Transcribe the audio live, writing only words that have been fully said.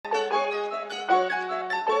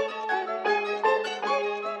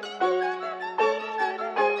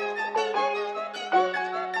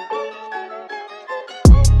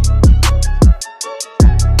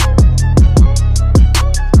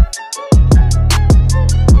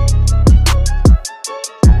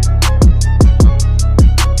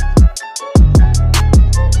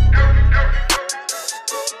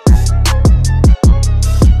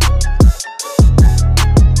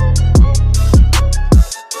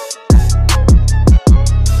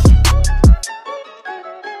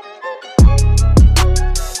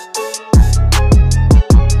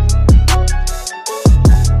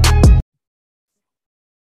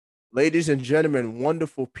Ladies and gentlemen,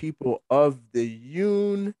 wonderful people of the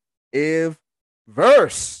universe.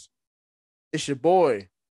 It's your boy,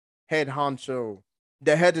 Head Honcho,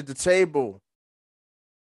 the head of the table,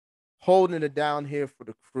 holding it down here for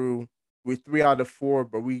the crew. We 3 out of 4,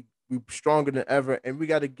 but we stronger than ever, and we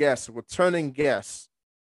got a guest, a returning guest.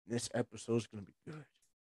 This episode is gonna be good.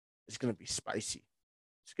 It's gonna be spicy.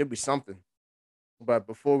 It's gonna be something. But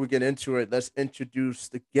before we get into it, let's introduce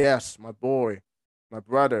the guest, my boy, my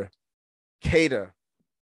brother, Kada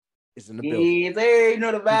is in the building. Yeah, there, you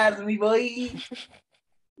know the vibes, me boy.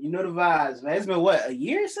 You know the vibes, man. It's been what, a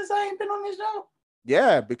year since I ain't been on this show?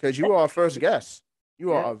 Yeah, because you are our first guest.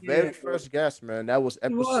 You are our very first guest, man. That was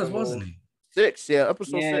episode wasn't he? 6. Yeah,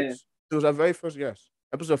 episode 6. It was our very first guest.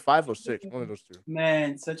 Episode 5 or 6, one of those two.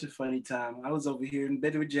 Man, such a funny time. I was over here in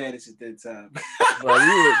bed with Janice at that time. Bro,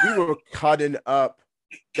 we were cutting up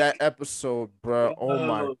that episode, bro. Oh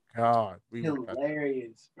my god,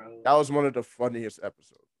 hilarious, bro. That was one of the funniest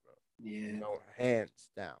episodes, bro. Yeah, hands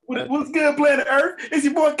down. What's good, planet Earth? It's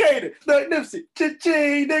your boy Kada, Doug Nipsey,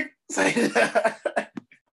 cha-ching, nigga.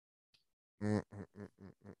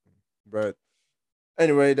 But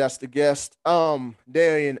anyway, that's the guest.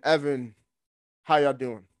 Darian, Evan, how y'all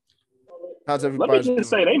doing? How's everybody? Let me just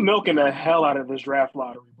say, they milking the hell out of this draft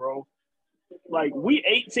lottery, bro. Like, we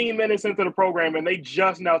 18 minutes into the program, and they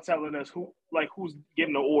just now telling us who's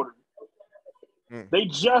getting the order. They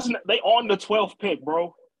on the 12th pick,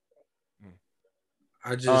 bro.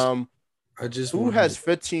 I just who has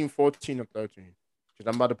 15, 14, or 13?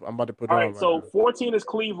 Because I'm about to put it on. All right, so 14 is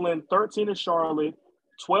Cleveland, 13 is Charlotte,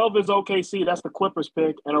 12 is OKC, that's the Clippers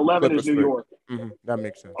pick, and 11 is New York. Mm-hmm. That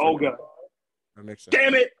makes sense. Oh, God. That makes sense.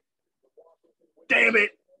 Damn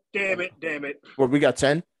it. Well, we got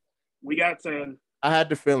 10? We got 10. I had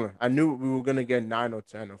the feeling. I knew we were going to get 9 or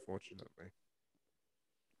 10, unfortunately.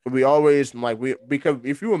 But we always, because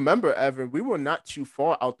if you remember, Evan, we were not too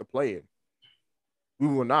far out the play-in. We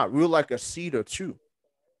were not. We were like a seed or 2.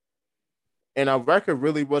 And our record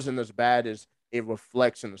really wasn't as bad as it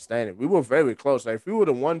reflects in the standing. We were very close. Like, if we would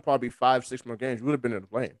have won probably 5-6 more games, we would have been in the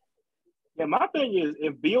play-in. Yeah, my thing is,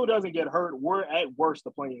 if Beal doesn't get hurt, we're at worst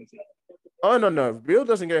the play-in team. Oh, no. If Beal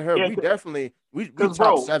doesn't get hurt, we definitely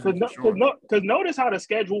top 7 for sure. Because notice how the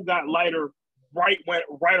schedule got lighter right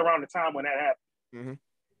around the time when that happened. Mm-hmm.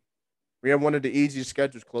 We have one of the easiest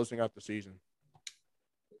schedules closing out the season.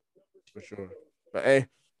 For sure. But, hey,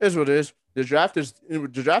 here's what it is. The draft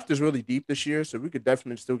is really deep this year, so we could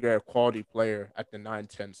definitely still get a quality player at the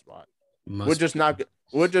 9-10 spot. We're just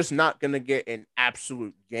not gonna get an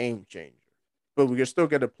absolute game changer, but we can still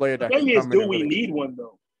get a player that. The thing is, do we need one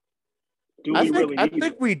though? I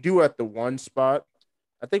think we do at the 1 spot.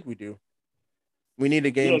 I think we do. We need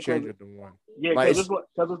a game changer at the 1. Yeah, because it's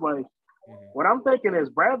like what I'm thinking is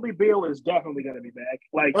Bradley Beal is definitely gonna be back.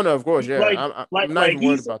 Like, oh no, of course, yeah. I'm not even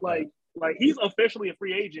worried about that. Like he's officially a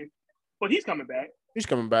free agent, but he's coming back. He's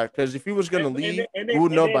coming back because if he was gonna leave, we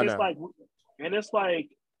would know by now. And it's like,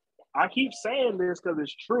 I keep saying this because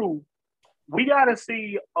it's true. We got to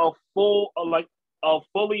see a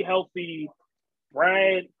fully healthy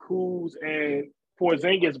Brad, Kuz, and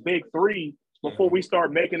Porzingis big 3 before we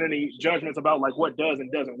start making any judgments about like what does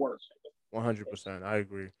and doesn't work. 100%, I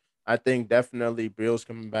agree. I think definitely Beal's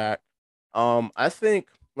coming back. I think,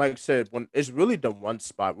 like I said, when it's really the 1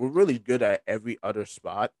 spot, we're really good at every other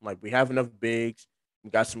spot. Like, we have enough bigs,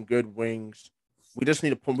 we got some good wings. We just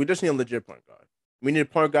need a legit point guard. We need a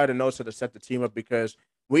point guard that knows how to set the team up because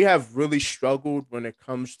we have really struggled when it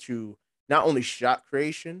comes to not only shot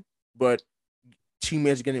creation, but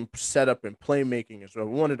teammates getting set up and playmaking as well.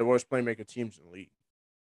 We're one of the worst playmaker teams in the league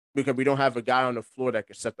because we don't have a guy on the floor that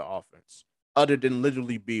can set the offense other than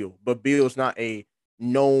literally Beal. But Beal's not a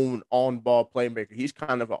known on-ball playmaker. He's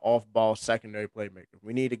kind of an off-ball secondary playmaker.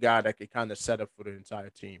 We need a guy that can kind of set up for the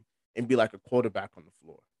entire team and be like a quarterback on the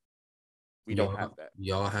floor. We don't have that.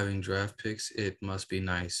 Y'all having draft picks, it must be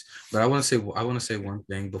nice. But I want to say one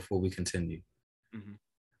thing before we continue. Mm-hmm.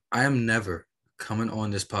 I am never coming on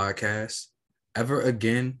this podcast ever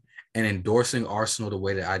again and endorsing Arsenal the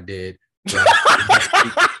way that I did.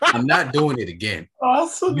 I'm not doing it again.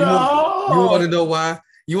 Arsenal. You want to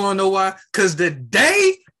know why? Because the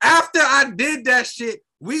day after I did that shit,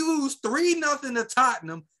 we lose 3-0 to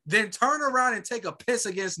Tottenham, then turn around and take a piss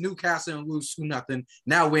against Newcastle and lose 2-0.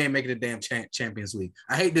 Now we ain't making the damn Champions League.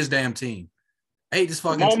 I hate this damn team. I hate this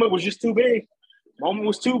fucking team. The moment was just too big.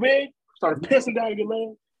 Started pissing down your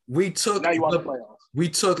leg. We took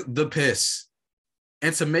the piss.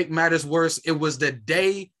 And to make matters worse, it was the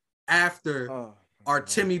day after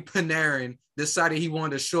Artemi Panarin decided he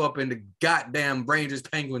wanted to show up in the goddamn Rangers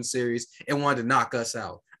Penguins series and wanted to knock us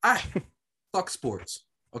out. Fuck sports.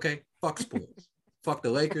 Okay, fuck sports. Fuck the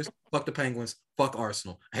Lakers. Fuck the Penguins. Fuck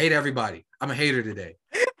Arsenal. I hate everybody. I'm a hater today.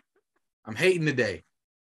 I'm hating today.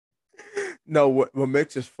 No, what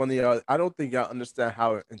makes it funny, I don't think y'all understand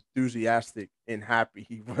how enthusiastic and happy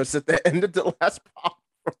he was at the end of the last pop.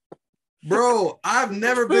 Bro, I've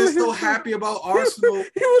never been so happy about Arsenal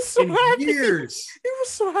He was so in happy. years. He was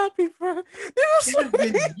so happy, bro. It has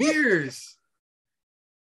been years.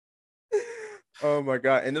 Oh my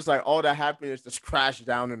god! And it's like all that happiness just crashed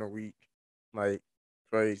down in a week, like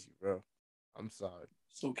crazy, bro. I'm sorry.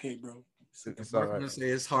 It's okay, bro. It's I'm all gonna right. say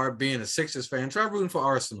it's hard being a Sixers fan. Try rooting for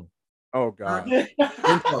Arsenal. Oh god. Then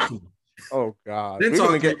talk to me. Oh god. Then We're talk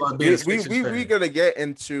gonna to me get about being we a Sixers we fan. we gonna get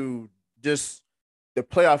into just the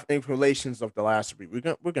playoff implications of the last week. We're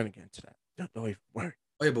gonna get into that. Don't even worry.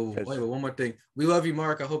 Wait, but one more thing. We love you,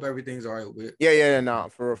 Mark. I hope everything's all right with. Yeah, no,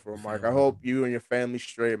 for Mark. I family. hope you and your family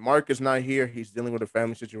straight. Mark is not here. He's dealing with a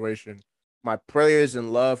family situation. My prayers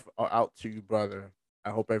and love are out to you, brother.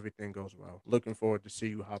 I hope everything goes well. Looking forward to see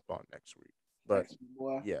you hop on next week. But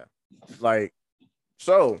yeah, like,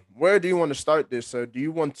 so where do you want to start this? So do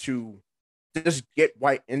you want to just get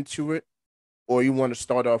right into it, or you want to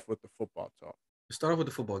start off with the football talk? Start off with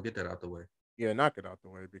the football. Get that out the way. Yeah, knock it out the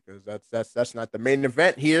way because that's not the main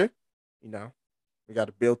event here. You know, we got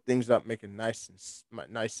to build things up, make it nice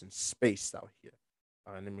and spaced out here.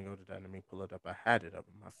 All right, let me go to that. Let me pull it up. I had it up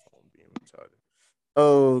on my phone, being retarded.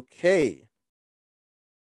 Okay.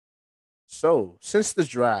 So since the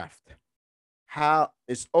draft, how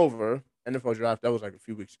it's over, NFL draft that was like a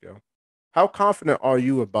few weeks ago. How confident are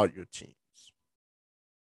you about your teams?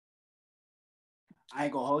 I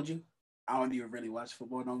ain't gonna hold you. I don't even really watch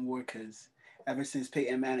football no more because ever since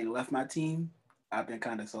Peyton Manning left my team, I've been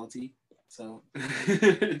kind of salty. So,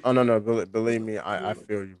 Oh no, believe me, I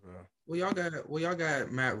feel you, bro. Well, y'all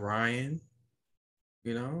got Matt Ryan.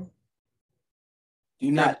 You know.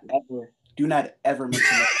 do not ever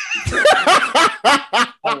mention that.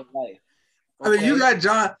 Life. Okay? I mean, you got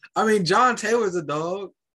John. I mean, John Taylor's a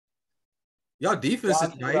dog. Y'all defense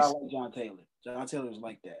is nice. I like John Taylor. John Taylor's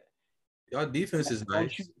like that. Y'all defense is nice.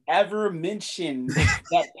 Don't you ever mention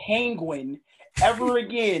that penguin ever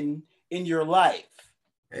again in your life.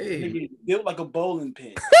 Hey, Nigga built like a bowling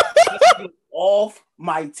pin. Off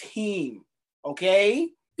my team, okay?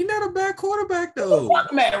 he's not a bad quarterback though.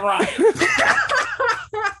 Fuck Matt Ryan.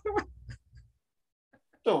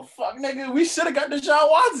 The fuck, nigga? We should have got Deshaun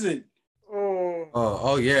Watson.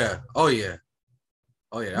 Oh yeah.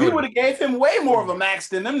 We would have gave him way more of a max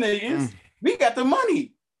than them niggas. We got the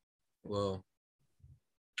money. Well,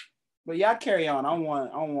 but y'all carry on. I don't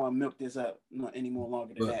want to milk this up any more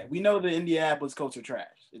longer than that. We know the Indianapolis Colts are trash.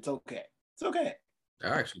 It's okay. It's okay. I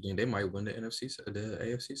actually think they might win the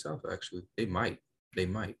AFC South. Actually, they might.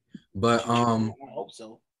 But I hope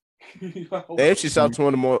so. The AFC South's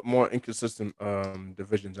one of the more inconsistent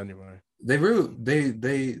divisions anyway. They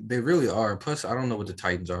really are. Plus, I don't know what the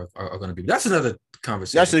Titans are going to be. That's another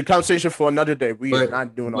conversation. That's a conversation for another day. Are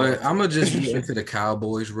not doing all that. But I'm gonna just get into the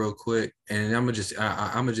Cowboys real quick, and I'm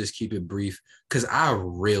gonna just keep it brief because I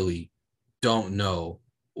really don't know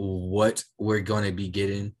what we're gonna be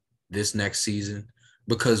getting this next season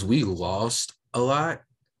because we lost a lot.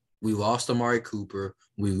 We lost Amari Cooper.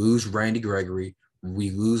 We lose Randy Gregory.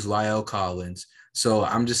 We lose Lyle Collins. So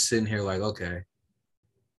I'm just sitting here like, okay,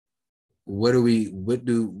 what do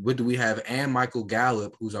we have? And Michael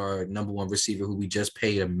Gallup, who's our number one receiver, who we just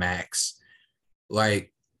paid a max.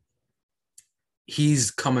 Like,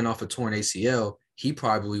 he's coming off a torn ACL. He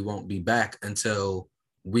probably won't be back until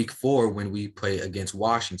week 4 when we play against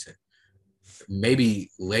Washington.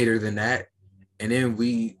 Maybe later than that. And then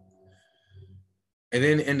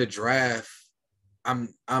in the draft,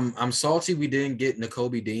 I'm salty we didn't get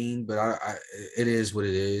Nakobe Dean, but I it is what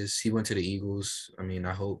it is. He went to the Eagles. I mean,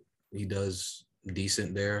 I hope he does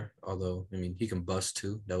decent there. Although, I mean, he can bust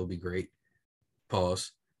too. That would be great.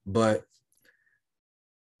 Pause. But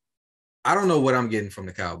I don't know what I'm getting from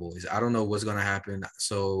the Cowboys. I don't know what's gonna happen.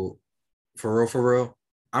 So for real,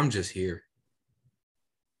 I'm just here.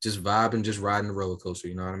 Just vibing, just riding the roller coaster,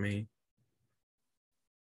 you know what I mean?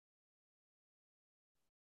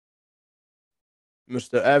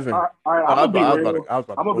 Mr. Evan. All right, I'm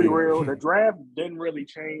gonna be real. leave. The draft didn't really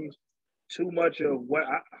change too much of what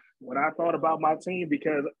I thought about my team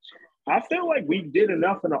because I feel like we did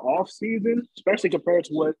enough in the offseason, especially compared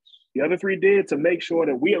to what the other 3 did, to make sure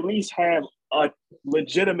that we at least have a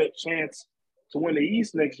legitimate chance to win the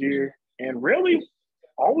East next year. And really,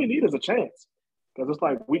 all we need is a chance because it's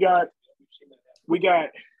like we got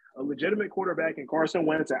a legitimate quarterback in Carson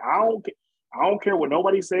Wentz, and I don't care what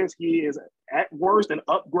nobody says. He is at worst an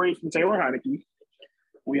upgrade from Taylor Heineke.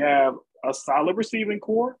 We have a solid receiving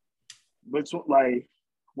core, but like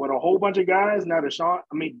with a whole bunch of guys now.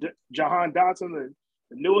 Jahan Dotson, the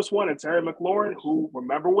newest one, and Terry McLaurin, who,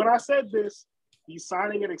 remember when I said this, he's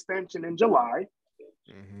signing an extension in July,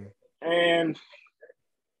 and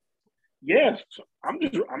yeah, I'm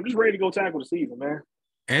just ready to go tackle the season, man.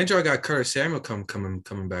 And y'all got Curtis Samuel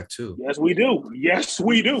coming back too. Yes, we do. Yes,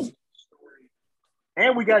 we do.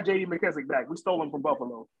 And we got J.D. McKissick back. We stole him from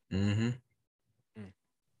Buffalo. Mm-hmm.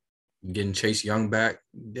 Getting Chase Young back.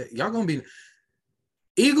 Y'all gonna be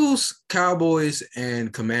Eagles, Cowboys,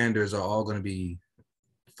 and Commanders are all gonna be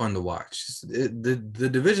fun to watch. The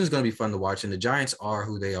division is gonna be fun to watch, and the Giants are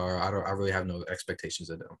who they are. I really have no expectations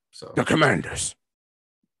of them. So the Commanders.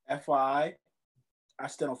 FYI, I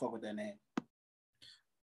still don't fuck with that name.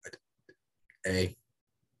 Hey.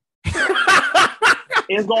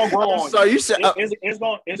 It's gonna grow on. So you said it's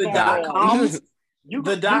gonna the grow on. You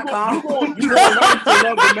gonna learn to love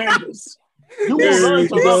the Commanders. You gonna learn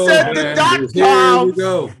to love the Commanders. Here we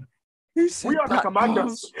go. We are the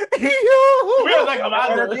Commanders. We are the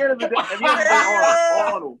And at the end of the day,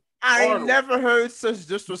 Arnold. I ain't never heard such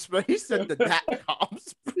disrespect. He said the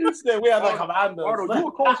 .coms. He said we are the Commanders. Arnold, you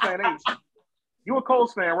a Colts fan, ain't you? You a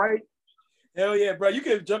Colts fan, right? Hell yeah, bro. You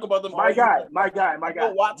can joke about them. My guy.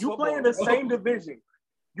 You play in the same division.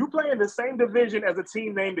 You play in the same division as a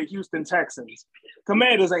team named the Houston Texans.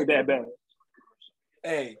 Commanders ain't that bad.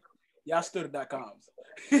 Hey, y'all still the .coms.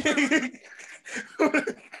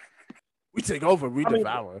 We take over, we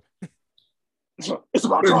devour. It's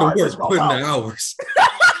about Put in time. the It's work, about put in time. the hours.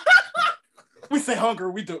 We say hunger,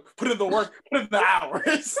 we do put in the work, put in the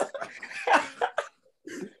hours.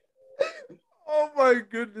 Oh my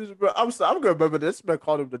goodness, bro. I'm gonna remember this man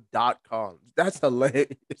called him the .coms. That's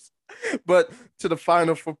hilarious. But to the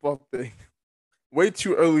final football thing. Way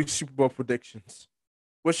too early Super Bowl predictions.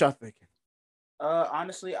 What y'all thinking?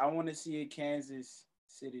 Honestly, I want to see a Kansas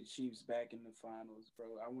City Chiefs back in the finals, bro.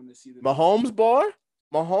 I want to see the Mahomes boy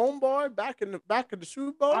back in the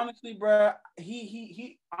Super Bowl. Honestly, bro,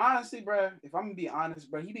 he honestly, bro, if I'm gonna be honest,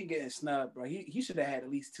 bro, he been getting snubbed, bro. He should have had at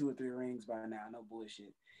least 2 or 3 rings by now. No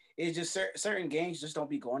bullshit. It's just certain games just don't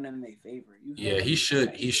be going in their favor. He should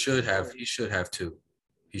have 2.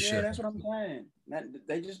 That's what I'm saying.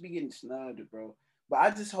 They just be getting snubbed, bro. But I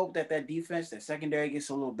just hope that defense, that secondary gets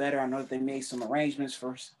a little better. I know that they made some arrangements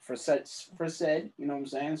for said, you know what I'm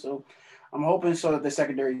saying? So I'm hoping so that the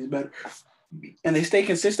secondary is better. And they stay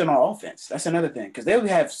consistent on offense. That's another thing. Because they'll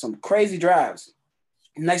have some crazy drives.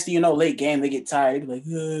 Next thing you know, late game, they get tired. They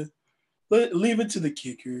be like, leave it to the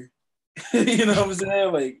kicker. You know what I'm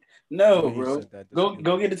saying? Like, no, bro.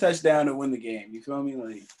 Go get a touchdown and win the game. You feel me?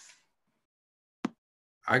 Like,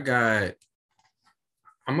 I'm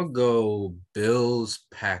gonna go Bills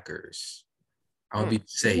Packers. I'll be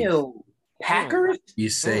safe. Ew. Packers? Be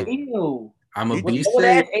safe. Ew. I'm gonna be With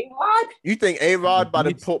safe. A-Rod? You think A-Rod about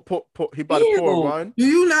to pull he about to pull a run? Do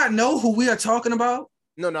you not know who we are talking about?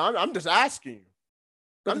 No, I'm just asking you.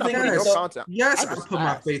 I'm not putting Yes. no content. Yes, I put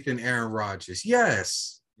my faith in Aaron Rodgers.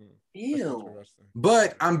 Yes. Ew.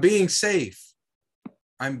 But I'm being safe.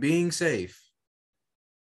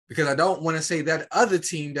 Because I don't want to say that other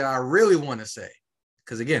team that I really want to say.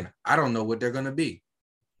 Because again, I don't know what they're going to be.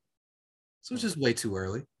 So it's just way too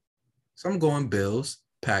early. So I'm going Bills,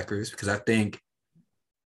 Packers, because I think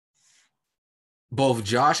both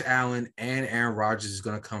Josh Allen and Aaron Rodgers is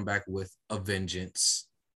going to come back with a vengeance.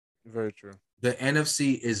 Very true. The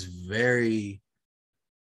NFC is very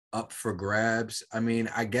up for grabs. I mean,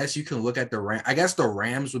 I guess you can look at the Rams. I guess the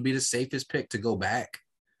Rams would be the safest pick to go back.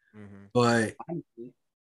 But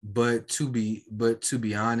to be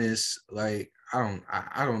honest, like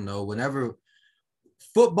I don't know. Whenever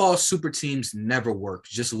football super teams never work.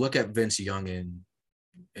 Just look at Vince Young and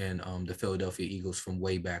the Philadelphia Eagles from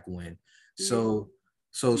way back when. So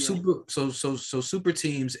super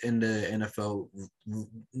teams in the NFL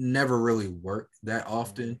never really work that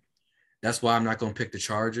often. That's why I'm not going to pick the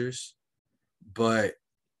Chargers. But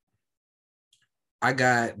I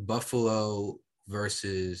got Buffalo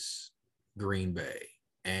versus Green Bay.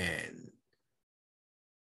 And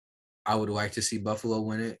I would like to see Buffalo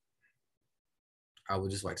win it. I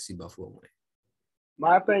would just like to see Buffalo win it.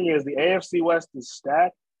 My thing is the AFC West is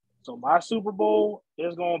stacked. So my Super Bowl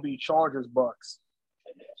is going to be Chargers Bucks.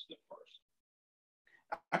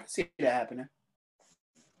 I can see that happening.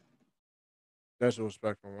 That's a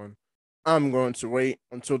respectful one. I'm going to wait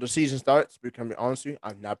until the season starts. Becoming honest with you,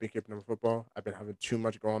 I've not been keeping up with football. I've been having too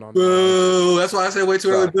much going on. Boo! That's why I said way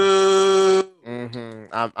too early. Boo!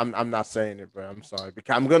 I'm not saying it, but I'm sorry.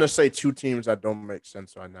 Because I'm gonna say 2 teams that don't make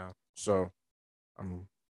sense right now. So I'm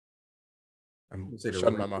say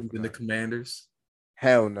shutting my mouth. The Commanders.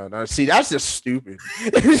 Hell no, no. See, that's just stupid.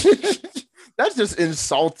 That's just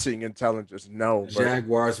insulting intelligence. No, but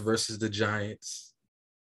Jaguars versus the Giants.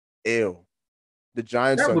 ew. The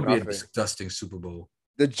Giants That are would be a nothing. disgusting Super Bowl.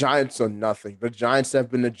 The Giants are nothing. The Giants have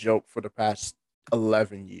been a joke for the past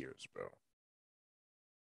 11 years, bro.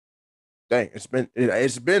 Dang,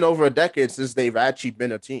 it's been over a decade since they've actually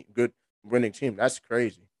been a team, good winning team. That's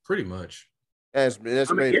crazy. Pretty much. That's I mean,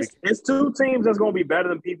 crazy. it's two teams that's gonna be better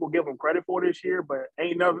than people give them credit for this year, but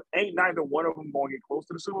neither one of them gonna get close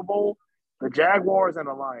to the Super Bowl. The Jaguars and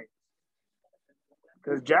the Lions,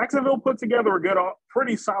 because Jacksonville put together a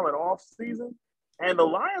pretty solid off season, and the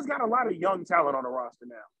Lions got a lot of young talent on the roster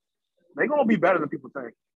now. They're gonna be better than people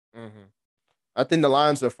think. Mm-hmm. I think the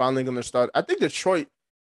Lions are finally going to start. I think Detroit,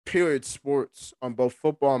 period, sports on both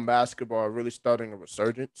football and basketball are really starting a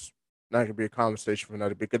resurgence. That could be a conversation for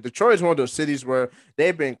another because Detroit is one of those cities where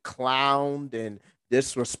they've been clowned and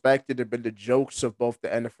disrespected. They've been the jokes of both the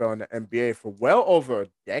NFL and the NBA for well over a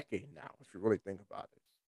decade now, if you really think about it.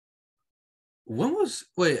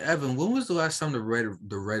 Evan, when was the last time the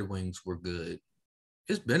Red Wings were good?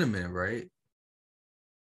 It's been a minute, right?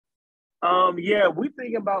 Yeah, we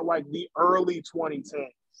think about like the early 2010s,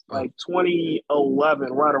 like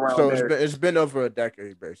 2011, right around so there. It's been over a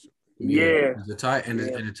decade, basically. Yeah.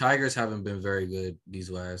 The Tigers haven't been very good these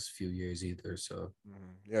last few years either. So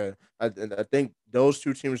yeah, I think those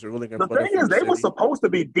two teams are really going to. The thing is, they were supposed to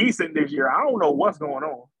be decent this year. I don't know what's going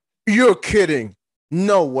on. You're kidding.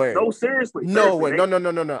 No way. No, seriously. No way. No.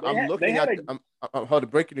 I'm looking at. Hold on.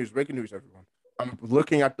 Breaking news, everyone. I'm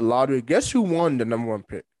looking at the lottery. Guess who won the number one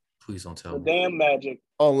pick? Please don't tell me. The damn Magic.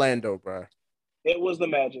 Orlando, bro. It was the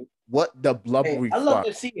Magic. What the blubbery I love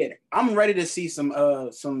to see it. I'm ready to see some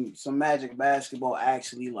Magic basketball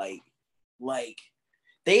actually like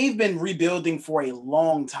they've been rebuilding for a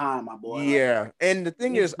long time, my boy. Yeah, and the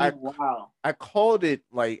thing is, I called it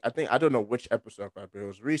I don't know which episode, but it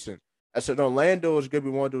was recent. I said Orlando is gonna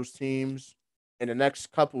be one of those teams in the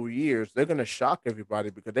next couple of years. They're gonna shock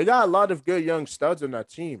everybody because they got a lot of good young studs on that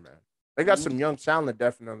team, man. They got some young talent,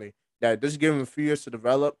 definitely. That just give them a few years to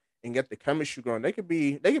develop and get the chemistry going. They could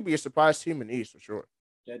be a surprise team in the East for sure.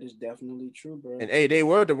 That is definitely true, bro. And hey, they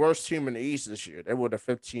were the worst team in the East this year. They were the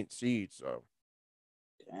 15th seed, so.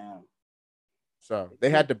 Damn. So they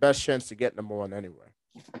had the best chance to get number one anyway.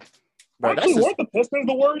 But actually, weren't the Pistons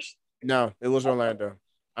the worst? No, it was Orlando.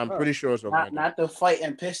 I'm pretty sure it's Orlando. Not the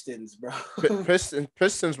fighting Pistons, bro.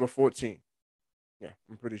 Pistons were 14. Yeah,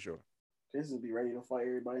 I'm pretty sure. Pistons be ready to fight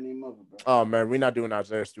everybody named Mother, bro. Oh man, we're not doing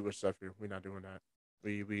Isaiah Stewart stuff here. We're not doing that.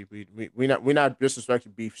 We're not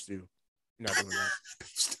disrespecting beef stew. We're not doing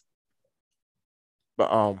that.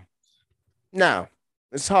 But now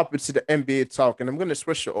let's hop into the NBA talk, and I'm gonna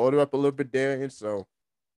switch the order up a little bit there, and so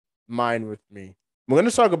mind with me. We're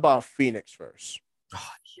gonna talk about Phoenix first. Oh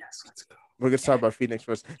yes, let's go. We're gonna talk about Phoenix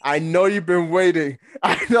first. I know you've been waiting.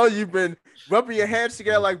 I know you've been rubbing your hands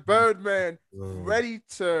together like Birdman, ready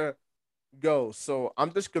to go. So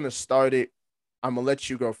I'm just gonna start it. I'm gonna let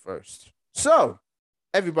you go first. So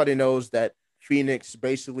everybody knows that Phoenix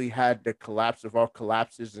basically had the collapse of all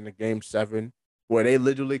collapses in the Game 7, where they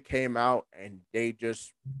literally came out and they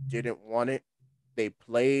just didn't want it. They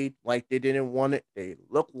played like they didn't want it. They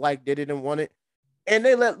looked like they didn't want it. And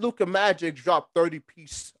they let Luka Magic drop 35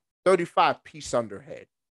 piece underhead.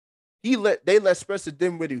 They let Spencer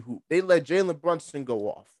Dinwiddie hoop. They let Jalen Brunson go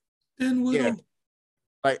off. Yeah.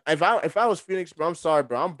 Like if I was Phoenix, bro, I'm sorry,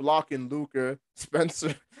 bro. I'm blocking Luka,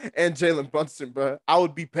 Spencer, and Jalen Brunson, bro. I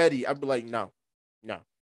would be petty. I'd be like, no.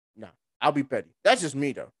 I'll be petty. That's just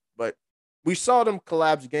me though. But we saw them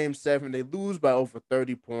collapse Game 7. They lose by over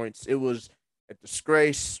 30 points. It was a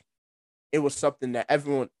disgrace. It was something that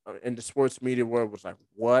everyone in the sports media world was like,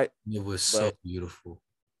 what? It was so beautiful.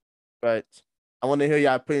 But I want to hear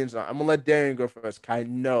your opinions on it. I'm going to let Darian go first. I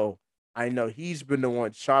know he's been the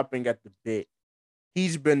one chopping at the bit.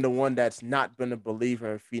 He's been the one that's not been a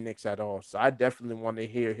believer in Phoenix at all. So I definitely want to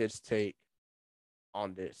hear his take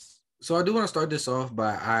on this. So I do want to start this off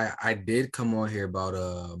by I did come on here about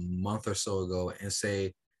a month or so ago and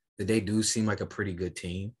say that they do seem like a pretty good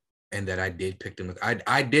team and that I did pick them.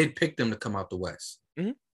 I did pick them to come out the West.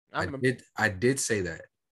 Mm-hmm. I did say that.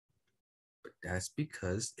 But that's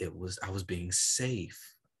because I was being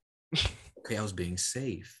safe. Okay, I was being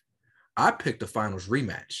safe. I picked the finals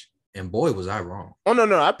rematch. And boy, was I wrong. Oh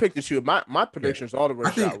no, I picked the two. My predictions all the way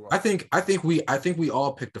shot wrong. I think we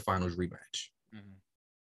all picked the finals rematch.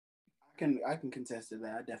 Mm-hmm. I can contest to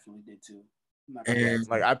that. I definitely did too. And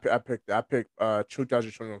like I picked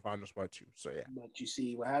 2021 finals part 2. So yeah. But you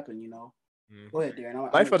see what happened, you know. Go ahead,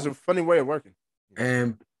 Darren. Life has a funny way of working.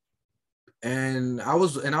 And And I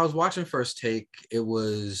was watching First Take. It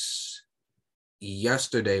was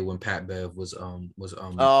yesterday when Pat Bev was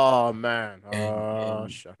Oh man. and Oh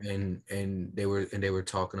and shit. and they were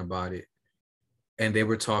talking about it, and they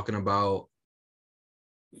were talking about,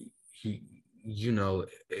 you know,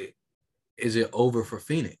 is it over for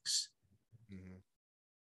Phoenix? Mhm.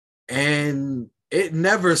 And it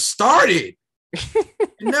never started.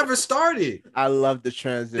 It never started. I love the They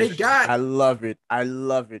transition. got I love it. I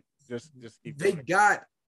love it. Just keep they going. got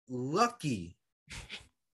lucky.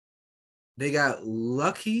 They got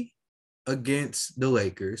lucky against the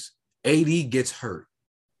Lakers. AD gets hurt.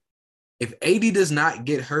 If AD does not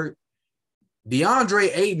get hurt,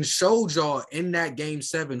 DeAndre Ayton showed y'all in that game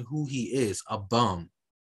 7 who he is, a bum.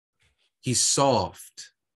 He's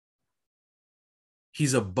soft.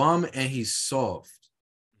 He's a bum and he's soft.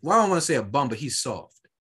 Well, I don't want to say a bum, but he's soft.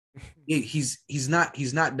 He's not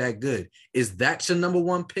that good. Is that your number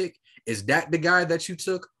one pick? Is that the guy that you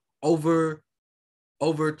took over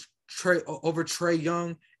Trey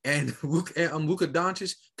Young and Luka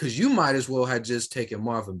Doncic? Because you might as well have just taken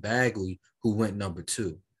Marvin Bagley, who went number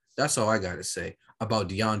 2. That's all I gotta say about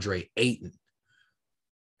DeAndre Ayton.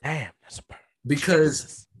 Damn, that's a burn.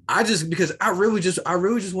 Because I really just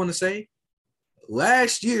want to say,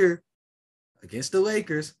 last year against the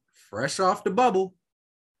Lakers, fresh off the bubble,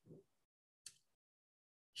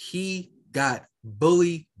 he got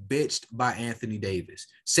bully bitched by Anthony Davis.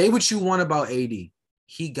 Say what you want about AD.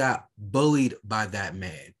 He got bullied by that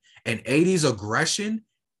man. And AD's aggression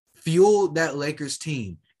fueled that Lakers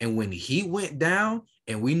team. And when he went down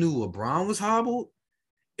and we knew LeBron was hobbled,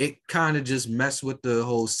 it kind of just messed with the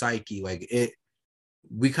whole psyche.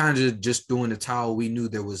 We kind of just threw in the towel. We knew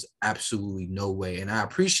there was absolutely no way. And I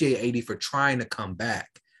appreciate AD for trying to come back,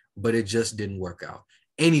 but it just didn't work out.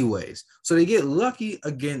 Anyways, so they get lucky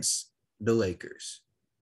against the Lakers.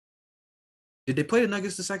 Did they play the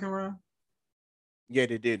Nuggets the second round? Yeah,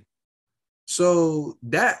 they did. So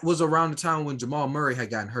that was around the time when Jamal Murray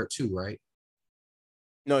had gotten hurt too, right?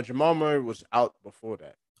 No, Jamal Murray was out before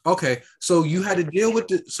that. Okay, so you had to deal with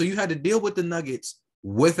the Nuggets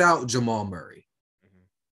without Jamal Murray,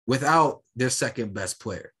 without their second best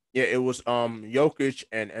player. Yeah, it was Jokic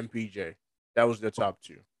and MPJ. That was the top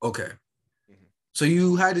 2. Okay. So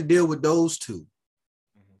you had to deal with those 2,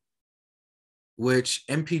 which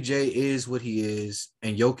MPJ is what he is,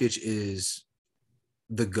 and Jokic is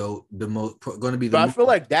the GOAT, the most going to be the. But I feel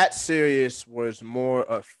like that series was more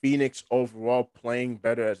of Phoenix overall playing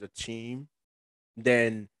better as a team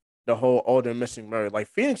than the whole they're missing Murray. Like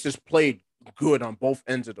Phoenix just played good on both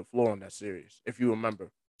ends of the floor in that series, if you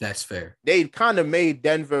remember. That's fair. They kind of made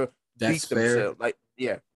Denver That's beat fair. themselves. Like,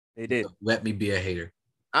 yeah, they did. Let me be a hater.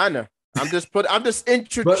 I know. I'm just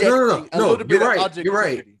interjecting But no. a little bit of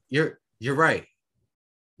objectivity. You're right.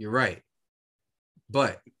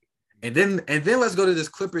 But and then let's go to this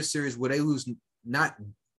Clippers series where they lose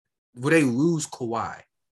Kawhi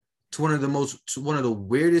to one of the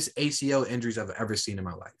weirdest ACL injuries I've ever seen in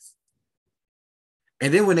my life.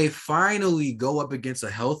 And then when they finally go up against a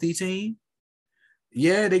healthy team,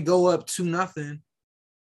 yeah, they go up 2-0,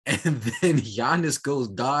 and then Giannis goes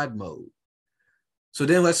God mode. So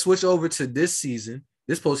then let's switch over to this season.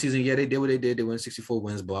 This postseason, yeah, they did what they did. They won 64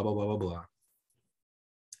 wins, blah, blah, blah, blah, blah.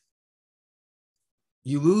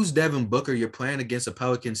 You lose Devin Booker, you're playing against a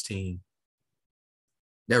Pelicans team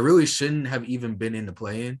that really shouldn't have even been in the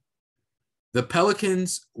play-in. The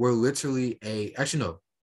Pelicans were literally actually, no.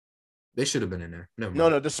 They should have been in there. Never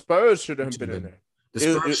mind. No, the Spurs should have been in there. The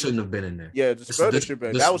Spurs shouldn't have been in there. Yeah, the Spurs should have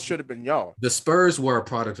been. That should have been y'all. The Spurs were a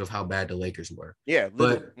product of how bad the Lakers were. Yeah,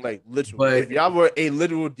 literally. But if y'all were a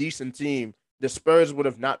literal decent team, the Spurs would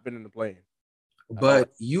have not been in the play-in. But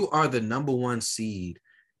you are the number 1 seed,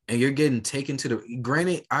 and you're getting taken to the.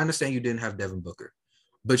 Granted, I understand you didn't have Devin Booker,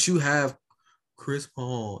 but you have Chris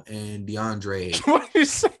Paul and DeAndre Ayton. What you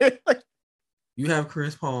say? You have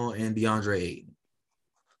Chris Paul and DeAndre Ayton.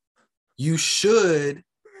 You should,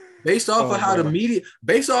 based off how the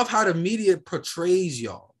media portrays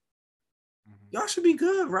y'all should be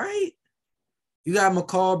good, right? You got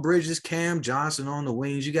McCall Bridges, Cam Johnson on the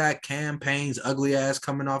wings. You got Cam Payne's ugly ass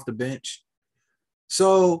coming off the bench.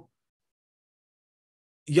 So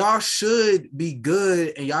y'all should be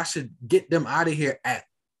good, and y'all should get them out of here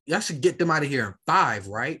in 5,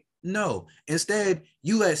 right? No. Instead,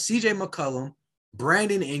 you let CJ McCollum,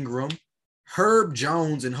 Brandon Ingram, Herb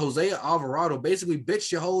Jones, and Jose Alvarado basically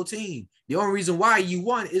bitch your whole team. The only reason why you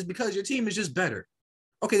won is because your team is just better.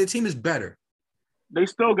 Okay, the team is better. They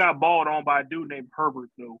still got balled on by a dude named Herbert,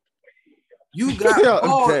 though. You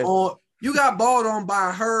got balled on by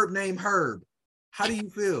a Herb named Herb. How do you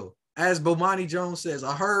feel? As Bomani Jones says,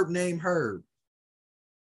 a herb named Herb.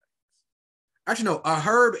 Actually, no, a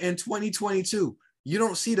herb in 2022. You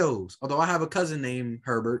don't see those. Although I have a cousin named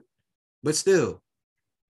Herbert, but still.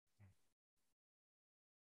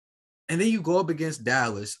 And then you go up against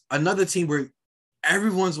Dallas, another team where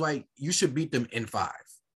everyone's like, you should beat them in 5.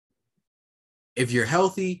 If you're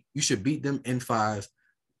healthy, you should beat them in 5.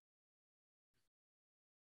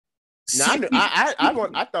 No, I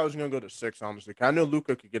thought I was gonna go to 6, honestly. I know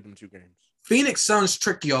Luka could get them 2 games. Phoenix Suns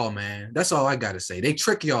trick y'all, man. That's all I gotta say. They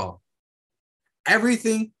trick y'all.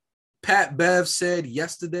 Everything Pat Bev said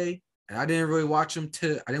yesterday, and I didn't really watch him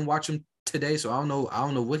I didn't watch him today, so I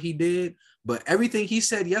don't know what he did, but everything he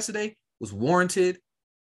said yesterday was warranted.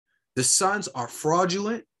 The Suns are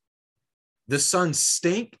fraudulent. The Suns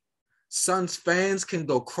stink. Suns fans can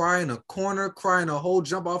go cry in a corner, cry in a hole,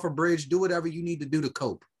 jump off a bridge, do whatever you need to do to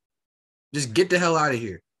cope. Just get the hell out of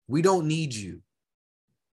here. We don't need you.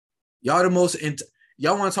 Y'all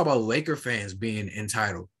y'all want to talk about Laker fans being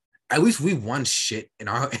entitled. At least we won shit in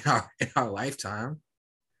our lifetime.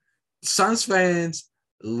 Suns fans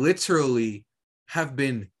literally have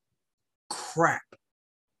been crap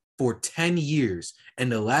for 10 years. And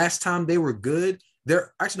the last time they were good,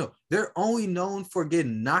 they're only known for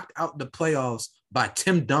getting knocked out the playoffs by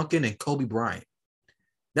Tim Duncan and Kobe Bryant.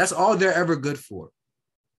 That's all they're ever good for.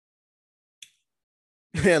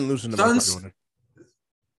 And losing to Michael Jordan.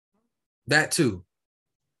 That too.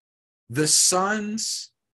 The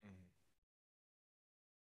Suns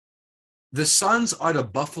are the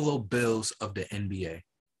Buffalo Bills of the NBA.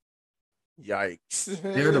 Yikes.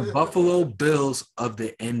 They're the Buffalo Bills of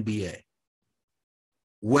the NBA,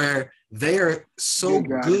 where they are so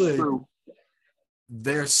good.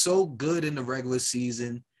 They're so good in the regular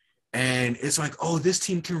season. And it's like, oh, this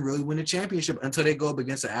team can really win a championship until they go up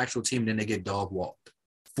against an actual team. Then they get dog walked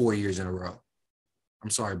 4 years in a row. I'm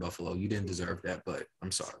sorry, Buffalo. You didn't deserve that, but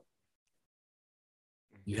I'm sorry.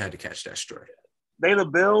 You had to catch that stray. They the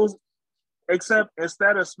Bills, except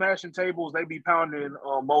instead of smashing tables, they be pounding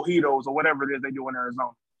mojitos or whatever it is they do in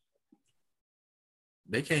Arizona.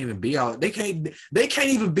 They can't even be out. They can't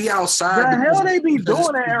even be outside. The hell they be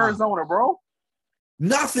doing in Arizona, bro?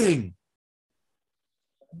 Nothing.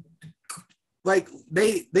 Like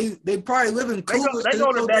they probably live in coolers. They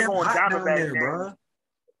go to that going down there, bro.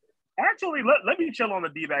 Actually, let me chill on the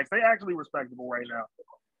D-backs. They actually respectable right now.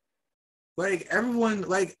 Like everyone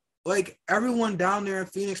down there in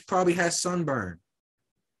Phoenix probably has sunburn.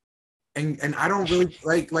 And I don't really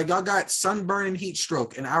like y'all got sunburn and heat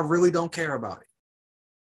stroke, and I really don't care about it.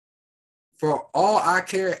 For all I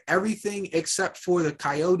care, everything except for the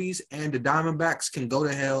Coyotes and the Diamondbacks can go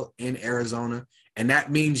to hell in Arizona. And that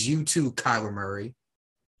means you too, Kyler Murray.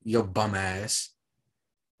 Your bum ass.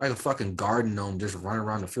 Like a fucking garden gnome just running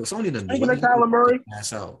around the field. Somebody done Speaking of Kyler Murray,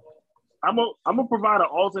 asshole. I'm gonna provide an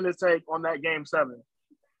alternate take on that game 7.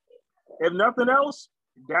 If nothing else,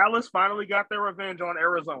 Dallas finally got their revenge on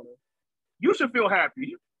Arizona. You should feel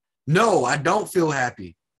happy. No, I don't feel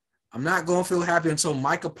happy. I'm not gonna feel happy until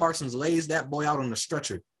Micah Parsons lays that boy out on the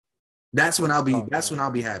stretcher. That's when I'll be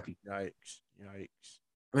happy. Yikes.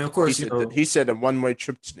 I mean, of course, he said a one-way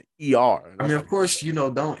trip to the ER. I mean, of course,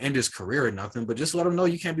 don't end his career or nothing, but just let him know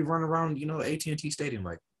you can't be running around, AT&T Stadium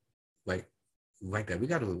like that. We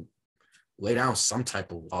got to lay down some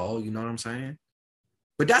type of law, you know what I'm saying?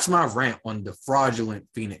 But that's my rant on the fraudulent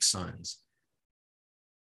Phoenix Suns.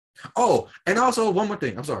 Oh, and also one more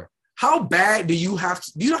thing. I'm sorry. How bad do you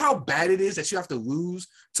know how bad it is that you have to lose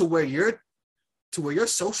to where your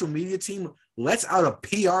social media team lets out a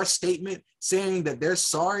PR statement saying that they're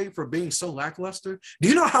sorry for being so lackluster? Do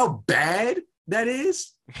you know how bad that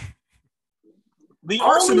is? The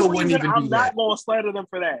only reason I'm not going to slander them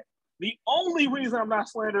for that. The only reason I'm not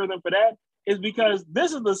slandering them for that is because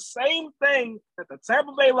this is the same thing that the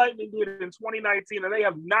Tampa Bay Lightning did in 2019, and they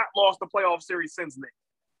have not lost the playoff series since then.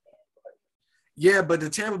 Yeah, but the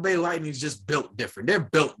Tampa Bay Lightning is just built different. They're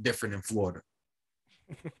built different in Florida.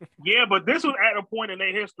 Yeah, but this was at a point in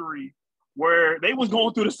their history where they was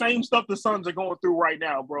going through the same stuff the Suns are going through right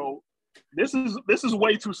now, bro. This is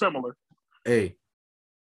way too similar. Hey,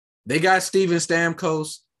 they got Steven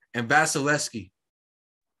Stamkos and Vasilevsky.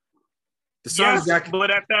 The Suns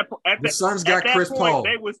got Chris Paul.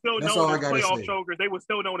 They were still known as playoff chokers. They were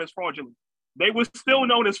still known as fraudulent. They were still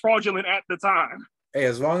known as fraudulent at the time. Hey,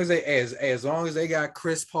 as long as they got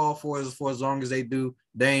Chris Paul for as long as they do,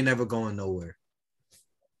 they ain't never going nowhere.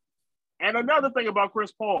 And another thing about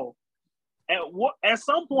Chris Paul, at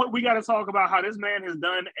some point we got to talk about how this man has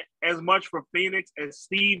done as much for Phoenix as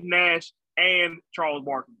Steve Nash and Charles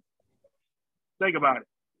Barkley. Think about it.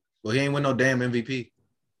 Well, he ain't win no damn MVP.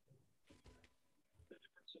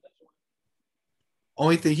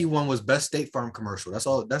 Only thing he won was best State Farm commercial. That's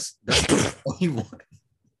all. That's all he won.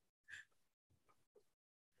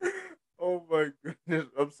 Oh my goodness.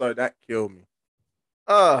 I'm sorry, that killed me.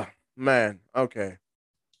 Man. Okay.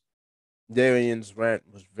 Darian's rant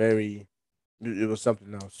was very it was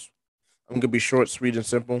something else. I'm gonna be short, sweet, and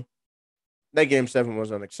simple. That game seven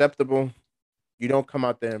was unacceptable. You don't come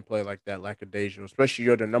out there and play like that, like a Deja, especially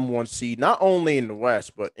you're the number one seed, not only in the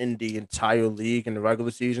West, but in the entire league in the regular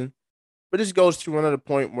season. But this goes to another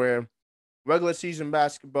point where regular season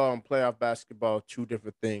basketball and playoff basketball are two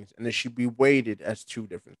different things, and it should be weighted as two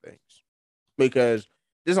different things. Because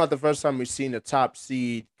this is not the first time we've seen the top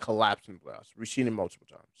seed collapse in playoffs. We've seen it multiple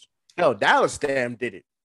times. Hell, Dallas damn did it.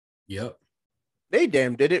 Yep. They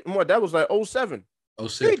damn did it. What, that was like 07. Oh They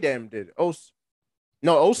six. damn did it. Oh,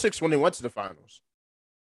 no, 06 when they went to the finals.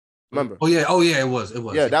 Remember? Oh yeah. It was.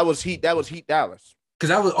 Yeah, that was Heat. That was Heat Dallas. Because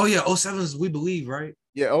that was. Oh yeah. 07 is We Believe, right?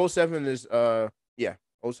 Yeah, 07 is yeah,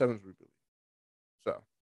 07 is rebuild. So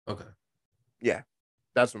Okay. yeah,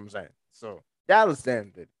 that's what I'm saying. So Dallas damn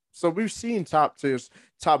did it. So we've seen top tiers,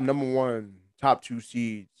 top number one, top two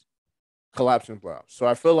seeds collapse in playoffs. So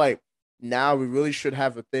I feel like now we really should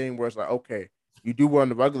have a thing where it's like, okay, you do well in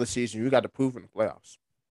the regular season, you got to prove in the playoffs.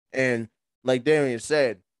 And like Darian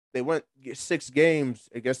said, they went 6 games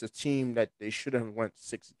against a team that they should have went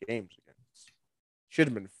 6 games against. Should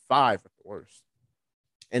have been 5 at the worst.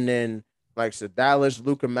 And then, like I said, Dallas,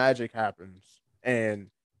 Luka Magic happens, and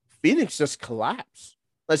Phoenix just collapsed.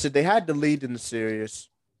 Like I said, they had the lead in the series.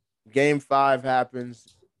 Game 5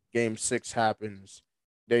 happens. Game 6 happens.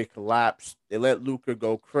 They collapse. They let Luka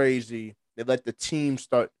go crazy. They let the team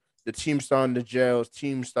start. The team starting to jails.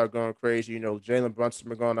 Teams start going crazy. You know, Jalen Brunson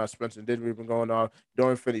been going on. Spencer Dinwiddie been going on.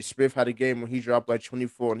 Dorian Finney-Smith had a game when he dropped like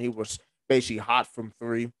 24, and he was basically hot from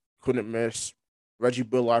 3. Couldn't miss. Reggie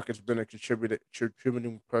Bullock has been a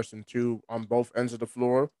contributing person too on both ends of the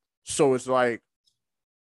floor. So it's like,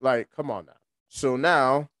 come on now. So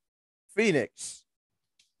now, Phoenix,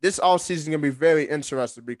 this offseason is gonna be very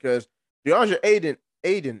interesting because DeAndre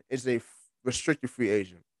Aiden is a restricted free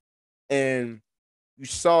agent, and you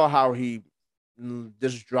saw how he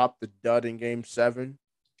just dropped the dud in Game 7,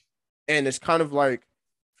 and it's kind of like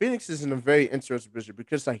Phoenix is in a very interesting position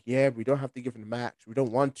because, like, yeah, we don't have to give him the max, we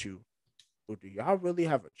don't want to, but do y'all really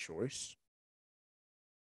have a choice?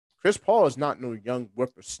 Chris Paul is not no young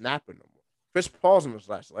whippersnapper no more. Chris Paul's on his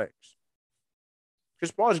last legs.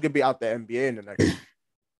 Chris Paul is gonna be out the NBA in the next year.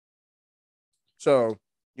 So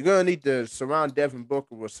you're gonna need to surround Devin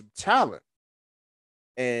Booker with some talent.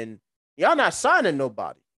 And y'all not signing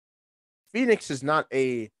nobody. Phoenix is not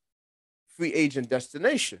a free agent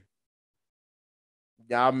destination.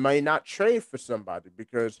 Y'all may not trade for somebody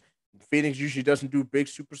because Phoenix usually doesn't do big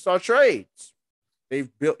superstar trades. They've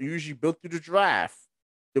usually built through the draft.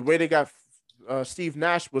 The way they got Steve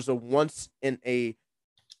Nash was a once in a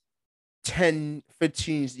 10,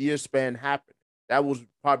 15 year span happening. That was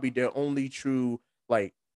probably their only true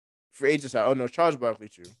like free agents. Oh no, Charles Barkley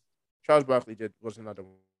too. Charles Barkley was another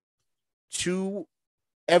one. 2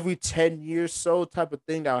 every 10 years so type of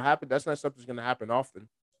thing that'll happen. That's not something that's gonna happen often.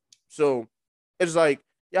 So it's like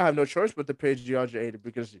y'all have no choice but to pay DeAndre Ayton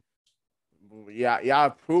because y'all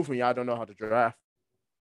have proven y'all don't know how to draft.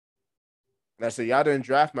 And I said y'all didn't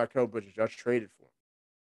draft Michael Bridges, y'all traded for him.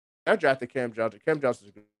 Y'all drafted Cam Johnson. Cam Johnson's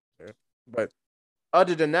a good player. But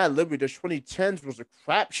other than that, literally the 2010s was a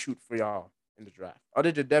crapshoot for y'all in the draft.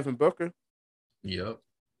 Other than Devin Booker, Yep.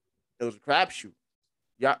 it was a crapshoot.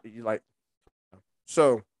 Yeah, you like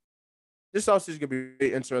so. This also is gonna be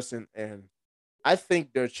very interesting, and I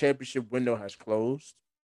think their championship window has closed.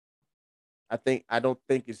 I don't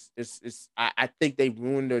think it's I think they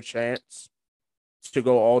ruined their chance to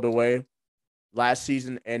go all the way last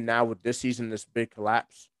season, and now with this season, this big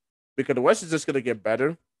collapse because the West is just gonna get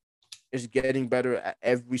better. It's getting better at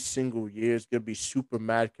every single year. It's gonna be super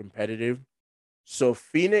mad competitive. So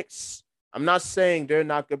Phoenix, I'm not saying they're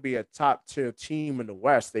not gonna be a top tier team in the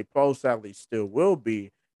West. They probably still will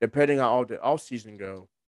be, depending on how the offseason go.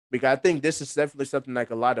 Because I think this is definitely something like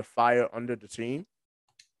a lot of fire under the team.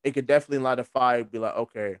 It could definitely a lot of fire be like,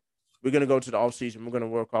 okay, we're gonna go to the offseason, we're gonna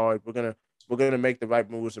work hard, we're gonna make the right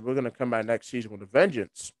moves, and we're gonna come back next season with a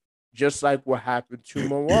vengeance. Just like what happened to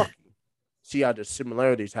Milwaukee. See how the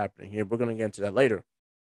similarities happening here. We're gonna get into that later.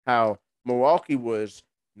 How Milwaukee was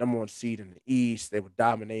number one seed in the East. They were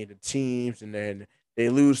dominating teams, and then they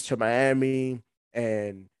lose to Miami,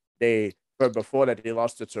 and but before that they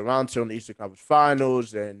lost to Toronto in the Eastern Conference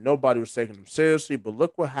Finals, and nobody was taking them seriously. But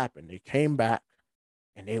look what happened. They came back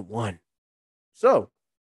and they won. So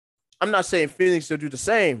I'm not saying Phoenix will do the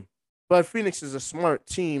same, but Phoenix is a smart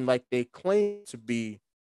team like they claim to be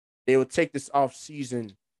they would take this off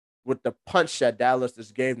season with the punch that Dallas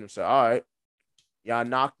just gave them. So, all right, y'all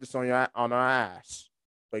knocked this on our ass,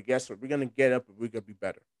 but guess what? We're gonna get up and we're gonna be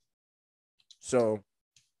better. So,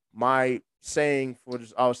 my saying for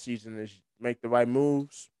this off season is make the right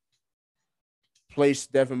moves, place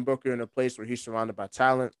Devin Booker in a place where he's surrounded by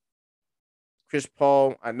talent. Chris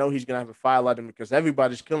Paul, I know he's gonna have a fire at him because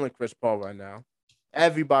everybody's killing Chris Paul right now.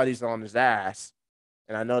 Everybody's on his ass,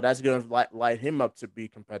 and I know that's gonna light him up to be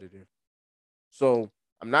competitive. So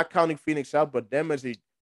I'm not counting Phoenix out, but them as a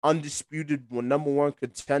undisputed number one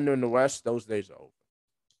contender in the West, those days are over.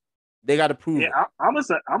 They got to prove it. I'm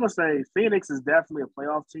gonna say Phoenix is definitely a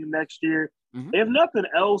playoff team next year. Mhm. If nothing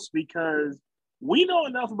else, because we know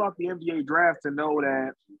enough about the NBA draft to know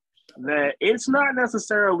that it's not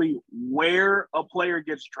necessarily where a player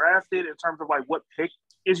gets drafted in terms of like what pick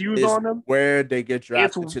is used on them. Where they get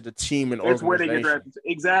drafted to the team and organization. It's where they get drafted.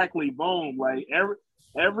 Exactly. Boom. Like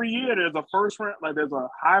every year there's a first round, like there's a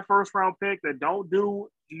high first round pick that don't do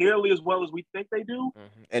nearly as well as we think they do.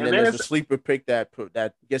 Mm-hmm. And then there's a sleeper pick that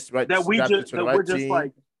gets right that we just that right we're just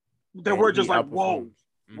like that we're just like, whoa,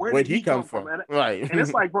 where'd he come from? Right. And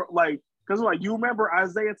it's like, bro, like, because like you remember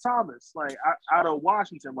Isaiah Thomas, like out of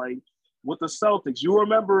Washington, like with the Celtics. You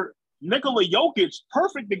remember Nikola Jokic,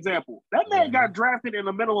 perfect example. That man got drafted in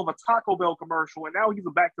the middle of a Taco Bell commercial, and now he's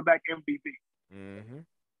a back-to-back MVP. Mm-hmm.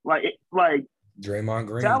 Like Draymond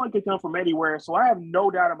Green. Talent can come from anywhere, so I have no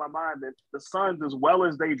doubt in my mind that the Suns, as well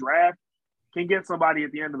as they draft, can get somebody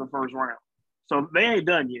at the end of the first round. So they ain't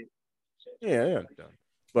done yet. Yeah, they ain't done.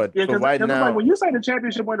 But yeah, right now, like when you say the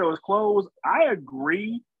championship window is closed, I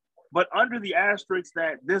agree. But under the asterisk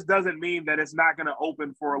that this doesn't mean that it's not going to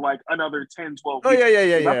open for like another 10, 12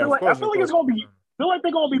 years. I feel like it's going to be. I feel like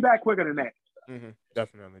they're going to be back quicker than that. Mm-hmm.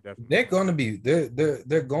 Definitely. They're going to be.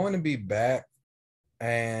 They're going to be back,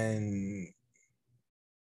 and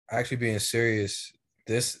actually being serious.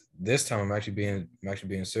 This time, I'm actually being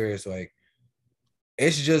serious. Like,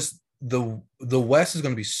 it's just the West is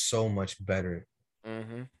going to be so much better.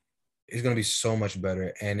 Mm-hmm. It's going to be so much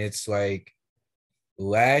better, and it's like.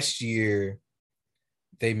 Last year,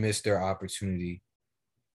 they missed their opportunity.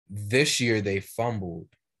 This year, they fumbled.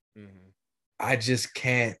 Mm-hmm. I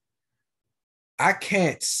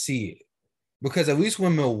can't see it because at least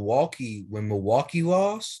when Milwaukee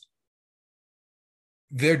lost,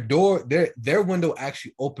 their window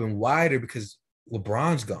actually opened wider because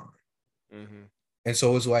LeBron's gone, and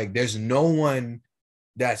so it's like there's no one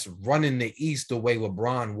that's running the East the way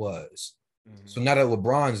LeBron was. So now that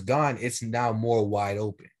LeBron's gone, it's now more wide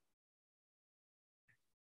open.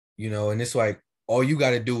 You know, and it's like all you got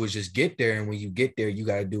to do is just get there, and when you get there, you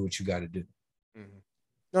got to do what you got to do.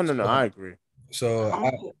 No, I agree. So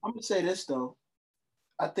I'm gonna say this though,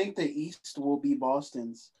 I think the East will be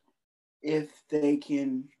Boston's if they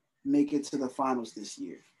can make it to the finals this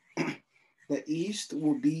year. The East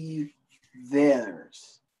will be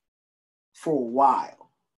theirs for a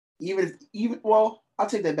while, I'll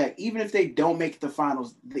take that back. Even if they don't make the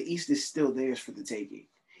finals, the East is still theirs for the taking.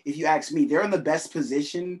 If you ask me, they're in the best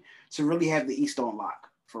position to really have the East on lock,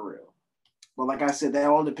 for real. But like I said, that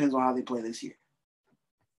all depends on how they play this year.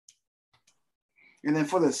 And then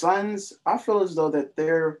for the Suns, I feel as though that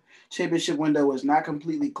their championship window is not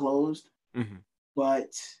completely closed.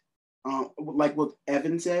 But like what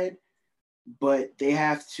Evan said, but they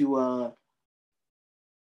have to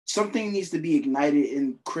something needs to be ignited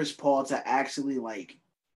in Chris Paul to actually like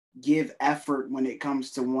give effort when it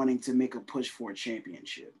comes to wanting to make a push for a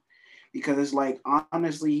championship. Because it's like,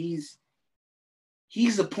 honestly,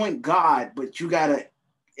 he's the point guard, but you got to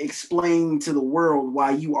explain to the world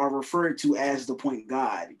why you are referred to as the point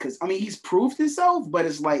guard. Because, I mean, he's proved himself, but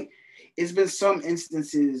it's like, it's been some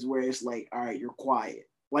instances where it's like, all right, you're quiet.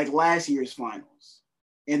 Like last year's finals.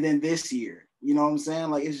 And then this year, you know what I'm saying?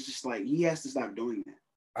 Like, it's just like, he has to stop doing that.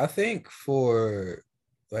 I think for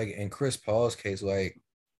like in Chris Paul's case, like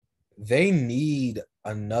they need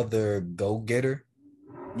another go-getter.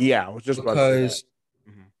 Yeah, I was just because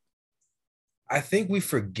I think we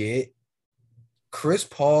forget Chris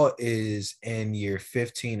Paul is in year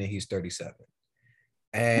 15 and he's 37.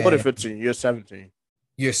 And what if it's in year 17?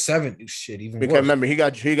 Year 7, shit, even because worse. Remember, he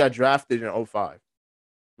got drafted in 05.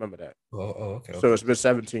 Remember that. Okay. So it's been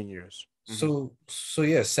 17 years. So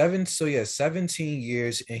 17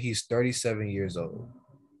 years and he's 37 years old.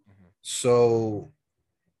 So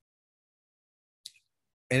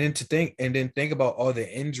and then think about all the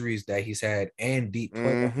injuries that he's had and deep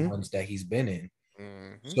playoff ones that he's been in.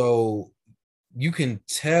 So you can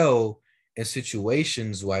tell in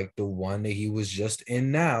situations like the one that he was just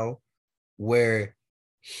in now, where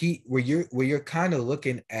you're kind of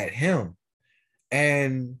looking at him,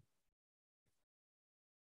 and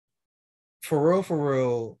for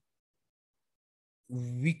real,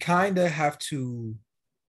 we kind of have to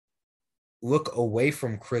look away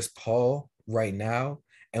from Chris Paul right now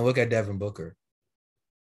and look at Devin Booker.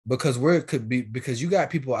 Because because you got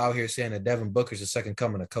people out here saying that Devin Booker's the second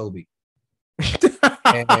coming of Kobe.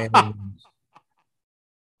 And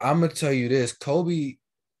I'm gonna tell you this, Kobe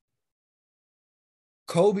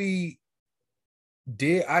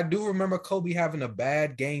did. I do remember Kobe having a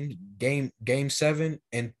bad game 7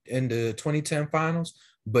 in the 2010 finals,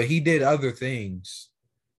 but he did other things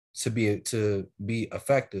to be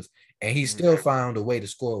effective, and he still found a way to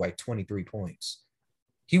score like 23 points.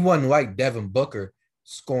 He wasn't like Devin Booker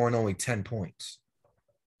scoring only 10 points.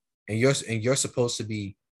 And you're supposed to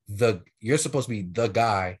be the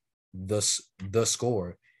guy, the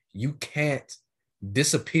scorer. You can't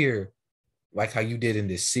disappear like how you did in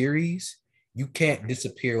this series. You can't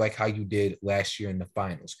disappear like how you did last year in the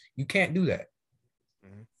finals. You can't do that.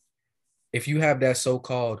 Mm-hmm. If you have that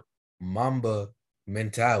so-called Mamba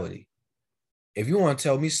mentality, if you want to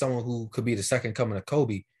tell me someone who could be the second coming of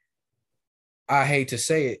Kobe, I hate to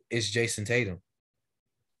say it, it's Jason Tatum.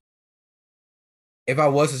 If I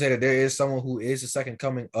was to say that there is someone who is the second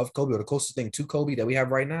coming of Kobe or the closest thing to Kobe that we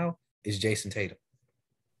have right now, is Jason Tatum.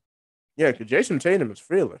 Yeah, because Jason Tatum is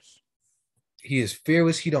fearless. He is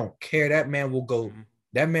fearless. He don't care. That man will go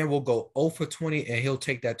 0 for 20 and he'll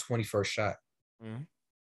take that 21st shot. Mm-hmm.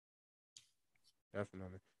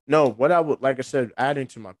 Definitely. No, what I would, like I said, adding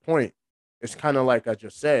to my point, it's kind of like I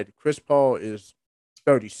just said, Chris Paul is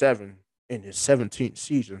 37 in his 17th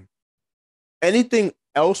season. Anything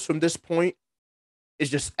else from this point is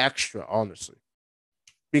just extra, honestly.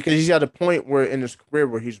 Because he's at a point where in his career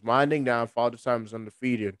where he's winding down, Father Time is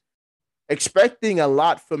undefeated. Expecting a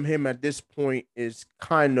lot from him at this point is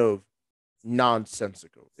kind of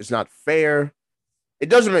nonsensical. It's not fair. It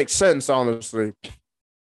doesn't make sense, honestly.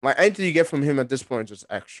 Like, anything you get from him at this point is just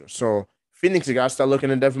extra. So Phoenix, they got to start looking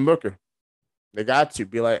at Devin Booker. They got to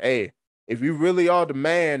be like, hey, if you really are the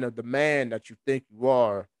man of the man that you think you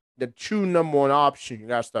are, the true number one option, you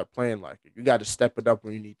got to start playing like it. You got to step it up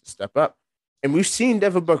when you need to step up. And we've seen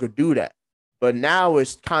Devin Booker do that. But now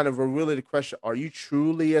it's kind of really the question, are you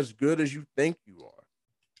truly as good as you think you are?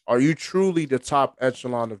 Are you truly the top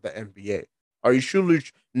echelon of the NBA? Are you truly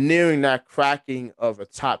nearing that cracking of a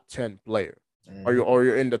top 10 player? Mm-hmm. Or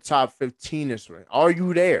you're in the top 15ish range? Are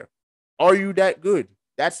you there? Are you that good?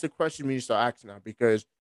 That's the question we need to start asking now, because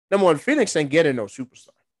number one, Phoenix ain't getting no superstar.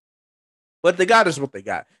 But they got is what they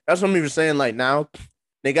got. That's what I'm even saying. Like, now,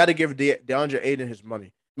 they got to give DeAndre Ayton his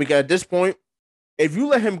money. Because at this point, if you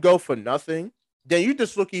let him go for nothing, then you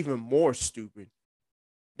just look even more stupid.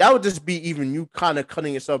 That would just be even you kind of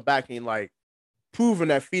cutting yourself back and like proving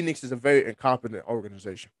that Phoenix is a very incompetent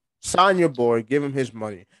organization. Sign your boy, give him his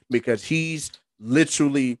money, because he's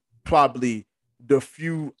literally probably the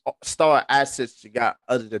few star assets you got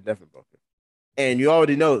other than Devin Booker. And you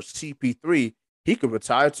already know CP3, he could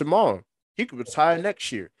retire tomorrow. He could retire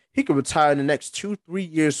next year. He could retire in the next 2-3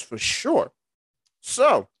 years for sure.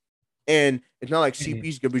 So, and it's not like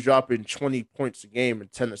CP's going to be dropping 20 points a game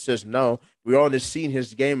and 10 assists. No, we already seen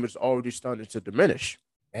his game is already starting to diminish.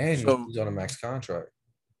 And so, he's on a max contract.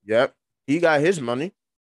 Yep. He got his money.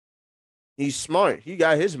 He's smart. He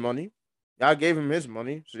got his money. Y'all gave him his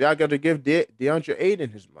money. So y'all got to give DeAndre Ayton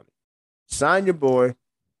his money. Sign your boy.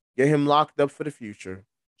 Get him locked up for the future.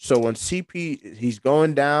 So when CP, he's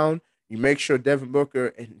going down, you make sure Devin Booker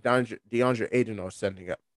and DeAndre Ayton are setting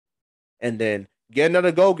up. And then get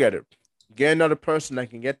another go-getter. Get another person that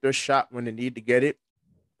can get their shot when they need to get it.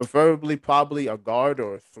 Preferably probably a guard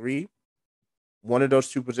or a 3. One of those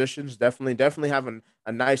two positions. Definitely having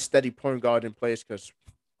a nice steady point guard in place, because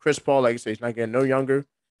Chris Paul, like I say, he's not getting no younger.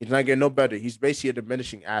 He's not getting no better. He's basically a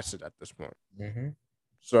diminishing asset at this point. Mm-hmm.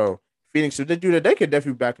 So Phoenix, if they do that, they could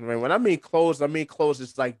definitely be back in the ring. When I mean close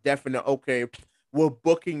it's like definite, okay, we're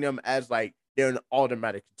booking them as like they're an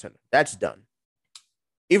automatic contender. That's done.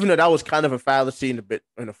 Even though that was kind of a fallacy in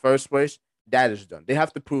the first place, that is done. They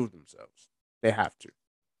have to prove themselves. They have to.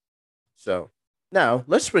 So now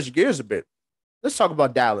let's switch gears a bit. Let's talk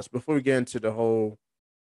about Dallas before we get into the whole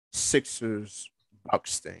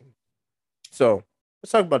Sixers-Bucks thing. So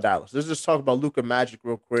let's talk about Dallas. Let's just talk about Luka Magic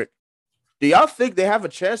real quick. Do y'all think they have a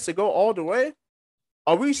chance to go all the way?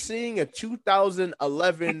 Are we seeing a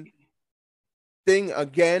 2011 thing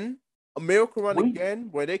again? A miracle run again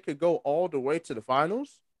where they could go all the way to the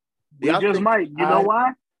finals? We just might. You know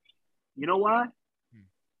why? You know why?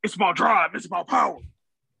 It's about drive. It's about power.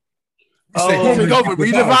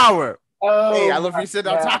 We devour. Hey, I love you sit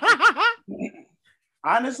on top.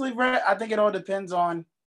 Honestly, Brett, I think it all depends on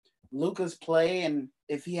Luka's play and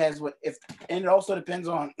if he has and it also depends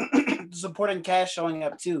on the supporting cast showing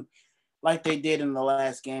up too, like they did in the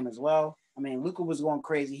last game as well. I mean, Luka was going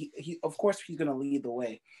crazy. He of course he's going to lead the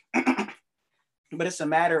way, but it's a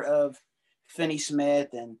matter of Finney Smith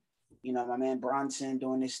and my man Bronson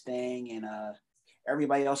doing his thing and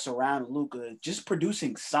everybody else around Luka just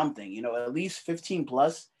producing something. At least 15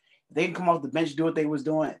 plus. If they can come off the bench, do what they was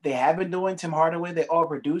doing. They have been doing. Tim Hardaway, they all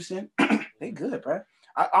producing. They good, bro.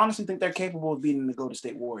 I honestly think they're capable of beating the Golden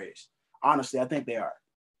State Warriors. Honestly, I think they are.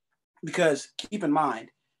 Because keep in mind,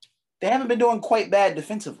 they haven't been doing quite bad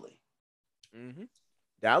defensively. Mm-hmm.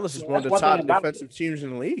 Dallas is one of the top defensive teams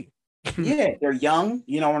in the league. Yeah, they're young.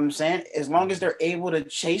 You know what I'm saying? As long as they're able to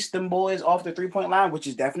chase them boys off the 3-point line, which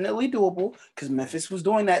is definitely doable, because Memphis was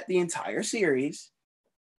doing that the entire series.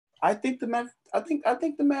 I think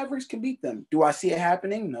the Mavericks can beat them. Do I see it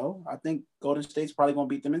happening? No. I think Golden State's probably gonna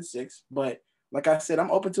beat them in 6. But like I said,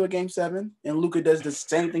 I'm open to a game 7, and Luka does the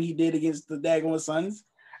same thing he did against the daggone Suns.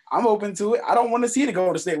 I'm open to it. I don't want to see the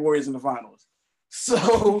Golden State Warriors in the finals.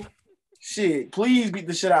 So shit, please beat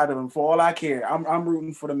the shit out of them for all I care. I'm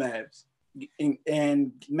rooting for the Mavs.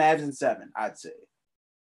 And Mavs in 7, I'd say.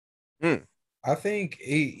 I think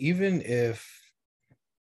even if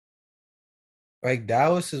like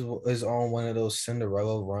Dallas is on one of those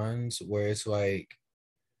Cinderella runs where it's like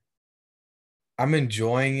I'm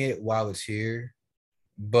enjoying it while it's here,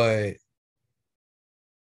 but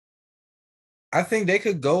I think they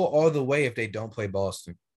could go all the way if they don't play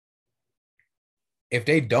Boston. If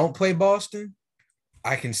they don't play Boston,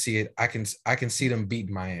 I can see it. I can see them beat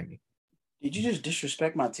Miami. Did you just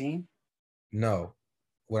disrespect my team? No.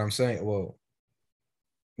 What I'm saying, well,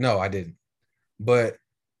 no, I didn't. But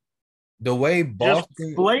the way Boston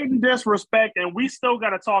just blatant disrespect, and we still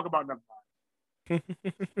got to talk about them.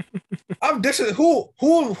 I'm who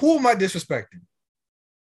am I disrespecting?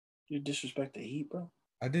 You disrespect the Heat, bro.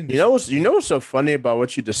 I didn't. You know what's so funny about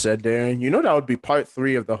what you just said, Darren? That would be part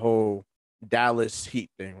 3 of the whole Dallas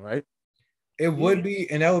Heat thing, right? It would be,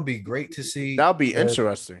 and that would be great to see. That would be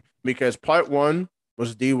interesting because part 1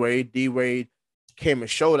 was D Wade. D Wade came and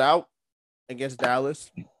showed out against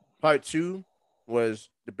Dallas. Part 2 was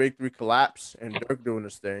the Big 3 collapse and Dirk doing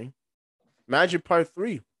this thing. Imagine part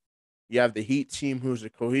 3. You have the Heat team who's a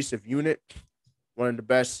cohesive unit, one of the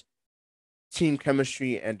best team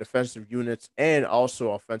chemistry and defensive units and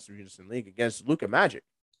also offensive units in the league against Luka Magic.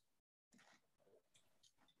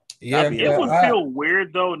 Yeah, it would feel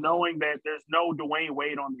weird though, knowing that there's no Dwayne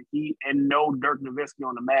Wade on the Heat and no Dirk Nowitzki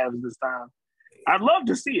on the Mavs this time. I'd love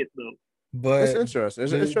to see it though. But it's interesting.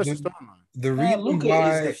 It's an interesting storyline. The reason Luka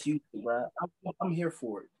why is the future, bro. I'm here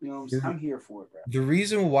for it. I'm here for it, bro. The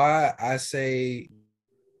reason why I say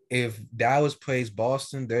if Dallas plays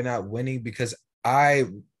Boston, they're not winning because I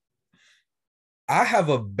have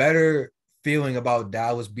a better feeling about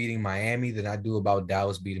Dallas beating Miami than I do about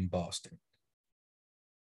Dallas beating Boston.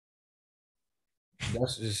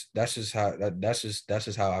 That's just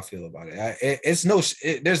how I feel about it.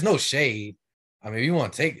 There's no shade. I mean, if you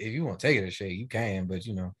want to take it as shade, you can, but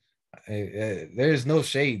there's no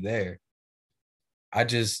shade there. I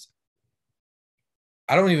don't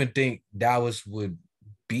even think Dallas would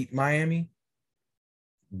beat Miami,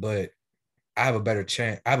 but I have a better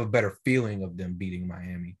chance. I have a better feeling of them beating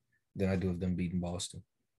Miami than I do of them beating Boston.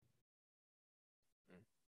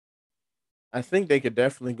 I think they could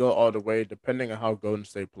definitely go all the way depending on how Golden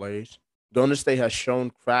State plays. Golden State has shown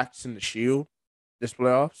cracks in the shield this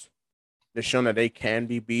playoffs. They've shown that they can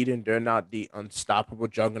be beaten. They're not the unstoppable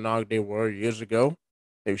juggernaut they were years ago.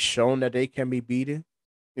 They've shown that they can be beaten.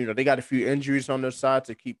 They got a few injuries on their side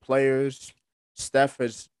to keep players. Steph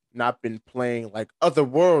has not been playing like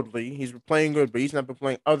otherworldly. He's been playing good, but he's not been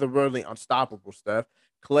playing otherworldly, unstoppable Steph.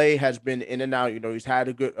 Clay has been in and out. He's had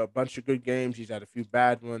a bunch of good games. He's had a few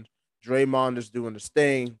bad ones. Draymond is doing his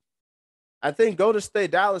thing. I think Golden State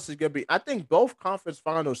Dallas is going to be. I think both conference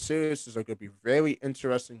final series are going to be very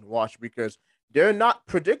interesting to watch because they're not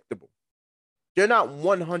predictable. They're not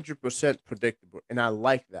 100% predictable, and I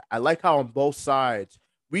like that. I like how on both sides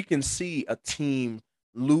we can see a team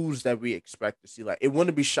lose that we expect to see. Like, it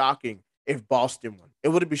wouldn't be shocking if Boston won. It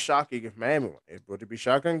wouldn't be shocking if Miami won. It wouldn't be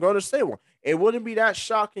shocking if Golden State won. It wouldn't be that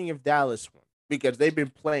shocking if Dallas won because they've been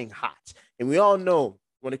playing hot. And we all know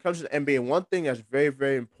when it comes to the NBA, one thing that's very,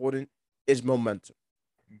 very important is momentum.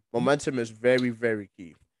 Momentum is very, very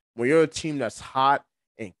key. When you're a team that's hot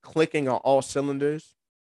and clicking on all cylinders,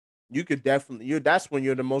 you could definitely that's when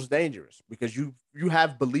you're the most dangerous because you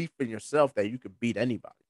have belief in yourself that you could beat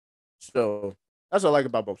anybody. So that's what I like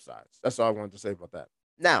about both sides. That's all I wanted to say about that.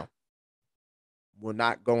 Now, we're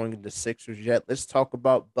not going into Sixers yet. Let's talk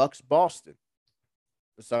about Bucks Boston.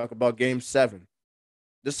 Let's talk about Game 7.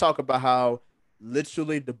 Let's talk about how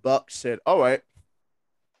literally the Bucks said, "All right,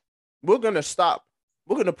 we're gonna stop.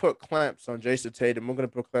 We're gonna put clamps on Jason Tatum. We're gonna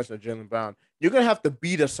put clamps on Jalen Brown. You're gonna have to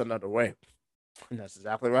beat us another way." And that's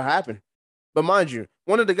exactly what happened. But mind you,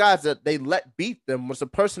 one of the guys that they let beat them was a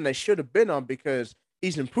person they should have been on because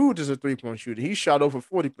he's improved as a 3-point shooter. He shot over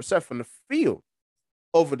 40% from the field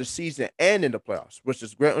over the season and in the playoffs, which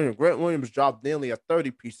is Grant Williams. Grant Williams dropped nearly a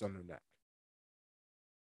 30 piece on the net.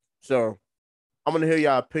 So I'm gonna hear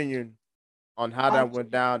your opinion on how that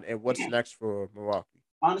went down and what's next for Milwaukee.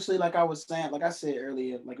 Honestly, like I was saying, like I said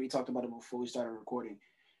earlier, like we talked about it before we started recording.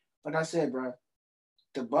 Like I said, bro,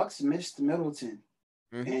 the Bucks missed Middleton,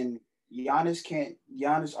 and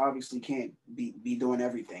Giannis obviously can't be doing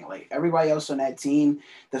everything. Like everybody else on that team,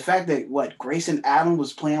 the fact that Grayson Allen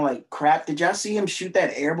was playing like crap. Did y'all see him shoot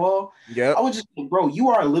that air ball? Yeah. I was just, bro, you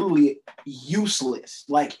are literally useless.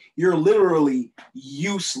 Like you're literally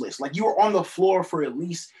useless. Like you were on the floor for at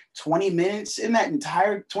least 20 minutes in that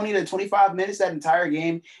entire 20 to 25 minutes that entire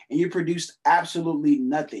game, and you produced absolutely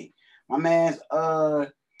nothing. My man,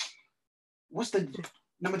 what's the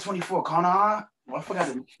number 24? Connor? Well, I forgot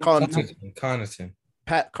the Connaughton.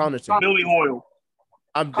 Pat Connaughton. Billy Hoyle.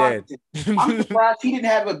 I'm dead. I'm surprised he didn't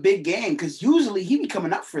have a big game because usually he be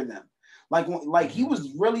coming up for them. Like he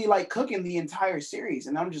was really like cooking the entire series,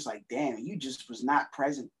 and I'm just like, damn, you just was not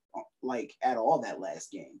present like at all that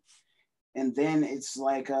last game. And then it's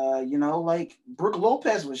like, like Brook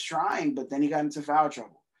Lopez was trying, but then he got into foul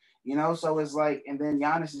trouble, So it's like, and then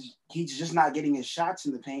he's just not getting his shots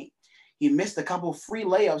in the paint. He missed a couple free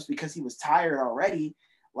layups because he was tired already.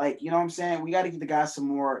 Like, you know what I'm saying? We got to give the guy some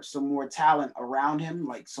more talent around him,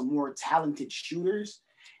 like some more talented shooters,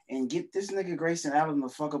 and get this nigga Grayson Allen the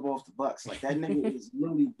fuck up off the Bucks. Like that nigga is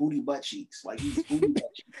literally booty butt cheeks. Like he's booty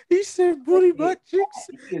butt cheeks. He said booty butt cheeks.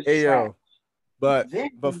 Hey yo, but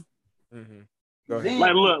then, Go ahead.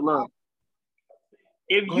 Like, look.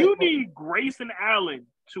 If you need Grayson Allen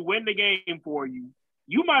to win the game for you,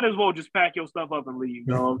 you might as well just pack your stuff up and leave,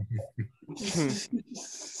 dog.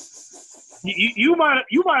 you might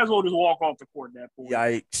as well just walk off the court at that point.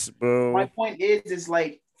 Yikes, bro. My point is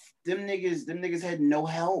like them niggas had no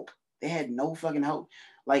help. They had no fucking help.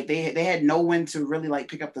 Like they had no one to really like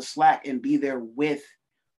pick up the slack and be there with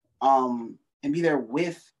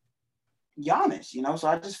Giannis, So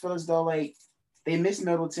I just feel as though like they missed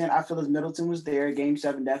Middleton. I feel as Middleton was there. Game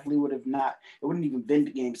 7 definitely would have not. It wouldn't even been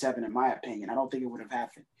Game 7 in my opinion. I don't think it would have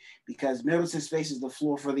happened because Middleton spaces the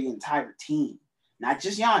floor for the entire team, not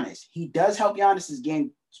just Giannis. He does help Giannis's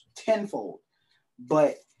game tenfold,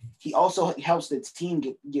 but he also helps the team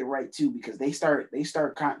get right too because they start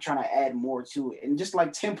trying to add more to it. And just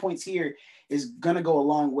like 10 points here is gonna go a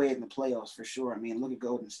long way in the playoffs for sure. I mean, look at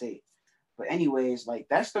Golden State. But anyways, like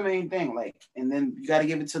that's the main thing. Like, and then you got to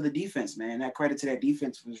give it to the defense, man. That credit to that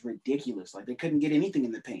defense was ridiculous. Like they couldn't get anything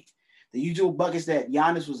in the paint. The usual buckets that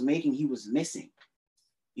Giannis was making, he was missing.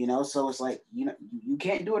 So it's like you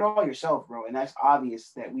can't do it all yourself, bro. And that's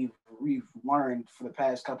obvious that we've learned for the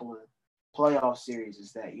past couple of playoff series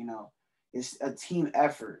is that it's a team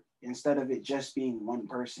effort instead of it just being one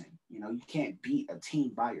person. You can't beat a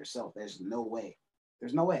team by yourself. There's no way.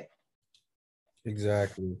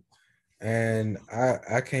 Exactly. And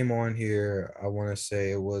I came on here, I want to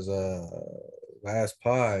say it was last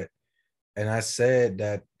pod, and I said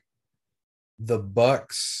that the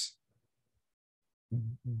Bucks'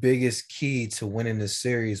 biggest key to winning the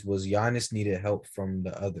series was Giannis needed help from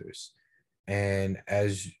the others. And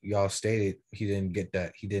as y'all stated, he didn't get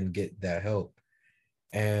that. He didn't get that help.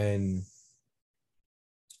 And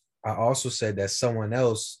I also said that someone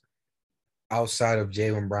else outside of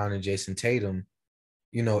Jaylen Brown and Jason Tatum,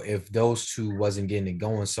 if those two wasn't getting it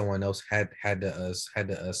going, someone else had to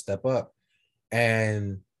step up.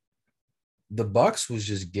 And the Bucks was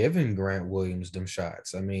just giving Grant Williams them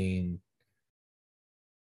shots. I mean,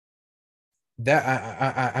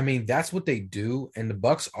 that's what they do. And the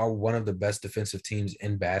Bucks are one of the best defensive teams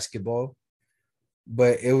in basketball.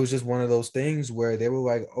 But it was just one of those things where they were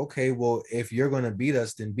like, okay, well, if you're going to beat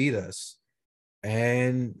us, then beat us.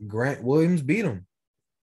 And Grant Williams beat him.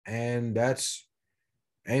 And that's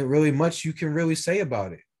ain't really much you can really say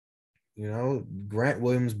about it. Grant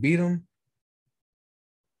Williams beat him.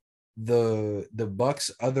 The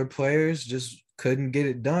Bucks' other players just couldn't get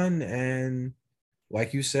it done. And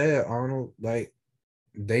like you said, Arnold, like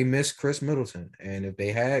they missed Chris Middleton. And if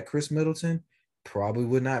they had Chris Middleton, probably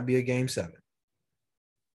would not be a Game 7.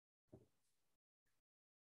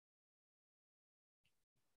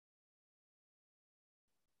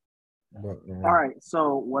 All right.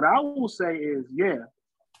 So what I will say is, yeah,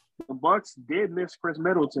 the Bucks did miss Chris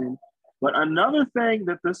Middleton, but another thing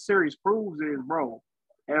that this series proves is, bro,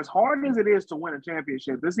 as hard as it is to win a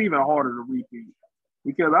championship, it's even harder to repeat.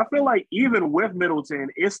 Because I feel like even with Middleton,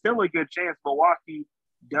 it's still a good chance Milwaukee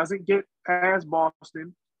doesn't get past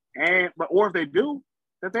Boston, or if they do,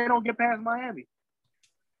 that they don't get past Miami.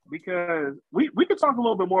 Because we could talk a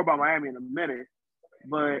little bit more about Miami in a minute,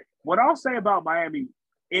 but what I'll say about Miami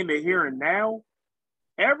in the here and now,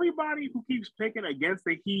 everybody who keeps picking against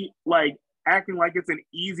the Heat, like acting like it's an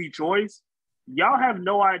easy choice, y'all have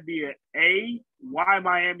no idea, A, why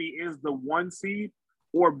Miami is the 1 seed,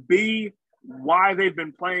 or B, why they've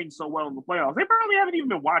been playing so well in the playoffs. They probably haven't even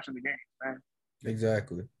been watching the game, man.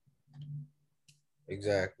 Exactly.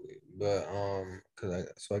 But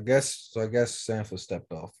I guess Sanford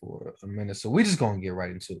stepped off for a minute, so we just gonna get right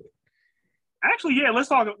into it. Actually, yeah, let's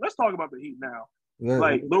talk about the Heat now.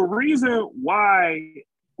 Like the reason why,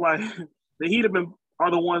 like the Heat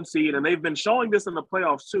are the 1 seed, and they've been showing this in the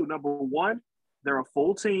playoffs too. Number one, they're a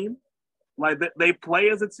full team. Like they play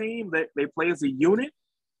as a team. They play as a unit.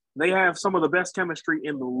 They have some of the best chemistry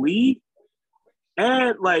in the league.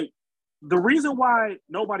 And like the reason why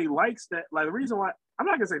nobody likes that, like the reason why, I'm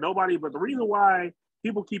not gonna say nobody, but the reason why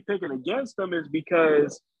people keep picking against them is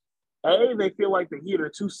because A, they feel like the Heat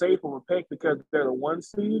are too safe of a pick because they're the 1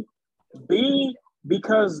 seed. B,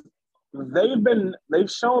 because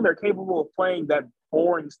they've shown they're capable of playing that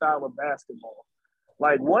boring style of basketball.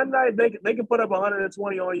 Like one night they can put up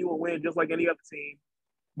 120 on you and win just like any other team.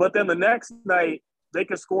 But then the next night they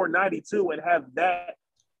can score 92 and have that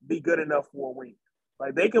be good enough for a win.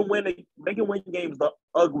 Like they can win games the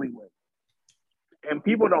ugly way. And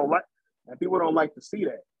people don't like to see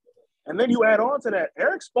that. And then you add on to that,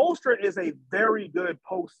 Eric Spoelstra is a very good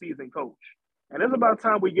postseason coach. And it's about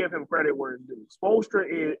time we give him credit where it's due. Spoelstra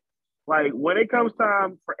is, like, when it comes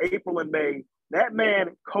time for April and May, that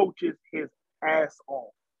man coaches his ass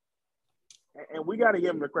off. And we got to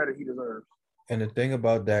give him the credit he deserves. And the thing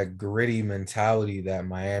about that gritty mentality that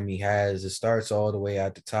Miami has, it starts all the way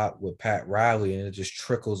at the top with Pat Riley, and it just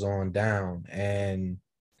trickles on down. And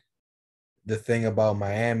the thing about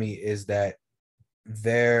Miami is that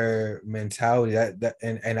their mentality,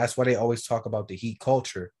 and that's why they always talk about the Heat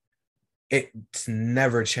culture. It's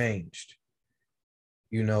never changed.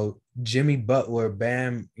 You know, Jimmy Butler,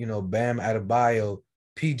 Bam Adebayo,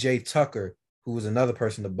 PJ Tucker, who was another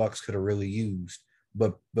person the Bucks could have really used.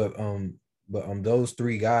 But those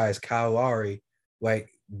 3 guys, Kyle Lowry, like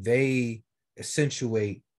they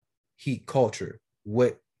accentuate Heat culture,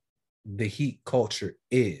 what the Heat culture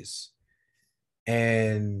is.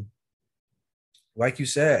 And like you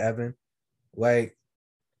said, Evan, like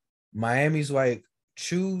Miami's like,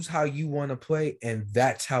 choose how you want to play, and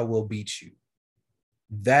that's how we'll beat you.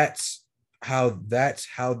 That's how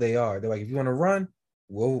they are. They're like, if you want to run,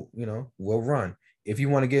 we'll run. If you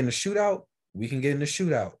want to get in the shootout, we can get in the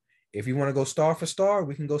shootout. If you want to go star for star,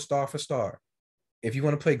 we can go star for star. If you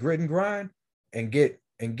want to play grit and grind and get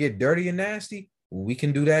dirty and nasty, we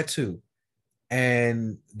can do that too.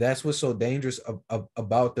 And that's what's so dangerous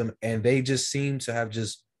about them. And they just seem to have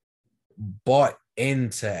just bought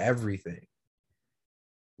into everything.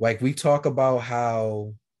 Like we talk about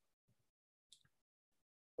how,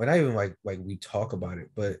 well, not even like we talk about it,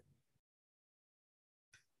 but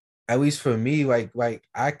at least for me,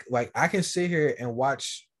 I can sit here and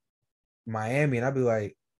watch Miami and I'll be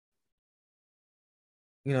like,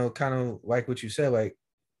 you know, kind of like what you said, like,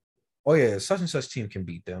 oh yeah, such and such team can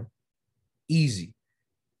beat them easy.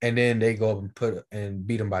 And then they go up and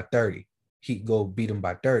beat them by 30. Heat go beat them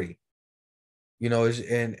by 30. You know,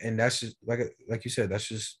 and that's just like you said, that's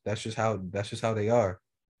just how they are.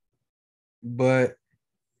 But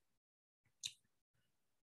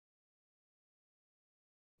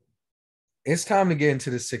it's time to get into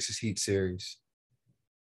the Sixers Heat series.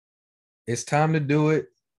 It's time to do it.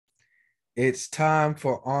 It's time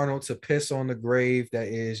for Arnold to piss on the grave that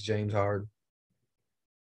is James Harden.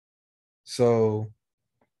 So,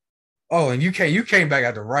 and you came back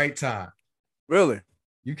at the right time. Really?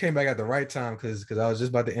 You came back at the right time because I was just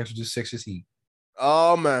about to introduce Sixers Heat.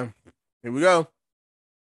 Oh man, here we go.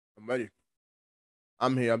 I'm ready.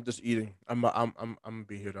 I'm here. I'm just eating. I'm gonna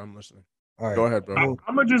be here. I'm listening. All right. Go ahead, bro.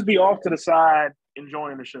 I'm gonna just be off to the side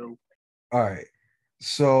enjoying the show. All right.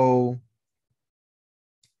 So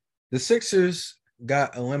the Sixers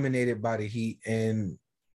got eliminated by the Heat in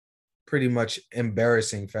pretty much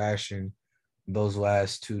embarrassing fashion those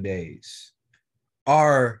last 2 days.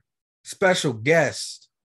 Our special guest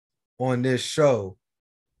on this show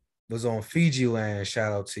was on Fiji Land.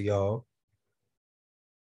 Shout out to y'all.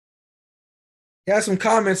 He had some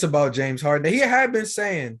comments about James Harden that he had been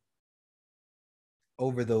saying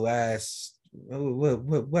over the last,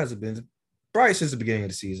 what has it been? Probably since the beginning of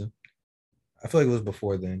the season. I feel like it was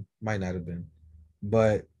before then. Might not have been.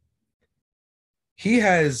 But he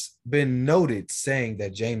has been noted saying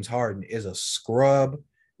that James Harden is a scrub.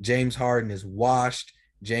 James Harden is washed.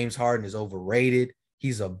 James Harden is overrated.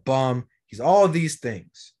 He's a bum. He's all these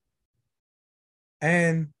things.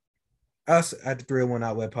 And us at the 301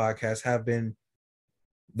 Outlet Podcast have been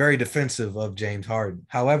very defensive of James Harden.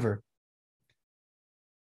 However,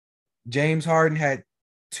 James Harden had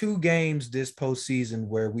 2 games this postseason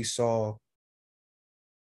where we saw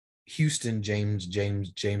Houston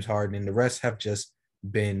James Harden, and the rest have just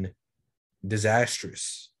been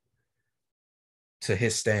disastrous to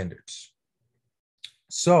his standards.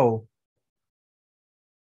 So,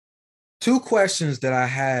 2 questions that I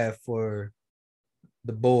have for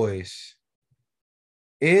the boys.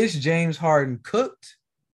 Is James Harden cooked?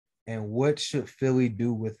 And what should Philly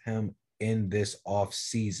do with him in this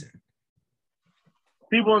offseason?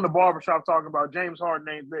 People in the barbershop talking about James Harden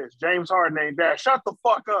ain't this, James Harden ain't that. Shut the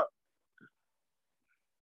fuck up.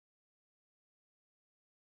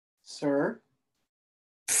 Sir?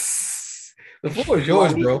 The floor is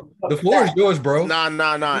yours, bro. The floor is yours, bro. Nah.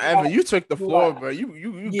 Evan, you took the floor, bro.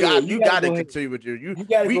 You got to continue with you. You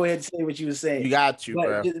got to go ahead and say what you were saying. You got to,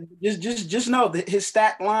 but bro. Just know that his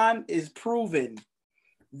stat line is proven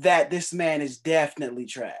that this man is definitely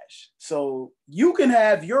trash. So you can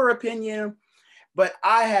have your opinion, but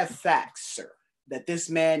I have facts, sir, that this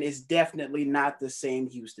man is definitely not the same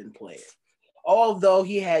Houston player. Although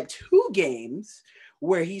he had 2 games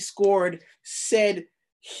where he scored said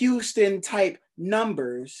Houston type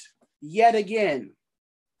numbers, yet again,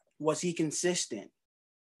 was he consistent?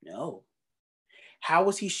 No. How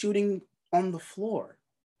was he shooting on the floor?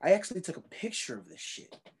 I actually took a picture of this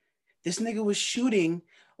shit. This nigga was shooting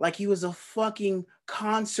like he was a fucking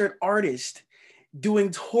concert artist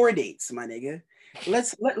doing tour dates, my nigga.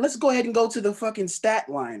 Let's go ahead and go to the fucking stat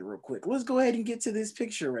line real quick. Let's go ahead and get to this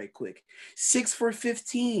picture right quick. 6 for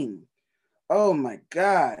 15. Oh my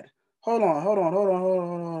God. Hold up.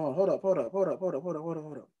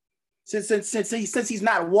 Since he's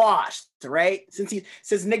not washed, right? Since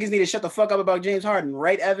niggas need to shut the fuck up about James Harden,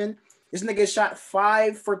 right, Evan? This nigga shot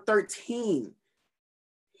 5 for 13.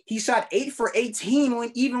 He shot 8 for 18 when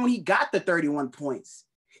he got the 31 points.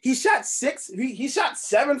 He shot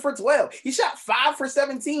 7 for 12. He shot 5 for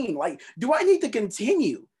 17. Like, do I need to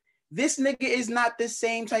continue? This nigga is not the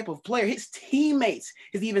same type of player. His teammates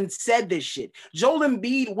has even said this shit. Joel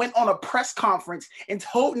Embiid went on a press conference and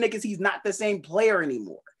told niggas he's not the same player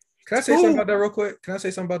anymore. Can I say something about that real quick?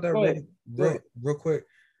 Real quick?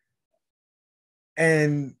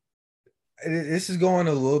 And this is going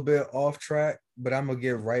a little bit off track, but I'm gonna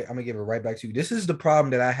give it right back to you. This is the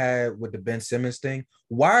problem that I had with the Ben Simmons thing.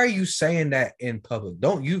 Why are you saying that in public?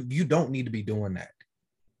 You don't need to be doing that.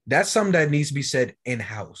 That's something that needs to be said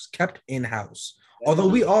in-house, kept in-house. Although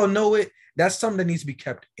we all know it, that's something that needs to be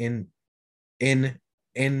kept in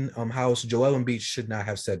house. Joel Embiid should not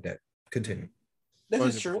have said that. Continue. This 100%.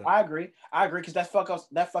 Is true. I agree because that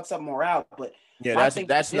fucks up morale. But yeah,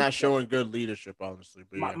 that's not showing good leadership, honestly.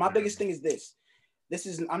 But my biggest thing is this.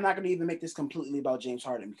 I'm not going to even make this completely about James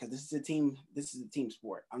Harden because this is a team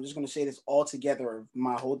sport. I'm just going to say this all together,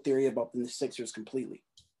 my whole theory about the Sixers completely.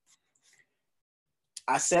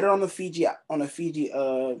 I said it on the Fiji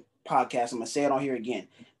podcast. I'm gonna say it on here again.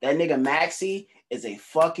 That nigga Maxey is a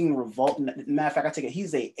fucking revolt. Matter of fact,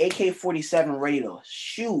 he's a AK-47 ready to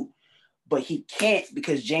shoot, but he can't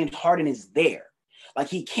because James Harden is there. Like,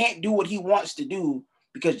 he can't do what he wants to do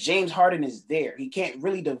because James Harden is there. He can't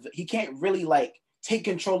really like take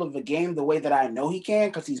control of the game the way that I know he can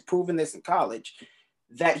because he's proven this in college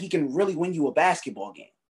that he can really win you a basketball game.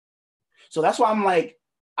 So that's why I'm like,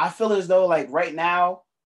 I feel as though like right now,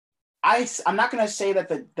 I'm not gonna say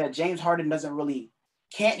that James Harden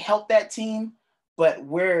can't help that team, but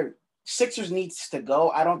where Sixers needs to go,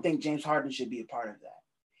 I don't think James Harden should be a part of that.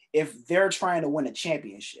 If they're trying to win a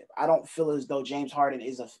championship, I don't feel as though James Harden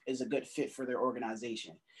is a good fit for their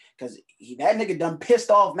organization because that nigga done pissed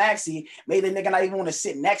off Maxey, made the nigga not even want to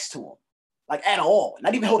sit next to him, like at all,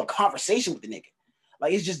 not even hold a conversation with the nigga.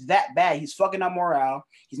 Like, it's just that bad. He's fucking up morale.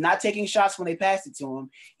 He's not taking shots when they pass it to him.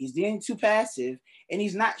 He's being too passive. And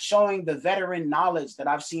he's not showing the veteran knowledge that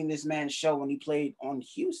I've seen this man show when he played on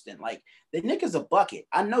Houston. Like, the nigga's a bucket.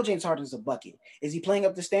 I know James Harden's a bucket. Is he playing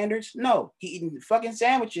up the standards? No. He eating fucking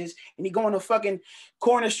sandwiches and he going to fucking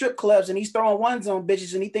corner strip clubs and he's throwing ones on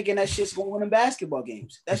bitches and he thinking that shit's going to win him basketball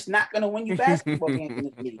games. That's not going to win you basketball games in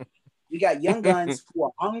this league. We got young guns who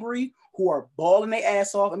are hungry, who are balling their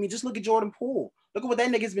ass off. I mean, just look at Jordan Poole. Look at what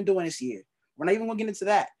that nigga's been doing this year. We're not even going to get into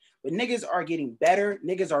that. But niggas are getting better.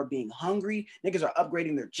 Niggas are being hungry. Niggas are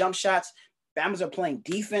upgrading their jump shots. Bama's are playing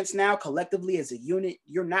defense now collectively as a unit.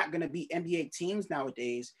 You're not going to beat NBA teams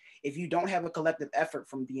nowadays if you don't have a collective effort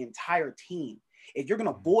from the entire team. If you're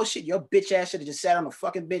going to bullshit, your bitch ass should have just sat on the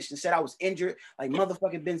fucking bench and said I was injured like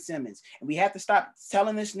motherfucking Ben Simmons. And we have to stop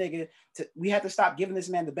telling this nigga we have to stop giving this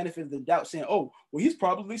man the benefit of the doubt saying, oh, well, he's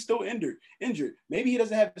probably still injured. Maybe he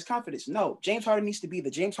doesn't have his confidence. No, James Harden needs to be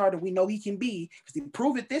the James Harden we know he can be because he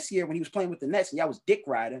proved it this year when he was playing with the Nets and y'all was dick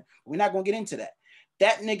riding. We're not going to get into that.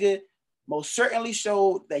 That nigga most certainly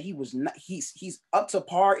showed that he was not, he's up to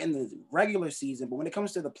par in the regular season, but when it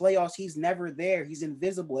comes to the playoffs, he's never there. He's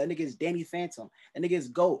invisible. That nigga is Danny Phantom. That nigga is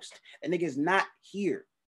Ghost. That nigga is not here.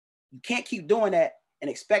 You can't keep doing that and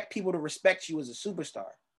expect people to respect you as a superstar.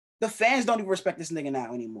 The fans don't even respect this nigga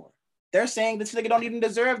now anymore. They're saying this nigga don't even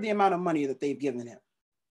deserve the amount of money that they've given him.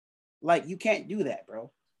 Like, you can't do that,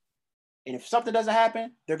 bro. And if something doesn't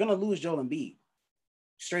happen, they're gonna lose Joel Embiid.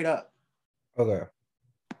 Straight up. Okay.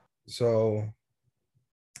 So,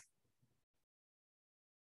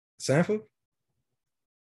 Sanford,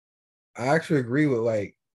 I actually agree with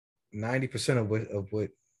like 90%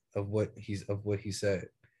 of what he said.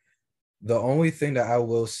 The only thing that I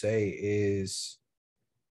will say is,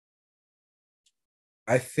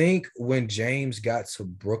 I think when James got to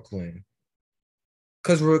Brooklyn,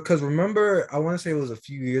 because remember, I want to say it was a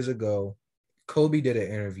few years ago, Kobe did an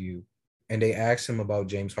interview and they asked him about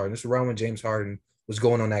James Harden. This is around when James Harden was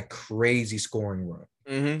going on that crazy scoring run.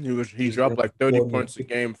 Mm-hmm. He dropped like 30 points a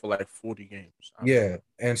game for like 40 games. Yeah.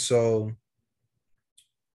 And so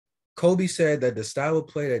Kobe said that the style of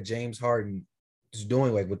play that James Harden is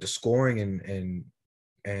doing, like with the scoring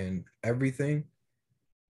and everything,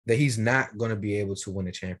 that he's not going to be able to win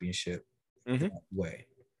a championship that way.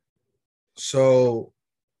 So,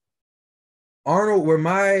 Arnold, where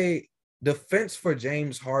my defense for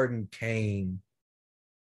James Harden came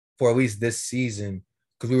for at least this season,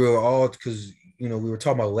 because we were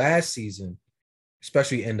talking about last season,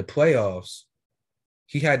 especially in the playoffs,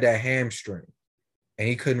 he had that hamstring and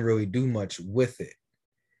he couldn't really do much with it.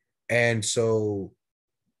 And so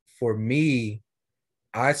for me,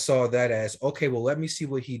 I saw that as, okay, well, let me see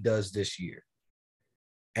what he does this year.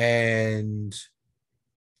 And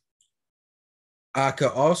I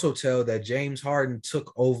could also tell that James Harden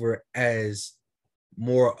took over as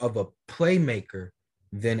more of a playmaker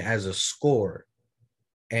than as a scorer.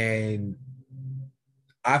 And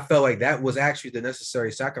I felt like that was actually the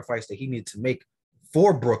necessary sacrifice that he needed to make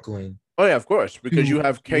for Brooklyn. Oh, yeah, of course, because you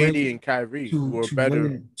have KD and Kyrie who are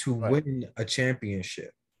better. Win a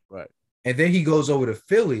championship. Right. And then he goes over to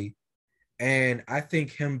Philly, and I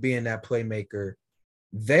think him being that playmaker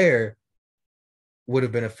there would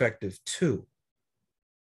have been effective too.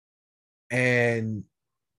 And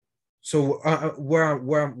so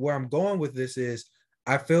where I'm going with this is,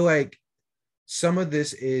 I feel like some of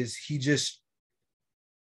this is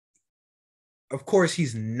of course,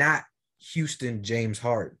 he's not Houston James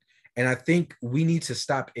Harden. And I think we need to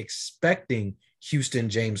stop expecting Houston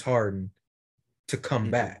James Harden to come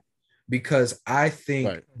back, because I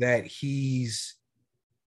think that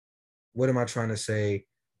what am I trying to say?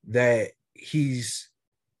 That he's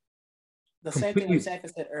the same thing that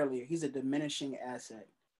Sanford said earlier. He's a diminishing asset.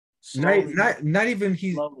 Not even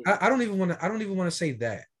he's. I don't even want to say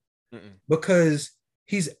that, because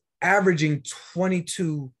he's averaging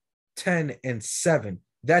 22, 10, and 7.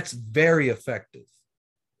 That's very effective.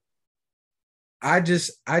 I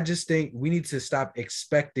just think we need to stop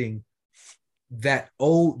expecting that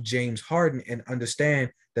old James Harden and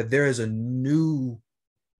understand that there is a new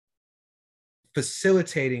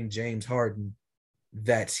facilitating James Harden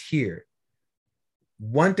that's here.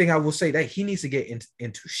 One thing I will say, that he needs to get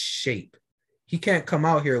into shape. He can't come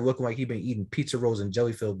out here looking like he's been eating pizza rolls and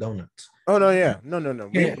jelly-filled donuts. Oh, no, yeah. No.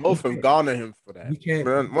 We both have gone to him for that. We can't.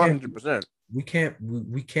 100%. We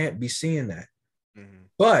can't be seeing that.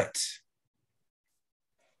 But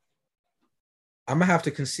I'm going to have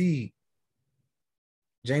to concede,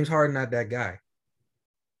 James Harden not that guy.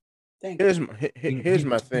 Here's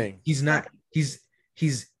my thing. He's not,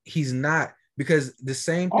 because the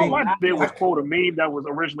same thing. All I did was quote a meme that was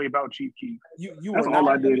originally about Chief Keef. That's all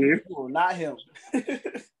I did here. You were not him.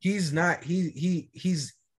 He's not.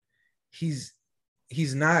 He's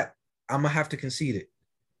not. I'm gonna have to concede it,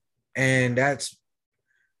 and that's.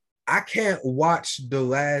 I can't watch the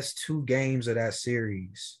last 2 games of that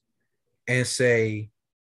series and say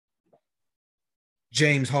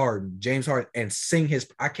James Harden, and sing his.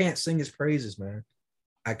 I can't sing his praises, man.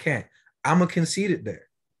 I can't. I'm gonna concede it there.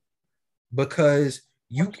 Because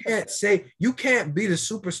you can't be the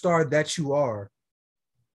superstar that you are,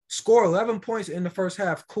 score 11 points in the first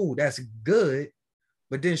half, cool, that's good,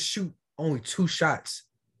 but then shoot only 2 shots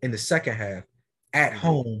in the second half at Mhm.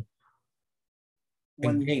 home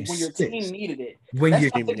in game when your team 6 needed it. when That's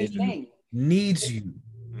your my Team biggest needed it. team thing. needs you.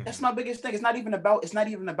 That's Mhm. my biggest thing. It's not even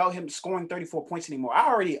about him scoring 34 points anymore. I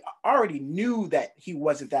already knew that he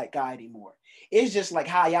wasn't that guy anymore. It's just like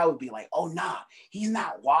how y'all would be like, oh nah, he's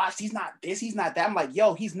not washed, he's not this, he's not that. I'm like,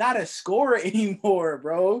 yo, he's not a scorer anymore,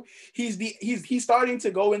 bro. He's starting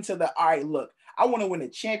to go into the all right, look, I want to win a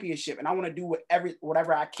championship and I want to do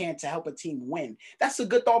whatever I can to help a team win. That's a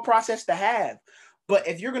good thought process to have. But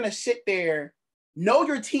if you're gonna sit there, know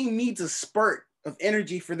your team needs a spurt of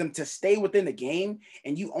energy for them to stay within the game,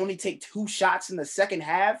 and you only take 2 shots in the second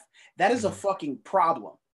half, that is a fucking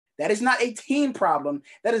problem. That is not a team problem.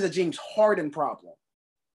 That is a James Harden problem.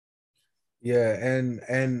 Yeah,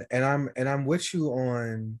 and I'm with you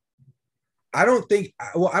on. I don't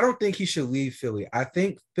think he should leave Philly. I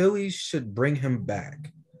think Philly should bring him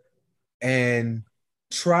back and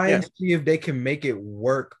try Yeah, and see if they can make it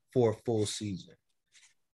work for a full season.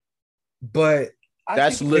 But I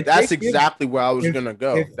think if they that's give exactly where I was if gonna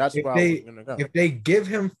go. That's if where I was they gonna go. if they give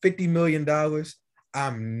him $50 million,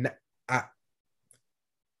 I'm not,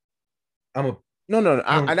 I'm a No, no, no.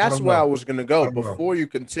 And I that's don't where I know. was gonna go. I don't know. Before you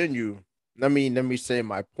continue, let me say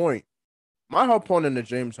my point. My whole point in the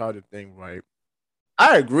James Harden thing, right?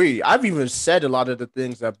 I agree. I've even said a lot of the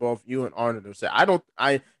things that both you and Arnold have said. I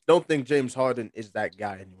don't think James Harden is that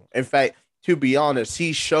guy anymore. In fact, to be honest,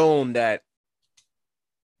 he's shown that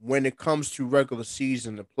when it comes to regular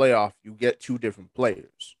season, the playoff, you get two different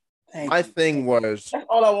players. thank My you. thing was That's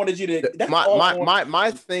all I wanted you to. That's my all I my wanted. my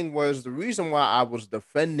my thing was the reason why I was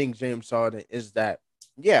defending James Harden is that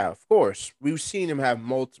yeah, of course, we've seen him have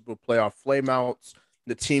multiple playoff flameouts.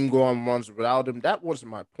 The team go on runs without him. That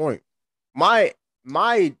wasn't my point.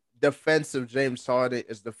 My defense of James Harden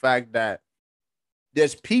is the fact that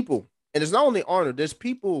there's people, and it's not only Arnold. There's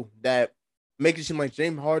people that make it seem like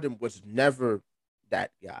James Harden was never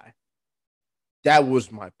that guy. That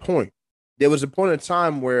was my point. There was a point in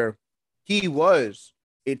time where he was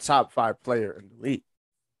a top 5 player in the league.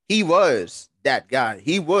 He was that guy.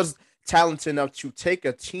 He was talented enough to take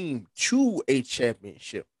a team to a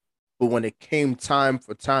championship. But when it came time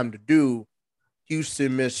to do,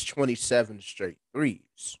 Houston missed 27 straight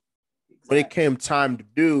threes. When it Exactly. came time to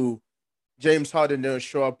do, James Harden didn't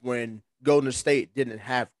show up when Golden State didn't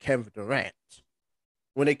have Kevin Durant.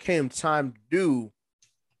 When it came time to do,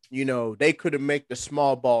 they couldn't make the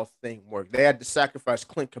small ball thing work. They had to sacrifice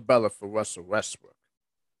Clint Cabela for Russell Westbrook.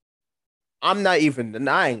 I'm not even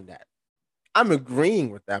denying that. I'm agreeing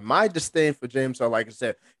with that. My disdain for James Harden, like I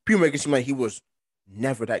said, people make it seem like he was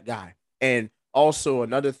never that guy. And also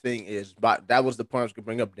another thing is, but that was the point I was gonna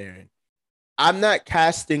bring up, Darren. I'm not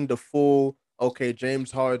casting the full, okay,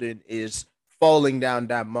 James Harden is falling down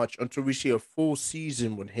that much until we see a full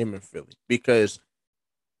season with him in Philly because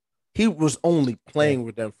he was only Yeah. playing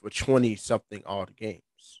with them for 20 something odd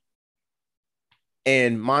games.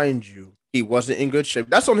 And mind you, he wasn't in good shape.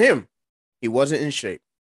 That's on him. He wasn't in shape.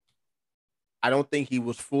 I don't think he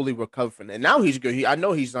was fully recovered from it. And now he's good. I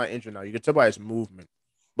know he's not injured now. You can tell by his movement.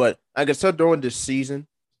 But like I said, during this season,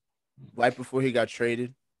 right before he got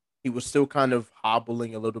traded, he was still kind of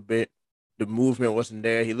hobbling a little bit. The movement wasn't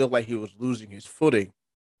there. He looked like he was losing his footing.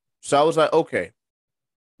 So I was like, okay,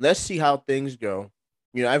 let's see how things go.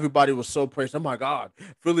 Everybody was so praised. Oh my God,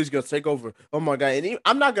 Philly's gonna take over. Oh my God, and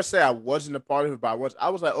I'm not gonna say I wasn't a part of it, but I was. I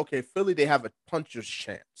was like, okay, Philly, they have a puncher's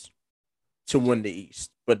chance to win the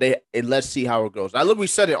East, but let's see how it goes. I literally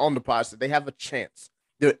said it on the podcast. They have a chance.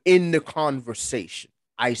 They're in the conversation.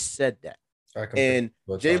 I said that, I completely and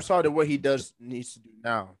what y'all. James Harden, what he does needs to do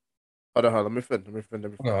now. Hold on, let me finish. Let me finish.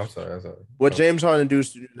 Let me No, I'm finish. sorry. I'm sorry. What James Harden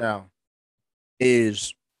does to do now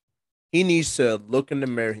is he needs to look in the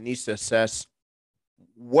mirror. He needs to assess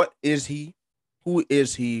what is he, who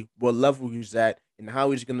is he, what level he's at, and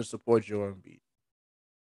how he's going to support Joel Embiid.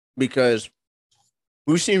 Because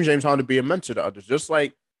we've seen James Harden be a mentor to others, just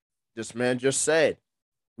like this man just said.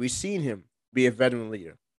 We've seen him be a veteran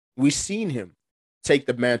leader. We've seen him take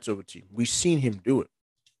the mantle of a team. We've seen him do it.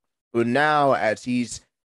 But now, as he's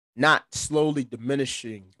not slowly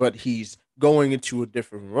diminishing, but he's going into a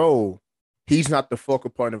different role, he's not the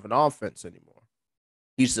focal point of an offense anymore.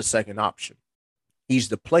 He's the second option. He's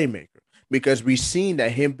the playmaker because we've seen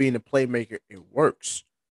that him being a playmaker, it works.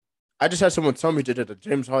 I just had someone tell me that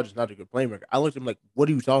James Harden's not a good playmaker. I looked at him like, what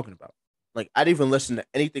are you talking about? Like, I didn't even listen to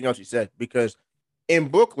anything else he said because in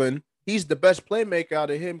Brooklyn, he's the best playmaker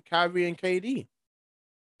out of him, Kyrie and KD.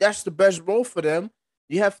 That's the best role for them.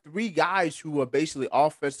 You have 3 guys who are basically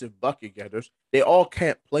offensive bucket getters. They all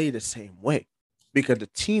can't play the same way because the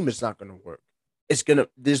team is not going to work.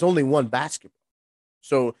 There's only one basketball.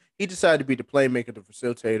 So he decided to be the playmaker, the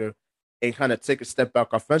facilitator. and kind of take a step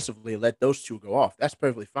back offensively and let those two go off. That's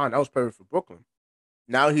perfectly fine. That was perfect for Brooklyn.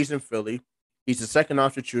 Now he's in Philly. He's the second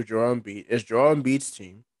option to Joel Embiid. It's Joel Embiid's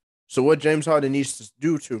team. So what James Harden needs to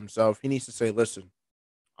do to himself, he needs to say, "Listen,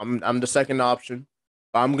 I'm the second option,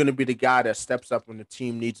 but I'm gonna be the guy that steps up when the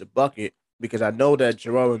team needs a bucket because I know that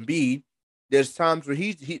Joel Embiid. There's times where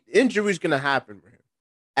he injury's gonna happen for him.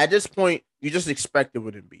 At this point, you just expect it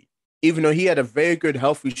with Embiid, even though he had a very good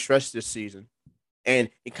healthy stretch this season, and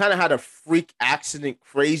he kind of had a freak accident,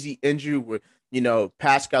 crazy injury with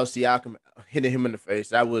Pascal Siakam hitting him in the face.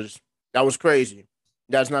 That was crazy.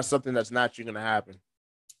 That's not something that's naturally gonna happen.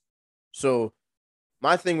 So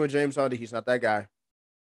my thing with James Harden, he's not that guy,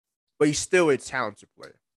 but he's still a talented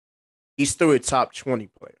player. He's still a top 20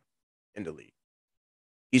 player in the league.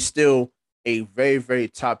 He's still a very, very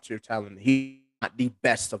top tier talent. He's not the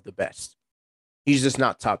best of the best. He's just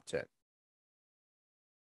not top 10.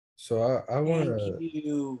 So I want Thank to.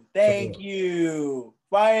 you. Thank you.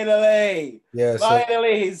 Finally. Yeah.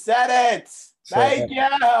 Finally, he said it. Thank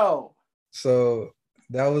you. So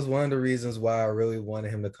that was one of the reasons why I really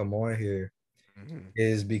wanted him to come on here,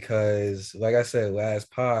 is because, like I said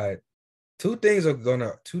last pod, two things are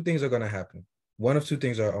gonna happen. One of two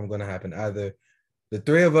things are gonna happen. Either the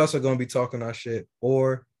three of us are gonna be talking our shit,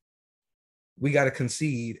 or we gotta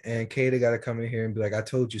concede and Kada gotta come in here and be like, "I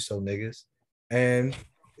told you so, niggas." And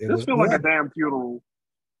this feels like a damn funeral.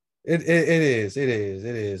 It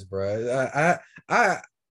is, bro.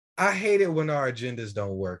 I hate it when our agendas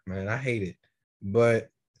don't work, man. I hate it. But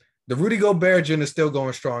the Rudy Gobert agenda is still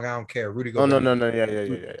going strong. I don't care. Rudy Oh Gobert. no,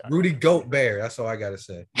 yeah. Rudy Goat Bear. That's all I gotta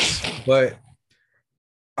say. But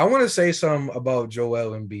I want to say something about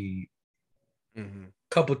Joel Embiid.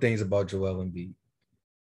 Couple things about Joel Embiid.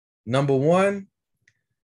 Number one,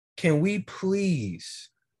 can we please,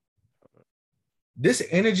 this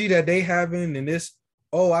energy that they having and this,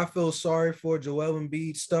 oh, I feel sorry for Joel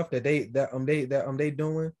Embiid stuff that they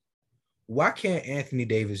doing. Why can't Anthony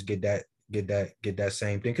Davis get that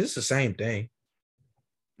same thing? Because it's the same thing.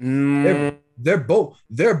 They're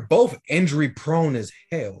both injury prone as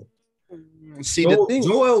hell. See the thing.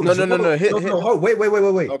 Joel, no. Wait.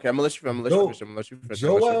 Okay, I'm gonna let you finish.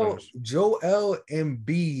 Joel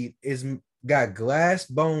Embiid got glass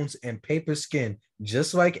bones and paper skin,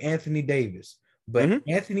 just like Anthony Davis. But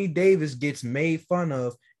Anthony Davis gets made fun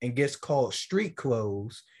of and gets called street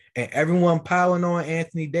clothes, and everyone piling on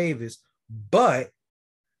Anthony Davis. But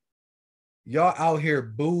y'all out here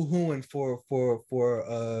boo-hooing for Joel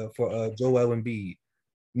Embiid,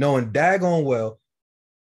 knowing daggone well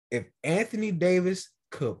if Anthony Davis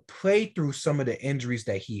could play through some of the injuries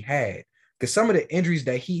that he had, because some of the injuries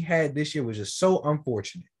that he had this year was just so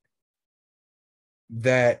unfortunate,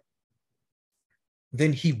 that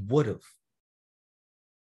then he would have.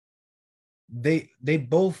 They're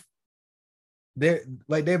both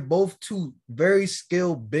two very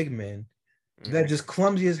skilled big men that just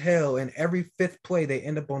clumsy as hell, and every fifth play they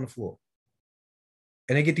end up on the floor.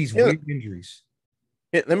 And they get these weird injuries.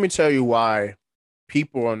 Let me tell you why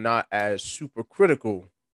people are not as super critical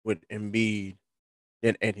with Embiid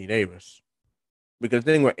than Anthony Davis. Because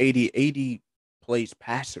the thing with AD plays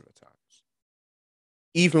passive at times,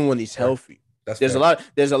 even when he's healthy. There's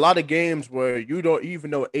a lot of games where you don't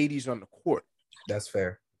even know AD's on the court. That's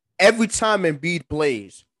fair. Every time Embiid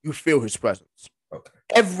plays, you feel his presence.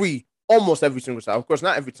 Okay. Almost every single time. Of course,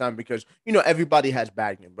 not every time, because everybody has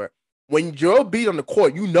bagging. But when Joel Embiid on the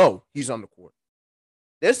court, he's on the court.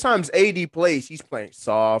 There's times AD plays, he's playing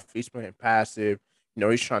soft, he's playing passive.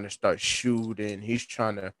 He's trying to start shooting. He's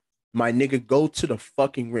trying to, my nigga, go to the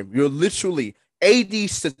fucking rim. You're literally, AD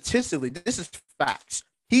statistically, this is facts.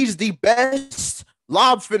 He's the best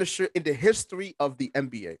lob finisher in the history of the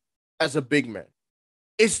NBA as a big man.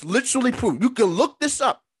 It's literally proven. You can look this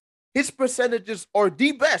up. His percentages are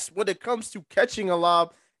the best when it comes to catching a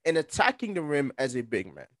lob and attacking the rim as a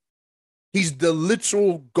big man. He's the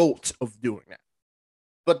literal GOAT of doing that.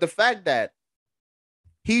 But the fact that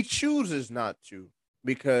he chooses not to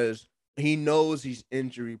because he knows he's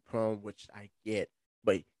injury prone, which I get,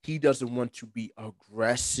 but he doesn't want to be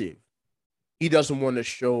aggressive. He doesn't want to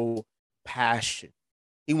show passion.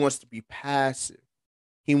 He wants to be passive.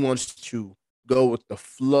 He wants to go with the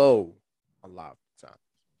flow a lot of the time,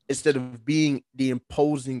 instead of being the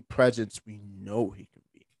imposing presence we know he can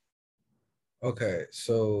be. Okay,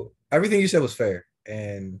 so everything you said was fair,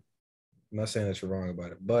 and I'm not saying that you're wrong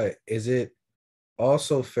about it, but is it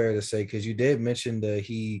also fair to say, because you did mention that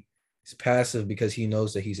he's passive because he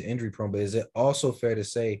knows that he's injury prone, but is it also fair to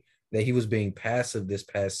say that he was being passive this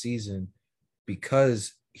past season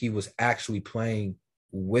because he was actually playing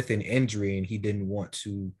with an injury and he didn't want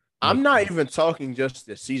to I'm not even talking just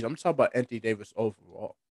this season. I'm talking about Anthony Davis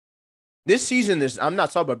overall. This season is I'm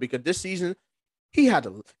not talking about because this season he had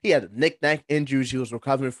a knick-knack injuries he was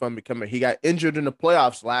recovering from becoming. He got injured in the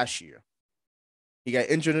playoffs last year. He got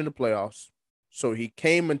injured in the playoffs, so he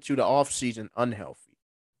came into the offseason unhealthy.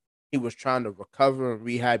 He was trying to recover and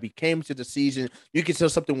rehab. He came to the season. You can tell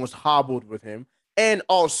something was hobbled with him. And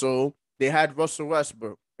also, they had Russell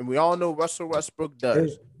Westbrook. And we all know Russell Westbrook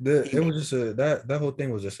does. It was just that whole thing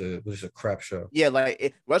was just a crap show. Yeah,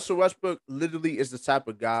 Russell Westbrook literally is the type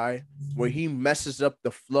of guy where he messes up the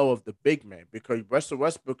flow of the big man because Russell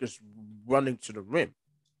Westbrook is running to the rim,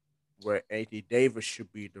 where Anthony Davis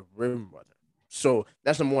should be the rim runner. So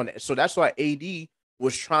that's number one. So that's why AD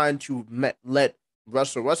was trying to let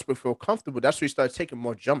Russell Westbrook feel comfortable. That's why he started taking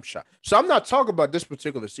more jump shots. So I'm not talking about this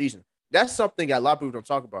particular season. That's something that a lot of people don't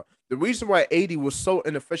talk about. The reason why AD was so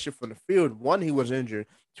inefficient from the field, one, he was injured.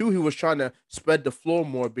 Two, he was trying to spread the floor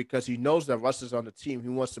more because he knows that Russ is on the team. He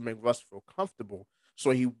wants to make Russ feel comfortable.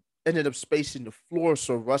 So he ended up spacing the floor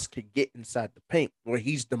so Russ could get inside the paint where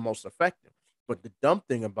he's the most effective. But the dumb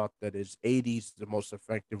thing about that is AD's the most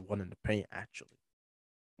effective one in the paint, actually.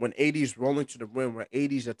 When AD is rolling to the rim, when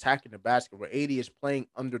AD is attacking the basket, when AD is playing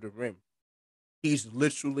under the rim, he's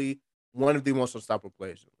literally one of the most unstoppable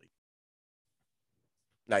players in the league.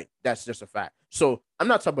 Like, that's just a fact. So, I'm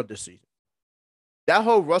not talking about this season. That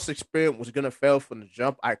whole Russ experiment was going to fail from the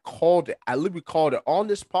jump. I called it. I literally called it on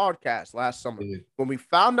this podcast last summer when we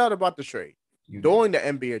found out about the trade during the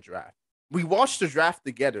NBA draft. We watched the draft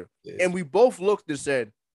together, and we both looked and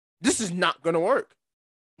said, this is not going to work.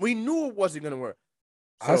 We knew it wasn't going to work.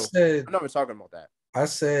 So, I'm not even talking about that. I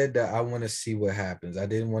said that I want to see what happens. I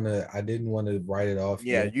didn't want to write it off.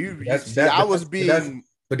 Yeah, I was being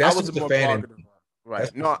the fan.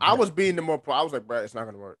 Right. No, I was being the more pro. I was like, bro, it's not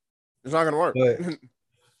going to work. It's not going to work.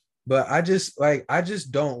 But I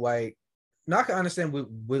just don't like. Not can understand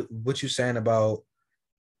what you're saying about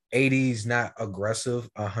 80's not aggressive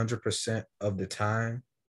 100% of the time.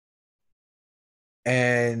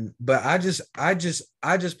 But I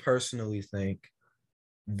just personally think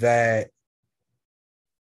that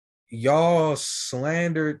y'all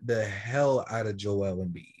slandered the hell out of Joel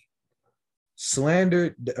Embiid.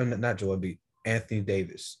 Not Joel Embiid, Anthony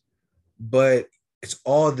Davis. But it's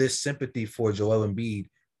all this sympathy for Joel Embiid,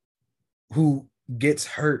 who gets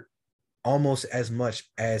hurt almost as much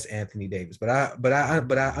as Anthony Davis. But I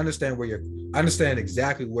understand I understand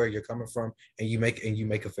exactly where you're coming from, and you make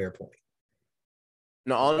a fair point.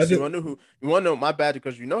 No, honestly, you want to know my bad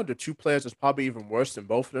because the two players is probably even worse than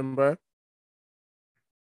both of them, bro.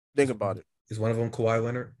 Think about it. Is one of them Kawhi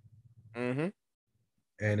Leonard? Mm-hmm.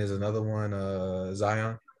 And is another one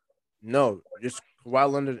Zion? No, just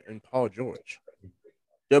Kawhi Leonard and Paul George.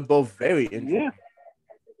 They're both very injured. Yeah.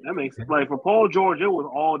 That makes sense. Like for Paul George, it was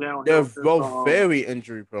all down. They're both very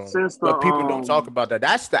injury prone. But people don't talk about that.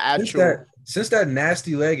 That's the actual since that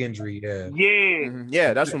nasty leg injury, yeah. Yeah. Mm-hmm.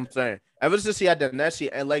 Yeah, that's what I'm saying. Ever since he had that nasty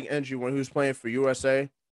leg injury when he was playing for USA,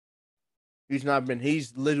 he's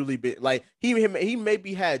literally been like he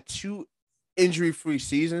maybe had 2 injury-free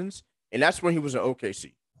seasons, and that's when he was at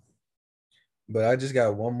OKC. But I just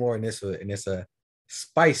got one more, and it's a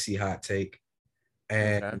spicy hot take.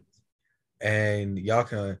 And y'all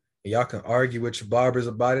can argue with your barbers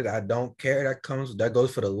about it. I don't care. That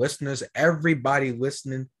goes for the listeners. Everybody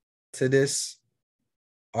listening to this,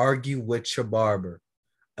 argue with your barber.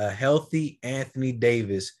 A healthy Anthony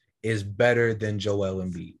Davis is better than Joel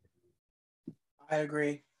Embiid. I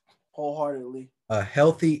agree wholeheartedly. A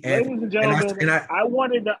healthy Anthony. Ladies and gentlemen, I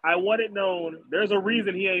wanted known. There's a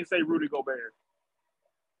reason he ain't say Rudy Gobert.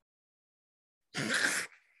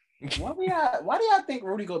 Why do y'all think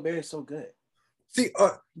Rudy Gobert is so good? See,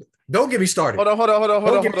 don't get me started. Hold on. But Hold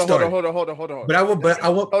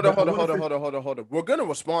on. We're gonna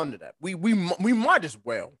respond to that. We might as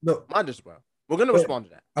well. No. We're gonna respond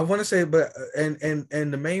to that. I want to say, but and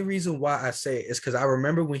the main reason why I say it is because I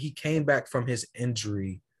remember when he came back from his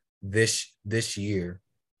injury this year,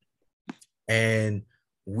 and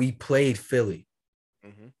we played Philly.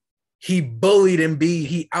 Mm-hmm. He bullied Embiid.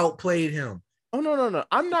 He outplayed him. Oh no!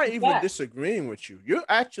 I'm not even disagreeing with you. You're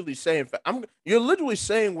actually saying you're literally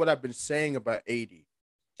saying what I've been saying about AD.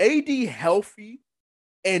 AD healthy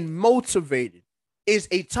and motivated is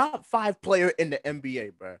a top 5 player in the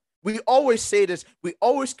NBA, bro. We always say this. We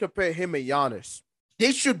always compare him and Giannis.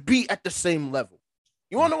 They should be at the same level.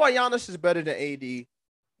 You want to know why Giannis is better than AD?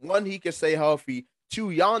 One, he can stay healthy. Two,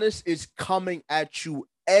 Giannis is coming at you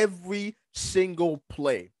every single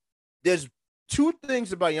play. There's 2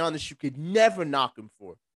 things about Giannis you could never knock him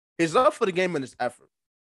for. His love for the game and his effort.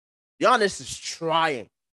 Giannis is trying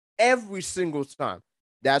every single time.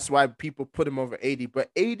 That's why people put him over AD.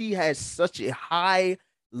 But AD has such a high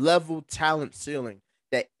level talent ceiling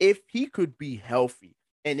that if he could be healthy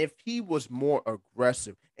and if he was more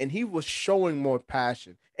aggressive and he was showing more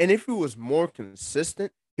passion and if he was more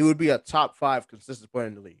consistent, he would be a top 5 consistent player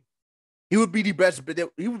in the league. He would be the best.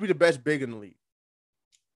 He would be the best big in the league,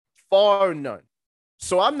 far none.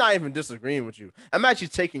 So I'm not even disagreeing with you. I'm actually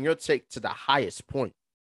taking your take to the highest point.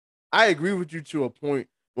 I agree with you to a point.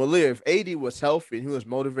 Well, if AD was healthy and he was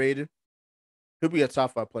motivated, he'll be a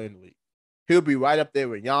top 5 player in the league. He'll be right up there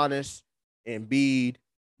with Giannis, Embiid,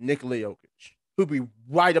 Nikola Jokic. He'll be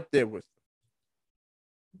right up there with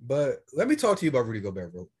them. But let me talk to you about Rudy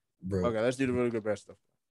Gobert, bro. Okay, let's do the really good best stuff.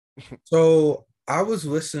 So I was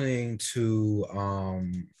listening to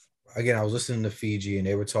again, I was listening to Fiji and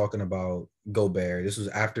they were talking about Gobert. This was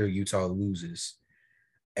after Utah loses.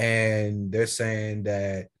 And they're saying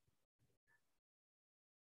that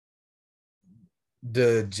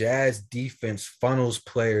the Jazz defense funnels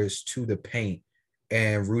players to the paint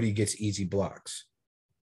and Rudy gets easy blocks.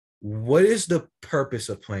 What is the purpose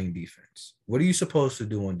of playing defense? What are you supposed to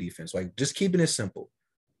do on defense? Like, just keeping it simple.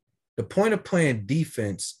 The point of playing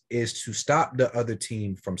defense is to stop the other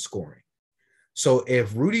team from scoring. So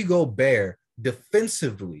if Rudy Gobert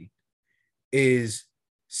defensively is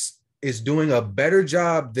doing a better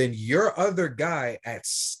job than your other guy at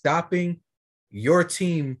stopping your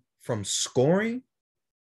team from scoring,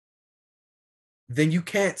 then you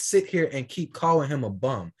can't sit here and keep calling him a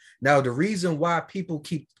bum. Now, the reason why people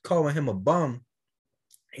keep calling him a bum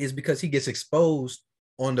is because he gets exposed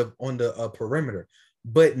on the perimeter.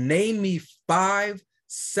 But name me 5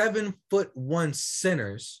 7'1"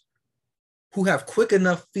 centers who have quick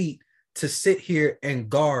enough feet to sit here and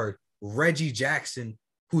guard Reggie Jackson,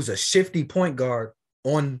 who's a shifty point guard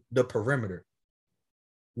on the perimeter.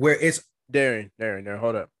 Where it's Darren,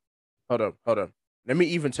 hold up. Let me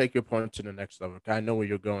even take your point to the next level. I know where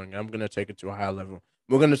you're going. I'm going to take it to a higher level.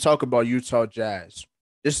 We're going to talk about Utah Jazz.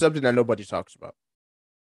 This is something that nobody talks about.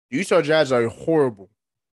 The Utah Jazz are horrible.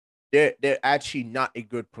 They're actually not a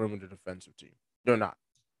good perimeter defensive team. They're not.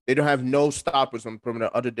 They don't have no stoppers on the perimeter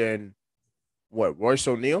other than what, Royce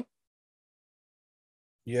O'Neal?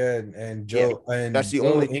 Yeah, and Joe and that's the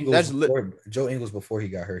Joe only Ingles Joe Ingles before he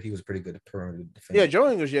got hurt, he was pretty good at perimeter defense. Yeah, Joe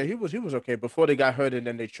Ingles, he was okay before they got hurt and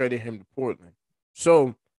then they traded him to Portland.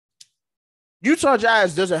 So Utah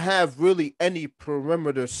Jazz doesn't have really any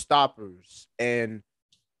perimeter stoppers, and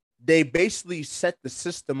they basically set the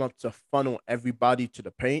system up to funnel everybody to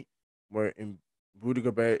the paint, where Rudy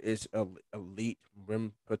Gobert is an elite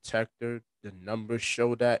rim protector. The numbers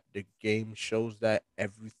show that. The game shows that.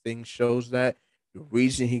 Everything shows that. The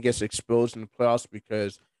reason he gets exposed in the playoffs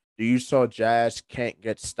because the Utah Jazz can't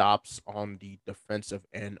get stops on the defensive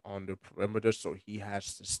end on the perimeter, so he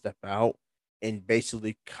has to step out and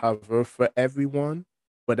basically cover for everyone.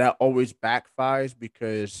 But that always backfires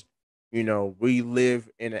because we live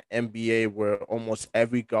in an NBA where almost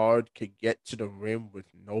every guard could get to the rim with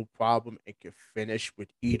no problem. It could finish with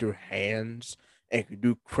either hands and could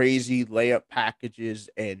do crazy layup packages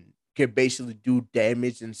and can basically do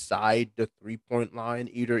damage inside the 3-point line.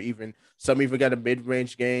 Some even got a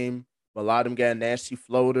mid-range game. A lot of them got a nasty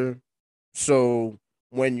floater. So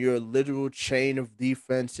when your literal chain of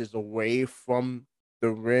defense is away from the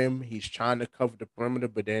rim, he's trying to cover the perimeter,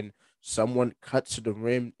 but then someone cuts to the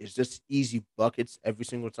rim. It's just easy buckets every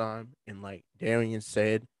single time. And like Darian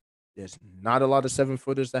said, there's not a lot of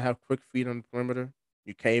 7-footers that have quick feet on the perimeter.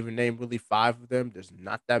 You can't even name really 5 of them. There's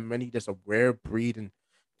not that many. There's a rare breed and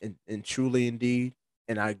truly indeed.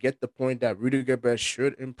 And I get the point that Rudy Gobert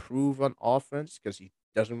should improve on offense because he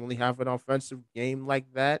doesn't really have an offensive game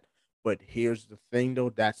like that. But here's the thing, though.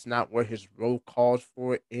 That's not what his role calls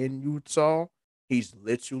for in Utah. He's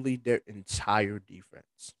literally their entire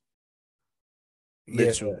defense.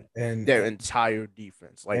 Literally. Yeah, and their entire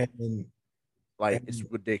defense. It's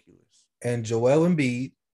ridiculous. And Joel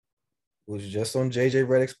Embiid was just on JJ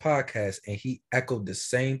Redick's podcast, and he echoed the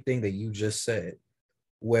same thing that you just said,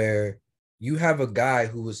 where you have a guy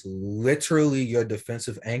who is literally your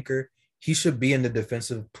defensive anchor. He should be in the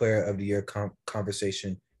defensive player of the year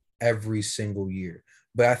conversation every single year.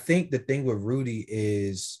 But I think the thing with Rudy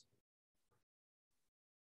is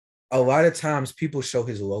a lot of times people show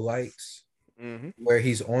his lowlights where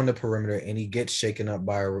he's on the perimeter and he gets shaken up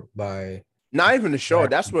by not even the show.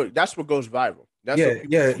 That's what goes viral. Like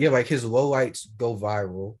his lowlights go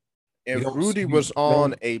viral. If Rudy was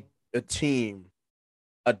on a team,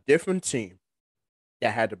 a different team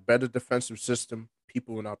that had a better defensive system,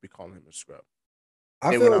 people would not be calling him a scrub.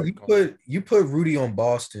 I feel like you put Rudy on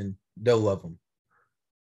Boston, they'll love him.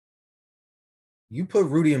 You put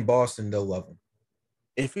Rudy in Boston, they'll love him.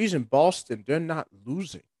 if he's in Boston, they're not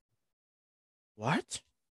losing. What?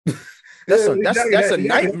 Exactly, That's a that's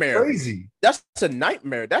nightmare. crazy. That's a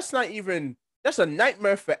nightmare. That's not even. That's a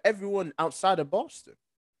nightmare for everyone outside of Boston.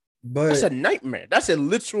 That's But a nightmare. That's a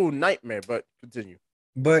literal nightmare. But continue.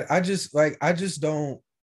 I just don't.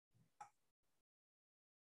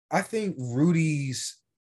 I think Rudy's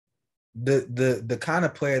the kind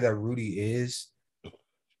of player that Rudy is.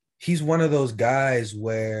 He's one of those guys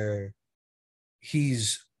where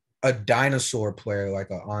he's a dinosaur player like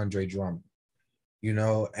a Andre Drummond,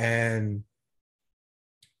 and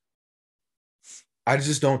I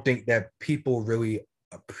just don't think that people really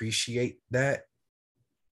appreciate that,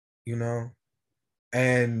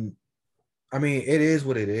 and I mean, it is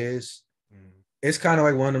what it is. It's kind of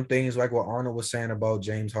like one of them things, like what Arnold was saying about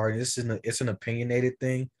James Harden. It's an opinionated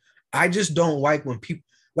thing. I just don't like when people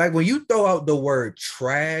like when you throw out the word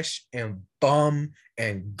trash and bum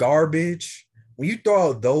and garbage. When you throw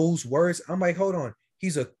out those words, I'm like, hold on.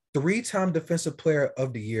 He's a 3-time defensive player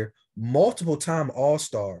of the year, multiple-time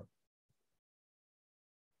All-Star,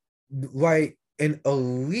 like an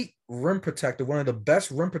elite rim protector, one of the best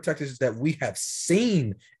rim protectors that we have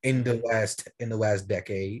seen in the last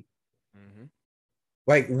decade. Mm-hmm.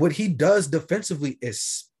 Like what he does defensively is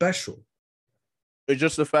special. It's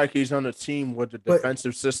just the fact he's on a team where the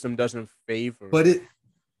defensive system doesn't favor.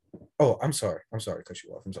 I'm sorry to cut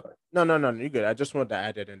you off. I'm sorry. No, you're good. I just wanted to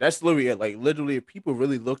add that in. That's literally it. Like literally, if people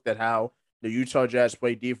really looked at how the Utah Jazz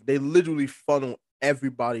play defense, they literally funnel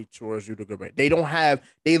everybody towards Rudy Gobert. They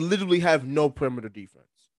literally have no perimeter defense.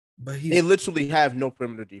 They literally have no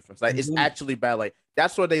perimeter defense. Like it's actually bad. Like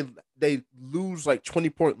that's why they lose like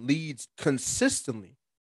 20-point leads consistently.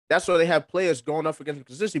 That's why they have players going up against them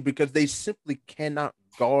consistently because they simply cannot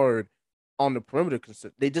guard on the perimeter.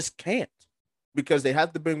 They just can't because they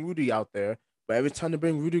have to bring Rudy out there. But every time they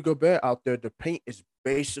bring Rudy Gobert out there, the paint is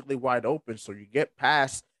basically wide open. So you get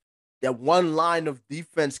past that one line of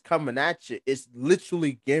defense coming at you. It's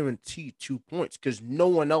literally guaranteed 2 points because no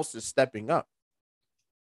one else is stepping up.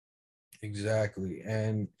 Exactly.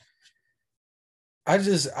 And I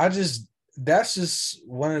just that's just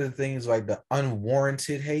one of the things, like the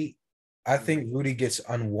unwarranted hate. I think Rudy gets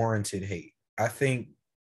unwarranted hate. I think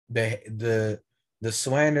the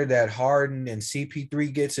slander that Harden and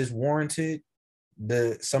CP3 gets is warranted.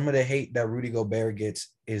 Some of the hate that Rudy Gobert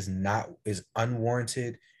gets is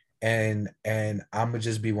unwarranted, and I'm gonna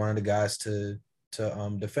just be one of the guys to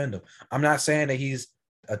defend him. I'm not saying that he's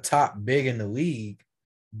a top big in the league,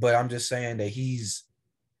 but I'm just saying that he's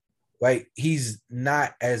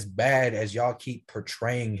not as bad as y'all keep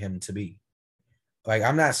portraying him to be. Like,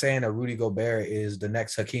 I'm not saying that Rudy Gobert is the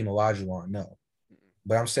next Hakeem Olajuwon, no.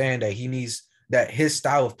 But I'm saying that his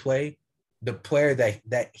style of play, the player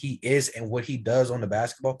that he is and what he does on the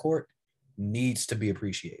basketball court needs to be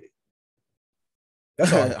appreciated.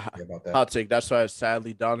 That's all I say about that. I'll take. That's why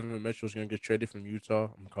sadly Donovan Mitchell is going to get traded from Utah.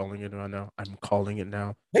 I'm calling it right now. I'm calling it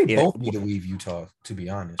now. They both need to leave Utah, to be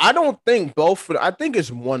honest. I don't think both. I think it's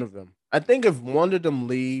one of them. I think if one of them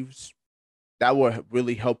leaves, that will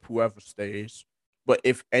really help whoever stays. But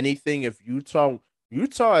if anything, if Utah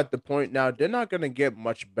at the point now, they're not going to get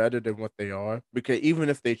much better than what they are because even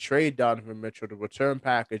if they trade Donovan Mitchell, the return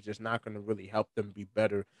package is not going to really help them be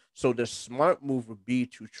better. So the smart move would be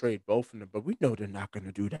to trade both of them. But we know they're not going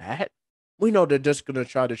to do that. We know they're just going to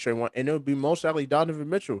try to trade one, and it would be most likely Donovan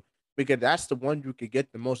Mitchell because that's the one you could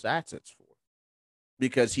get the most assets for.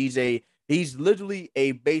 Because he's literally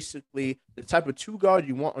basically the type of 2 guard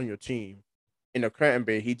you want on your team in the current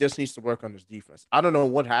NBA. He just needs to work on his defense. I don't know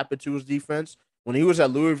what happened to his defense. When he was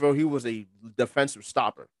at Louisville, he was a defensive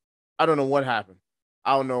stopper. I don't know what happened.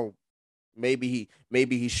 I don't know. Maybe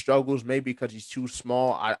he struggles. Maybe because he's too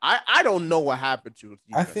small. I don't know what happened to his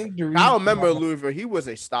defense. I think I remember Louisville. He was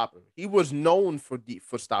a stopper. He was known for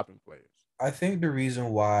stopping players. I think the reason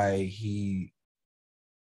why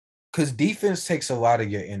because defense takes a lot of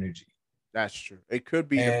your energy. That's true. It could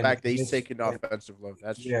be the fact that he's taking the offensive load.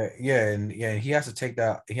 That's true. And he has to take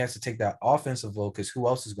that. He has to take that offensive load because who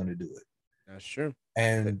else is going to do it? That's true.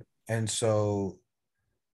 And so,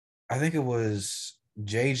 I think it was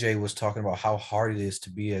JJ was talking about how hard it is to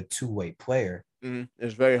be a 2-way player. Mm-hmm.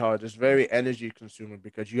 It's very hard. It's very energy consuming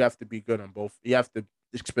because you have to be good on both. You have to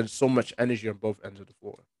expend so much energy on both ends of the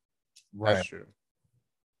floor. Right. That's true.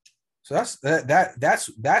 So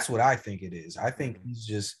that's what I think it is. I think he's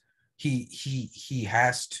just he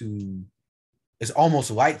has to. It's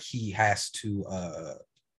almost like he has to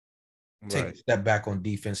take a step back on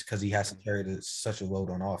defense because he has to carry such a load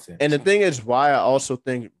on offense. And the thing is, why I also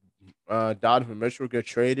think Donovan Mitchell get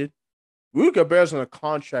traded. Rudy Gobert's on a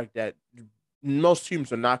contract that most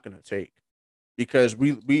teams are not going to take. because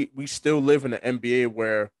we still live in the NBA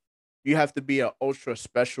where you have to be an ultra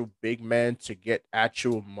special big man to get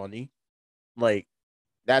actual money. Like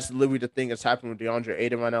that's literally the thing that's happening with DeAndre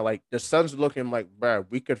Ayton right now. Like the Suns looking like, bro,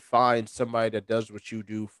 we could find somebody that does what you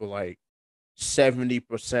do for like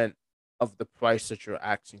 70% of the price that you're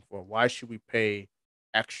asking for. Why should we pay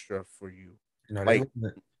extra for you? No, they Like looking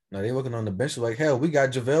at, no, they looking on the bench like hell. We got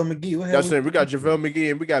JaVale McGee. What the hell? that's it. We got JaVale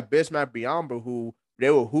McGee and we got Bismack Biyombo who they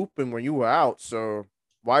were hooping when you were out. So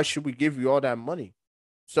why should we give you all that money?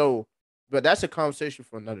 So, but that's a conversation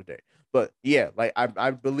for another day. But yeah, like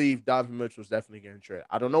I believe Donovan Mitchell's definitely getting traded.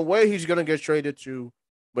 I don't know where he's gonna get traded to,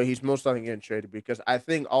 but he's most likely getting traded because I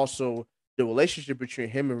think also the relationship between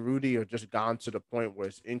him and Rudy are just gone to the point where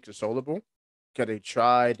it's inconsolable. Cause they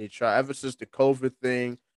tried ever since the COVID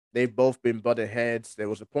thing. They've both been butting heads. There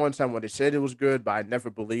was a point in time when they said it was good, but I never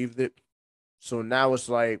believed it. So now it's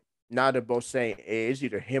like now they're both saying hey, it's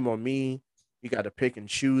either him or me. You got to pick and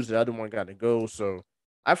choose. The other one got to go. So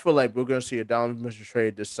I feel like we're gonna see a Donovan Mitchell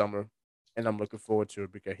trade this summer, and I'm looking forward to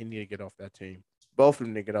it because he need to get off that team. Both of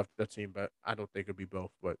them need to get off that team, but I don't think it'll be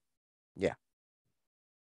both. But yeah,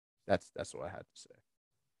 that's what I had to say.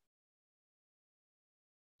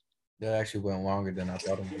 That actually went longer than I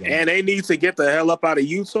thought it was going. And they need to get the hell up out of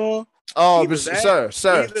Utah. Oh, Either but that-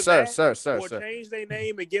 sir, or change their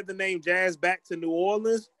name and give the name Jazz back to New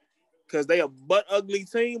Orleans because they a butt ugly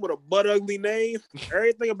team with a butt ugly name.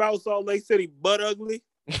 Everything about Salt Lake City butt ugly.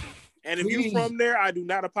 And if you Please. from there, I do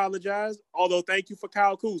not apologize. Although thank you for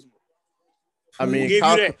Kyle Kuzma. I We'll mean, give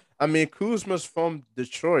you that. I mean, Kuzma's from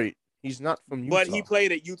Detroit. He's not from Utah. But he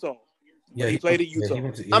played at Utah. Yeah, He played at Utah.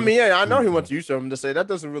 I mean, yeah, I know he went to Utah. I'm just saying that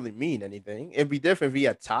doesn't really mean anything. It'd be different if he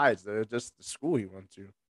had ties there, just the school he went to.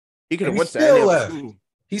 He could have He went to still any other left. school.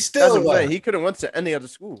 He That's still what I'm saying. left. He could have went to any other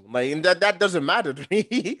school. Like, and that doesn't matter to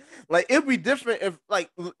me. Like, it'd be different if, like,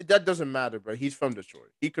 that doesn't matter. But he's from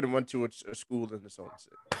Detroit. He could have went to a school in his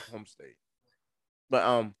home state.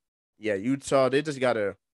 But yeah, Utah. They just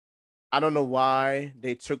gotta. I don't know why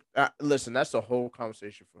they took. Listen, that's a whole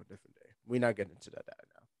conversation for a different day. We're not getting into that now.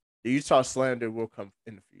 The Utah slander will come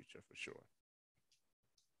in the future for sure.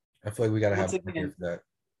 I feel like we gotta have Once a again- for that.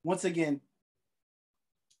 Once again,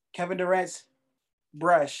 Kevin Durant's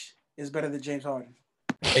brush is better than James Harden.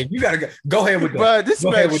 Hey, you gotta go ahead with that. Bro, this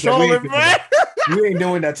Go ahead man with that. We trolling, ain't doing bro. that. We ain't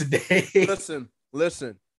doing that today.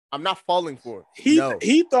 Listen. I'm not falling for it.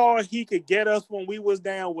 He thought he could get us when we was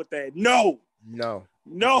down with that. No. No.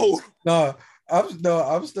 No,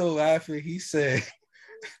 I'm still laughing. He said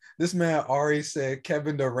this man already said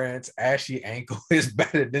Kevin Durant's ashy ankle is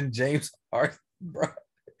better than James Harden, bro.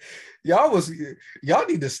 Y'all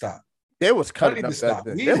need to stop. They was Y'all cutting need up to stop.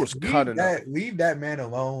 that. They was cutting up. Leave that man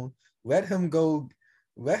alone. Let him go.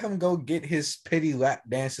 Let him go get his pity lap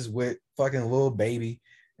dances with fucking little baby.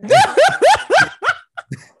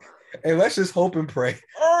 Hey, let's just hope and pray.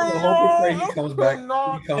 Hope and pray he comes back.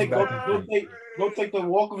 He comes back. Go take the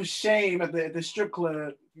walk of shame at the strip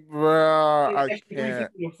club. Bro, I Extra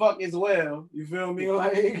can't. $350 to fuck as well. You feel me?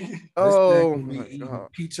 Like, Oh This man my be eating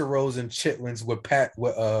god. pizza rolls and chitlins with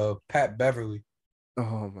Pat Beverly.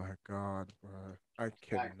 Oh my god, bro. I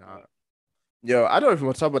cannot. Yo, I don't even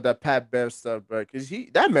want to talk about that Pat Bev stuff, bro, because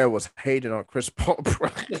that man was hating on Chris Paul, bro.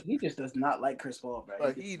 he just does not like Chris Paul, bro.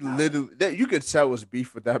 Like, he literally, you could tell was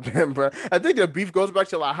beef with that man, bro. I think the beef goes back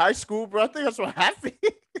to like high school, bro. I think that's what happened.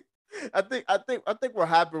 I think what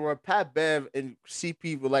happened when Pat Bev and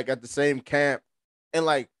CP were like at the same camp, and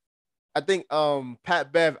like I think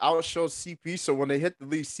Pat Bev outshowed CP, so when they hit the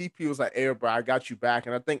lead, CP was like, "Hey, bro, I got you back,"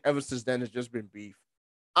 and I think ever since then it's just been beef.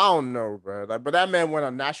 I don't know, bro. Like, but that man went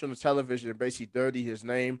on national television and basically dirty his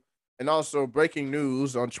name. And also, breaking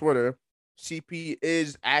news on Twitter: CP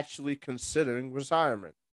is actually considering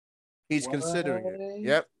retirement. He's considering it.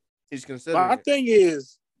 Yep, he's considering My it. thing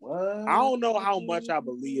is, What? I don't know how much I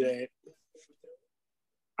believe that.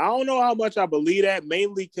 I don't know how much I believe that,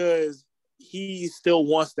 mainly because he still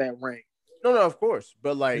wants that ring. No, of course,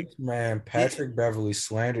 but like, This man, Patrick Beverly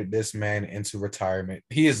slandered this man into retirement.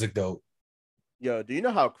 He is a goat. yo, do you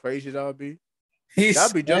know how crazy that would be? He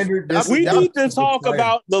That'd be just- slandered this. We that- need to into talk retirement.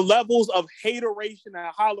 about the levels of hateration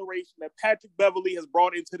and holleration that Patrick Beverly has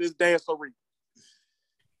brought into this dance arena.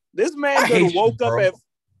 This man I hate done woke you, up bro. at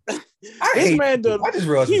I this hate man you. done I just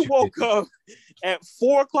realized he what you woke did. up at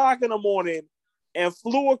 4:00 in the morning and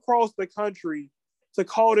flew across the country to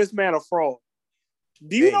call this man a fraud.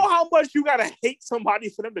 Do you Hey. know how much you gotta hate somebody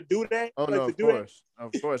for them to do that? Oh Like, no, to of do that? course,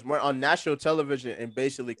 of course. Went on national television and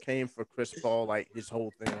basically came for Chris Paul, like his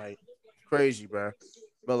whole thing, like crazy, bro.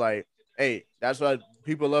 But like, hey, that's why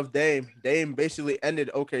people love Dame. Dame basically ended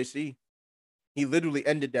OKC. He literally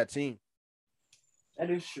ended that team. That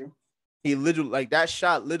is true. He literally like that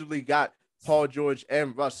shot literally got Paul George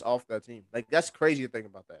and Russ off that team. Like that's crazy to think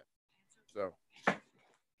about that. So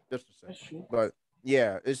just to say, but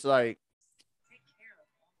yeah, it's like,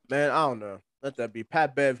 man, I don't know. Let that be.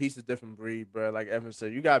 Pat Bev, he's a different breed, bro. Like Evan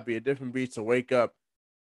said, you gotta be a different breed to wake up,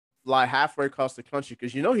 fly halfway across the country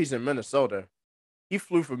because you know he's in Minnesota. He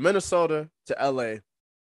flew from Minnesota to LA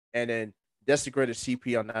and then desecrated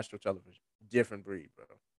CP on national television. Different breed,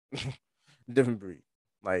 bro. Different breed.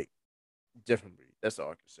 Like different breed. That's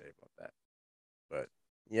all I can say about that. But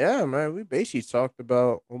yeah, man, we basically talked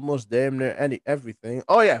about almost damn near everything.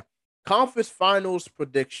 Oh yeah, conference finals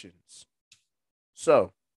predictions.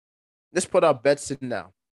 So let's put our bets in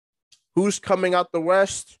now. Who's coming out the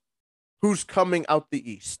West? Who's coming out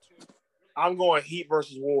the East? I'm going Heat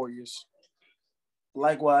versus Warriors.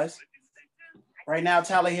 Likewise. Right now,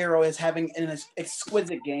 Tyler Hero is having an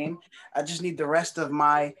exquisite game. I just need the rest of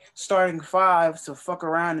my starting five to fuck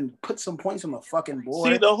around and put some points on the fucking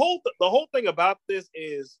board. See, the whole thing about this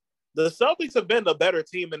is the Celtics have been the better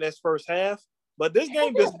team in this first half, but this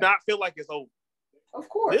game does not feel like it's over. Of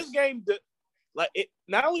course. This game, like it,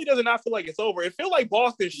 not only does it not feel like it's over, it feels like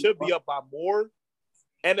Boston should be up by more,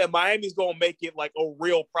 and that Miami's going to make it like a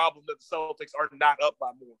real problem that the Celtics are not up by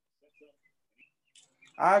more.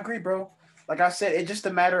 I agree, bro. Like I said, it's just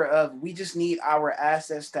a matter of we just need our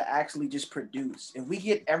assets to actually just produce. If we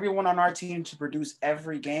get everyone on our team to produce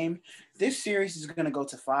every game, this series is going to go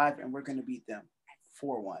to 5, and we're going to beat them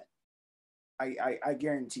 4-1. I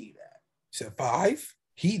guarantee you that. You said 5?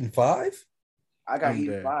 Heat and 5? I got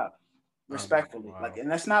Heat 5, respectfully. Wow. Like,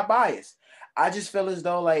 and that's not biased. I just feel as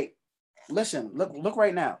though, like, listen, look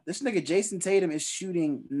right now. This nigga Jason Tatum is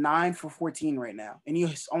shooting 9 for 14 right now, and he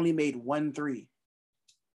has only made 1 3.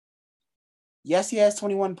 Yes, he has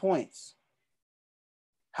 21 points.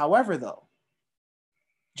 However, though,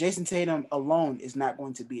 Jason Tatum alone is not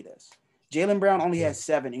going to beat us. Jaylen Brown only has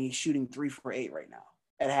 7, and he's shooting 3 for 8 right now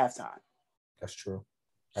at halftime. That's true.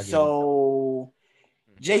 So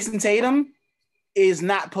Jason Tatum is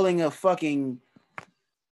not pulling a fucking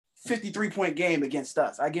 53-point game against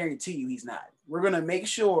us. I guarantee you he's not. We're going to make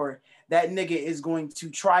sure that nigga is going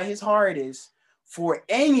to try his hardest for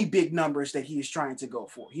any big numbers that he is trying to go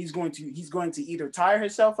for. He's going to either tire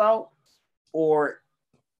himself out or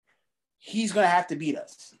he's going to have to beat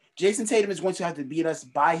us. Jason Tatum is going to have to beat us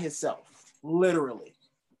by himself, literally.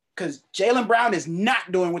 Because Jaylen Brown is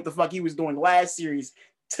not doing what the fuck he was doing last series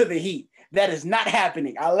to the Heat. That is not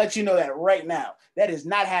happening. I'll let you know that right now. That is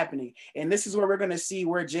not happening. And this is where we're going to see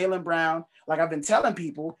where Jaylen Brown, like I've been telling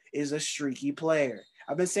people, is a streaky player.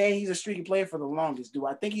 I've been saying he's a streaky player for the longest. Do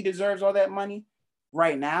I think he deserves all that money?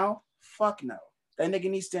 Right now, fuck no. That nigga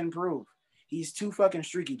needs to improve. He's too fucking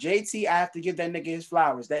streaky. JT, I have to give that nigga his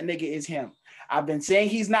flowers. That nigga is him. I've been saying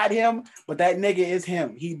he's not him, but that nigga is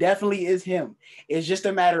him. He definitely is him. It's just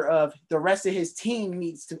a matter of the rest of his team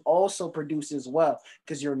needs to also produce as well,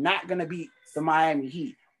 because you're not going to beat the Miami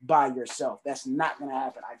Heat by yourself. That's not going to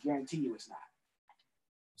happen. I guarantee you it's not.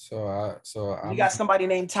 So we got somebody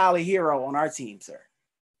named Tyler Hero on our team, sir.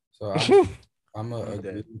 So I'm gonna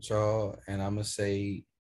agree with y'all, and I'm gonna say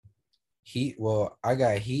Heat. Well, I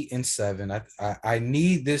got Heat in 7. I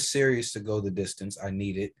need this series to go the distance. I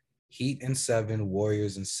need it. Heat in 7,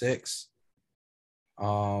 Warriors in 6.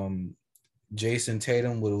 Jason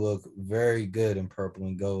Tatum would look very good in purple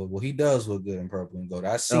and gold. Well, he does look good in purple and gold.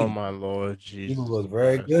 I see. Oh my Lord, Jesus! He would look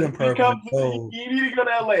very good in purple and gold. You need to go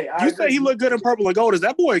to LA. You say he look good in purple and gold? Is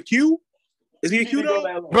that boy a Q? Is he a Q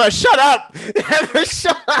though? Bro, shut up!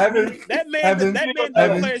 Shut up! That man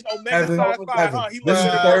doesn't play his Omega size 5, huh? This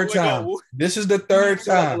is the third time. This is the third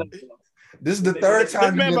time. This is the third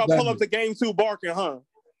time. This man about to pull up to game 2 barking, huh?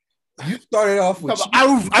 You started off with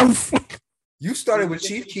You started with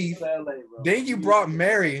Chief Keef. Then you brought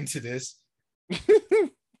Mary into this.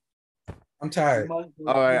 I'm tired. All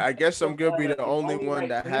right, I guess I'm gonna be the only one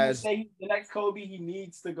that has. The next Kobe, he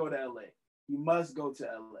needs to go to LA. He must go to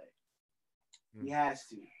LA. He has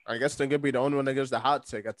to. I guess I'm gonna be the only one that gives the hot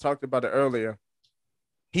take. I talked about it earlier.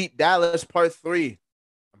 Heat Dallas Part 3.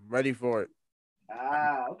 I'm ready for it.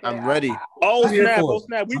 Okay. I'm ready. Oh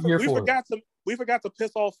snap! We forgot to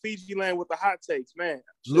piss off Fiji Land with the hot takes, man.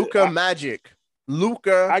 Luka Magic.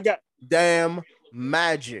 I got damn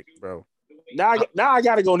Magic, bro. Now I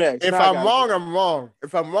gotta go next. If I'm wrong, I'm wrong.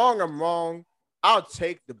 If I'm wrong, I'm wrong. I'll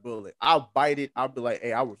take the bullet. I'll bite it. I'll be like,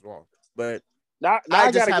 hey, I was wrong. But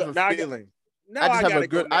I just have a feeling.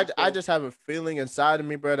 I just have a feeling inside of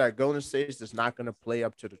me, bro, that Golden State is not going to play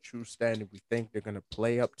up to the true standard we think they're going to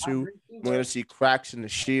play up to. We're going to see cracks in the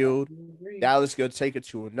shield. Dallas going to take it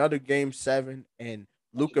to another game 7, and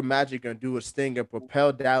Luka Magic going to do his thing and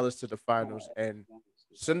propel Dallas to the finals. And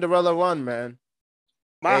Cinderella run, man.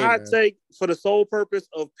 My Hey, hot man. take, for the sole purpose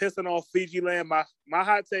of pissing off Fiji Land, my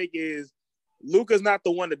hot take is Luka's not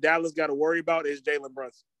the one that Dallas got to worry about. It's Jalen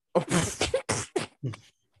Brunson.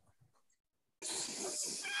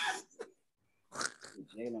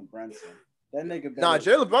 Jalen Brunson. That nigga better. Nah,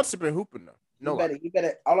 Jalen Brunson been hooping though. No, he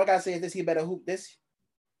better. All I gotta say is this: he better hoop this.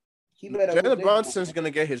 He better. Hoop Jalen this. Brunson's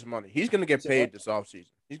gonna get his money. He's gonna get paid this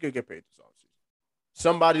offseason. He's gonna get paid this offseason.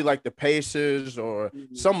 Somebody like the Pacers or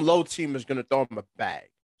some low team is gonna throw him a bag.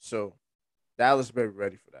 So Dallas better be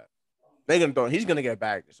ready for that. They're gonna throw. He's gonna get a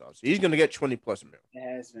bag this offseason. He's gonna get 20+ mil.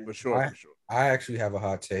 Yes, For sure. I actually have a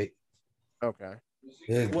hot take. Okay.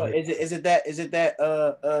 What is it? Is it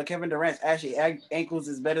that Kevin Durant's actually ankles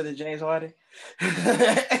is better than James Harden?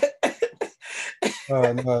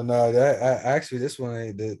 No. That actually this one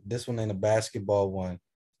ain't a basketball one.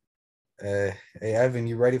 Hey Evan,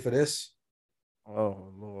 you ready for this?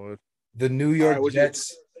 Oh Lord. The New York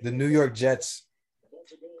Jets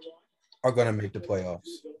are gonna make the playoffs.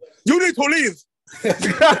 You need to leave. You are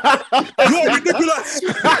ridiculous. You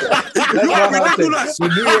are ridiculous. The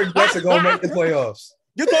New York Jets are gonna make the playoffs.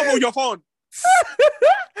 Get over your phone.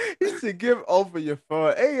 He said, "Give over your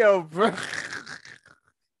phone." Hey yo, bro.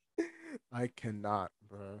 I cannot,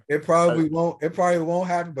 bro. It probably won't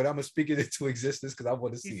happen, but I'm gonna speak it into existence because I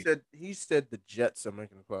want to see it. He said the Jets are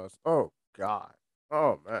making the playoffs. Oh God.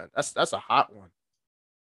 Oh man, that's a hot one.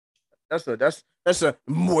 That's a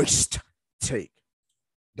moist take.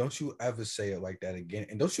 Don't you ever say it like that again,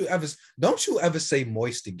 and don't you ever say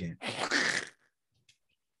moist again.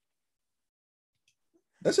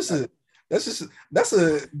 That's a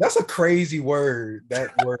crazy word.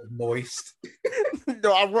 That word moist.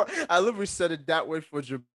 No, I literally said it that way for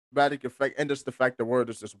dramatic effect, and just the fact the word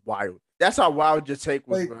is just wild. That's how wild your take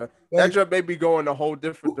was, bro. That just made me go in a whole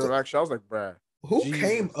different direction. I was like, bro, who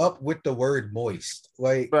came up with the word moist?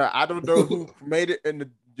 Like, bro, I don't know who made it in the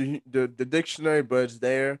dictionary, but it's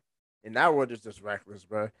there, and that word is just reckless,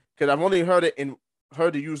 bro. Because I've only heard it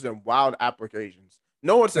used in wild applications.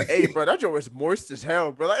 No one said, "Hey, bro, that joke is moist as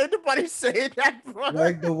hell, bro." Like, anybody saying that, bro?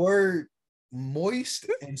 Like the word moist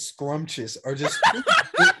and scrumptious are just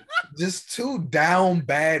two down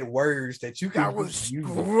bad words that you can. That was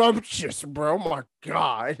scrumptious, bro. Oh my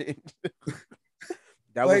God.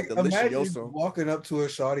 That like, was delicious. imagine walking up to a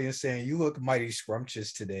shawty and saying, "You look mighty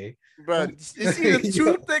scrumptious today." Bro, it's either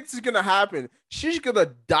two things is gonna happen. She's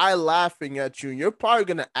gonna die laughing at you, and you're probably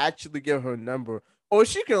gonna actually give her number. Or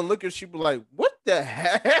she's gonna look at you be like, "What the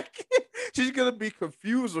heck?" She's gonna be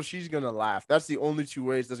confused, or she's gonna laugh. That's the only two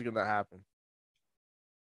ways that's gonna happen.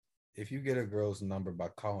 If you get a girl's number by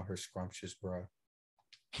calling her scrumptious, bro,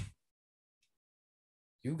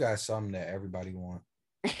 you got something that everybody want.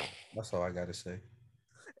 That's all I gotta say.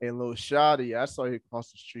 Hey, little shawty, I saw you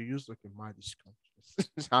across the street. You was looking mighty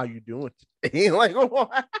scrumptious. How you doing today? Like,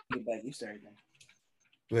 what? You started then.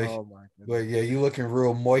 But, Oh my goodness. but yeah, you looking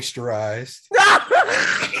real moisturized.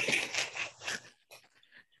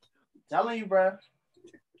 Telling you, bro.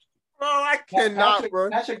 Bro, I cannot, bro.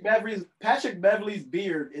 Patrick Beverly's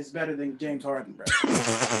beard is better than James Harden, bro.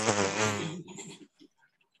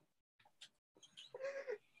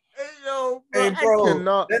 Hey, yo, bro, Hey, bro, I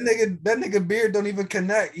cannot. that nigga beard don't even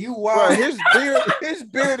connect. You wild. Bro, his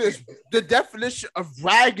beard is the definition of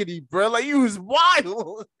raggedy, bro. Like, he was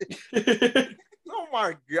wild. Oh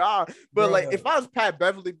my God. But Bro. like, if I was Pat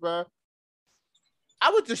Beverly, bro,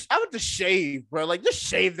 I would just shave, bro. Like, just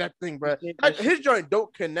shave that thing, bro. His joint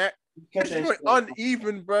don't connect. His joint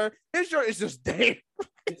uneven, bro. His joint is just there.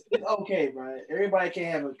 It's okay, bro. Everybody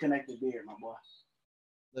can't have a connected beard, my boy.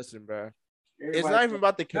 Listen, bro. It's not even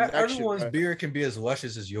about the connection. Everyone's bro. beard can be as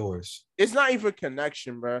luscious as yours. It's not even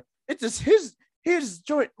connection, bro. It's just his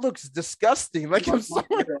joint looks disgusting. Like, I'm sorry.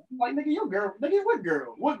 Like, nigga, your girl. Nigga, what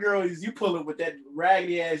girl? What girl is you pulling with that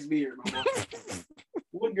raggedy ass beard, my boy?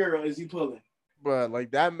 What girl is you pulling? Bro,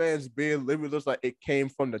 like, that man's beard literally looks like it came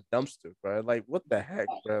from the dumpster, bro. Like, what the heck,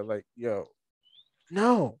 bro? Like, yo,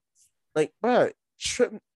 no, like, bro,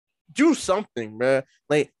 do something, bro.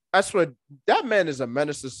 Like, I swear, that man is a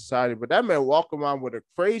menace to society, but that man walk around with a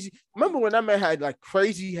crazy. Remember when that man had like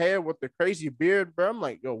crazy hair with the crazy beard, bro? I'm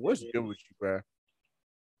like, yo, what's good with you, bro?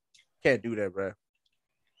 Can't do that, bro.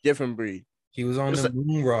 Different breed. He was on the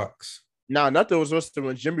moon rocks. Nah, nothing was worse than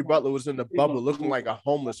when Jimmy Butler was in the bubble looking like a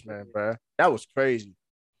homeless man, bro. That was crazy.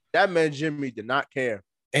 That man, Jimmy, did not care.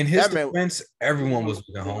 In his defense, everyone was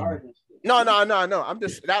looking homeless. No.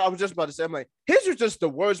 I was just about to say, I'm like, his was just the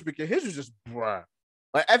worst because his was just, bruh.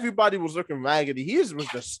 Like, everybody was looking raggedy. His was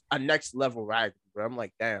just a next level raggedy, bro. I'm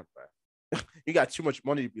like, damn, bro. You got too much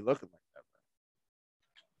money to be looking like that,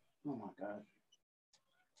 bro. Oh my God.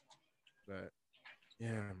 But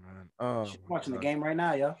Yeah, man. Oh, She's watching the game right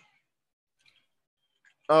now, yo.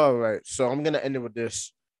 all right. So I'm gonna end it with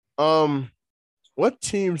this. What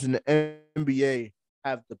teams in the NBA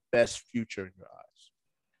have the best future in your eyes?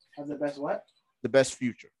 Have the best what? The best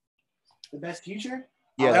future. The best future?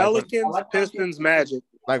 Yeah, Pelicans, like Pistons, Magic.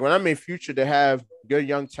 like when I mean future, they have good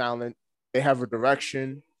young talent. They have a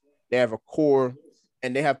direction. They have a core,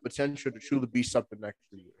 and they have potential to truly be something next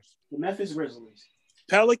few years. The Memphis Grizzlies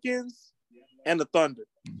Pelicans, and the Thunder.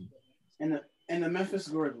 and the Memphis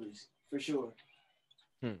Grizzlies for sure.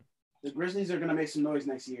 Hmm. The Grizzlies are gonna make some noise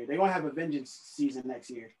next year. They're gonna have a vengeance season next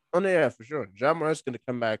year. Oh no, yeah, for sure. Ja Morant's gonna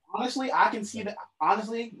come back. Honestly, I can see that.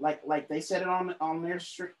 Honestly, like they said it on their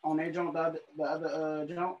joint the other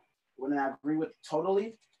joint. When I agree with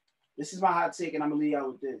totally. This is my hot take, and I'm gonna leave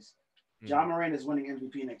out with this. Ja Morant is winning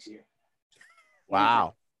MVP next year.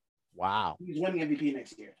 Wow. He's winning MVP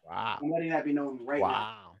next year. Wow. I'm letting that be known right now.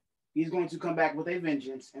 Wow. He's going to come back with a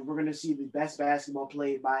vengeance, and we're going to see the best basketball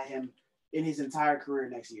played by him in his entire career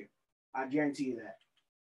next year. I guarantee you that.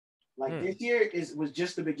 Like this year was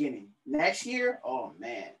just the beginning. Next year, oh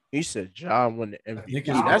man. He said John won the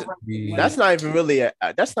MVP. That's not even really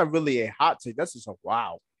a hot take. That's just a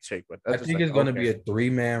wow take. But I think it's going to be a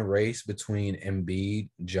 3-man race between Embiid,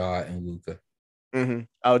 Ja, and Luka.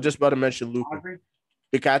 I was just about to mention Luka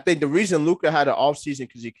because I think the reason Luka had an off season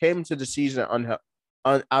because he came into the season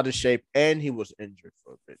out of shape and he was injured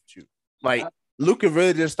for a bit too. Like Luka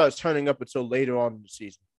really didn't start turning up until later on in the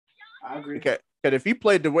season. I agree. Because if he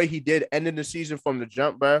played the way he did ending the season from the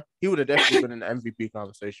jump, bro, he would have definitely been in the MVP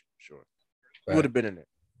conversation for sure. He would have been in it.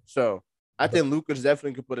 So I think Luka's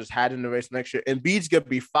definitely could put his hat in the race next year. And Embiid's gonna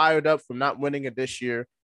be fired up from not winning it this year.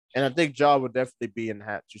 And I think Ja would definitely be in the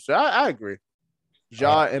hat too. So I agree.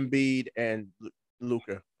 Ja, Embiid, and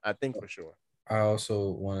Luka, I think for sure. I also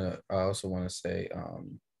wanna say, oh,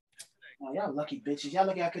 y'all lucky bitches. Y'all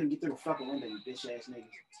lucky I couldn't get through the fucking window, you bitch ass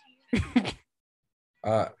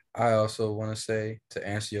niggas. I also want to say, to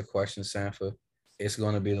answer your question, Sanfa, it's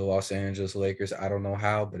going to be the Los Angeles Lakers. I don't know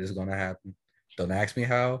how, but it's going to happen. Don't ask me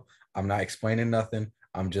how. I'm not explaining nothing.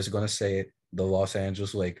 I'm just going to say it. The Los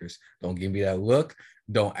Angeles Lakers. Don't give me that look.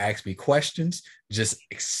 Don't ask me questions. Just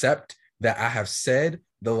accept that I have said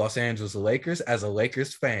the Los Angeles Lakers as a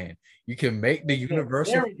Lakers fan. You can make the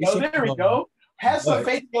universal. There we go. Have some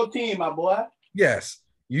faith in your team, my boy. Yes,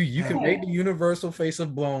 you can make the universal face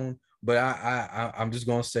of blown. But I'm just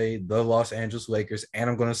going to say the Los Angeles Lakers, and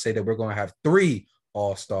I'm going to say that we're going to have 3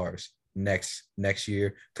 All-Stars next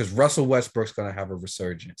year because Russell Westbrook's going to have a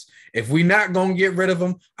resurgence. If we're not going to get rid of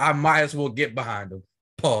him, I might as well get behind him.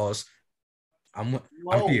 Pause. I'm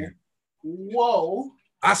here. Whoa.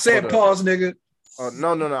 I said pause, nigga.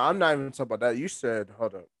 No. I'm not even talking about that. You said,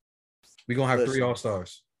 hold up. We're going to have 3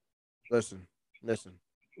 All-Stars. Listen. The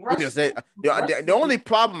only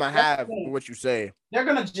problem I have with what you say, they're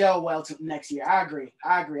gonna gel well next year. I agree.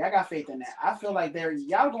 I got faith in that. I feel like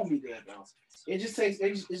y'all gonna be good though. It's just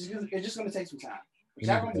gonna take some time.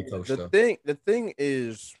 The thing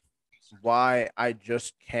is why I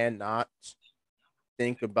just cannot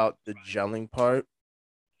think about the gelling part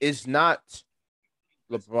is not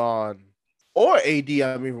LeBron or AD.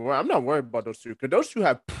 I mean, I'm not worried about those two because those two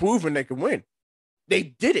have proven they can win. They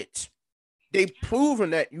did it. They've proven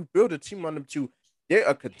that you build a team on them too. They're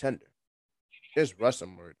a contender. There's Russ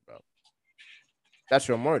I'm worried about. That's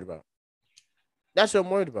what I'm worried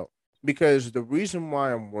about. Because the reason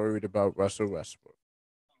why I'm worried about Russell Westbrook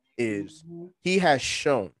is he has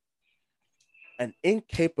shown an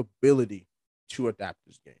incapability to adapt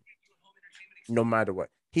this game. No matter what.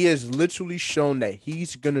 He has literally shown that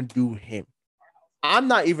he's going to do him. I'm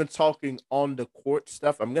not even talking on the court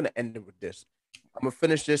stuff. I'm going to end it with this. I'm going to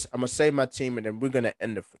finish this. I'm going to save my team, and then we're going to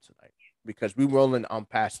end it for tonight because we're rolling on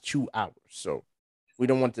past 2 hours. So we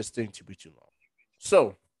don't want this thing to be too long.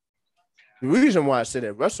 So the reason why I said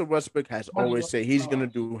that Russell Westbrook has always said he's going to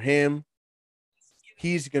do him.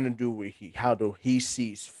 He's going to do how he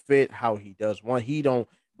sees fit, how he does one. He don't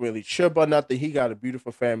really sure about nothing. He got a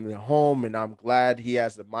beautiful family at home, and I'm glad he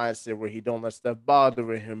has the mindset where he don't let stuff bother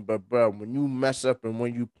him. But, bro, when you mess up and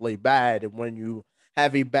when you play bad and when you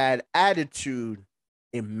have a bad attitude,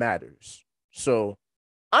 it matters. So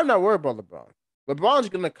I'm not worried about LeBron. LeBron's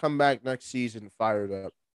going to come back next season fired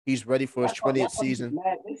up. He's ready for his 20th season.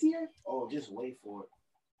 Mad this year? Oh, just wait for it.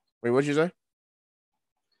 Wait, what'd you say?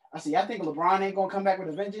 I see. I think LeBron ain't going to come back with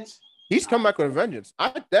a vengeance. He's come back with a vengeance.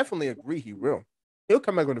 I definitely agree he will. He'll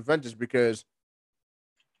come back with a vengeance because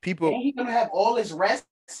people... And he's going to have all his rest,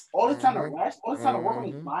 all his time to rest, all his time to work on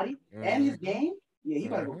his body and his game. Yeah, he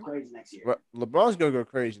about to go crazy next year. LeBron's gonna go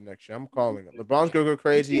crazy next year. I'm calling it. LeBron's gonna go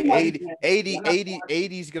crazy.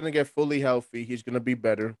 80 is gonna get fully healthy. He's gonna be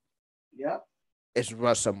better. Yep. It's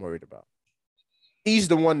Russ I'm worried about. He's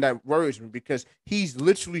the one that worries me because he's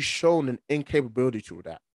literally shown an incapability to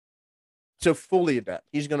adapt. To fully adapt.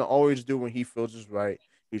 He's gonna always do when he feels is right.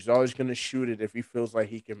 He's always gonna shoot it if he feels like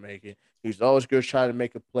he can make it. He's always gonna try to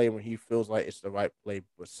make a play when he feels like it's the right play.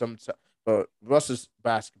 But Russ's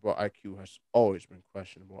basketball IQ has always been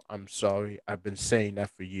questionable. I'm sorry. I've been saying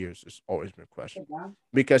that for years. It's always been questionable.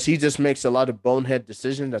 Because he just makes a lot of bonehead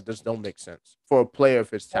decisions that just don't make sense for a player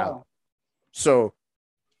of his talent. So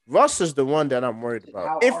Russ is the one that I'm worried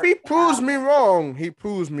about. If he proves me wrong, he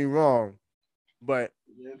proves me wrong. But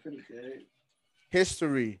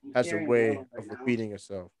history has a way of repeating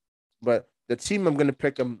itself. But the team I'm going to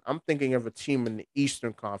pick, I'm thinking of a team in the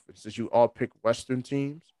Eastern Conference. As you all pick Western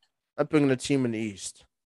teams, I'm picking a team in the East.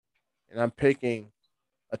 And I'm picking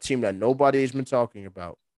a team that nobody has been talking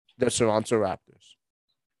about, the Toronto Raptors.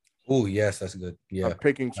 Oh, yes, that's good. Yeah. I'm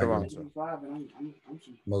picking Toronto.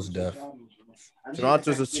 Most def.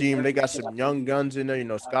 Toronto's a team. They got some young guns in there. You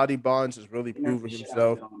know, Scotty Barnes has really proven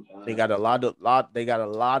himself. They got a lot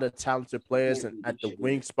of talented players and at the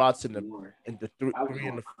wing spots in the three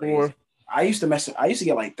and the four. I used to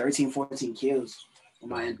get like 13, 14 kills on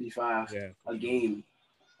my MP5 a game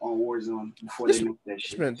on Warzone before they nerfed that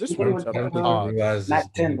shit. This man's up to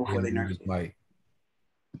not 10 before they nerfed it.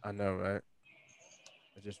 I know, right?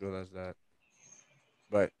 I just realized that.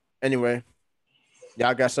 But anyway,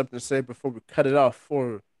 y'all got something to say before we cut it off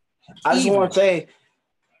for I just want to say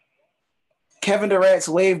Kevin Durant's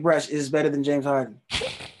wave brush is better than James Harden.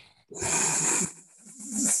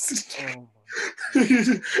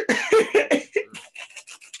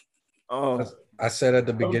 I said at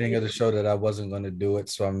the beginning of the show that I wasn't going to do it,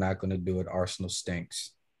 so I'm not going to do it. Arsenal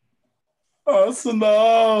stinks.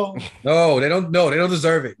 Arsenal. No, they don't. No, they don't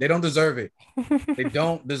deserve it. They don't deserve it. They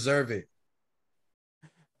don't deserve it.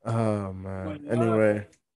 Oh man. Anyway,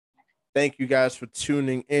 thank you guys for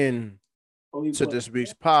tuning in to this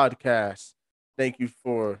week's podcast. Thank you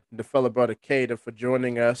for the fellow brother Kada for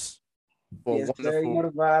joining us for a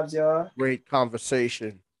wonderful, vibes, y'all. Great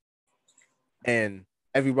conversation. And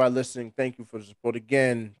everybody listening, thank you for the support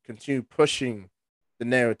again. Continue pushing the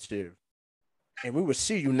narrative. And we will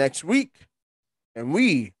see you next week. And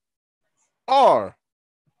we are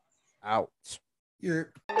out. Yeah.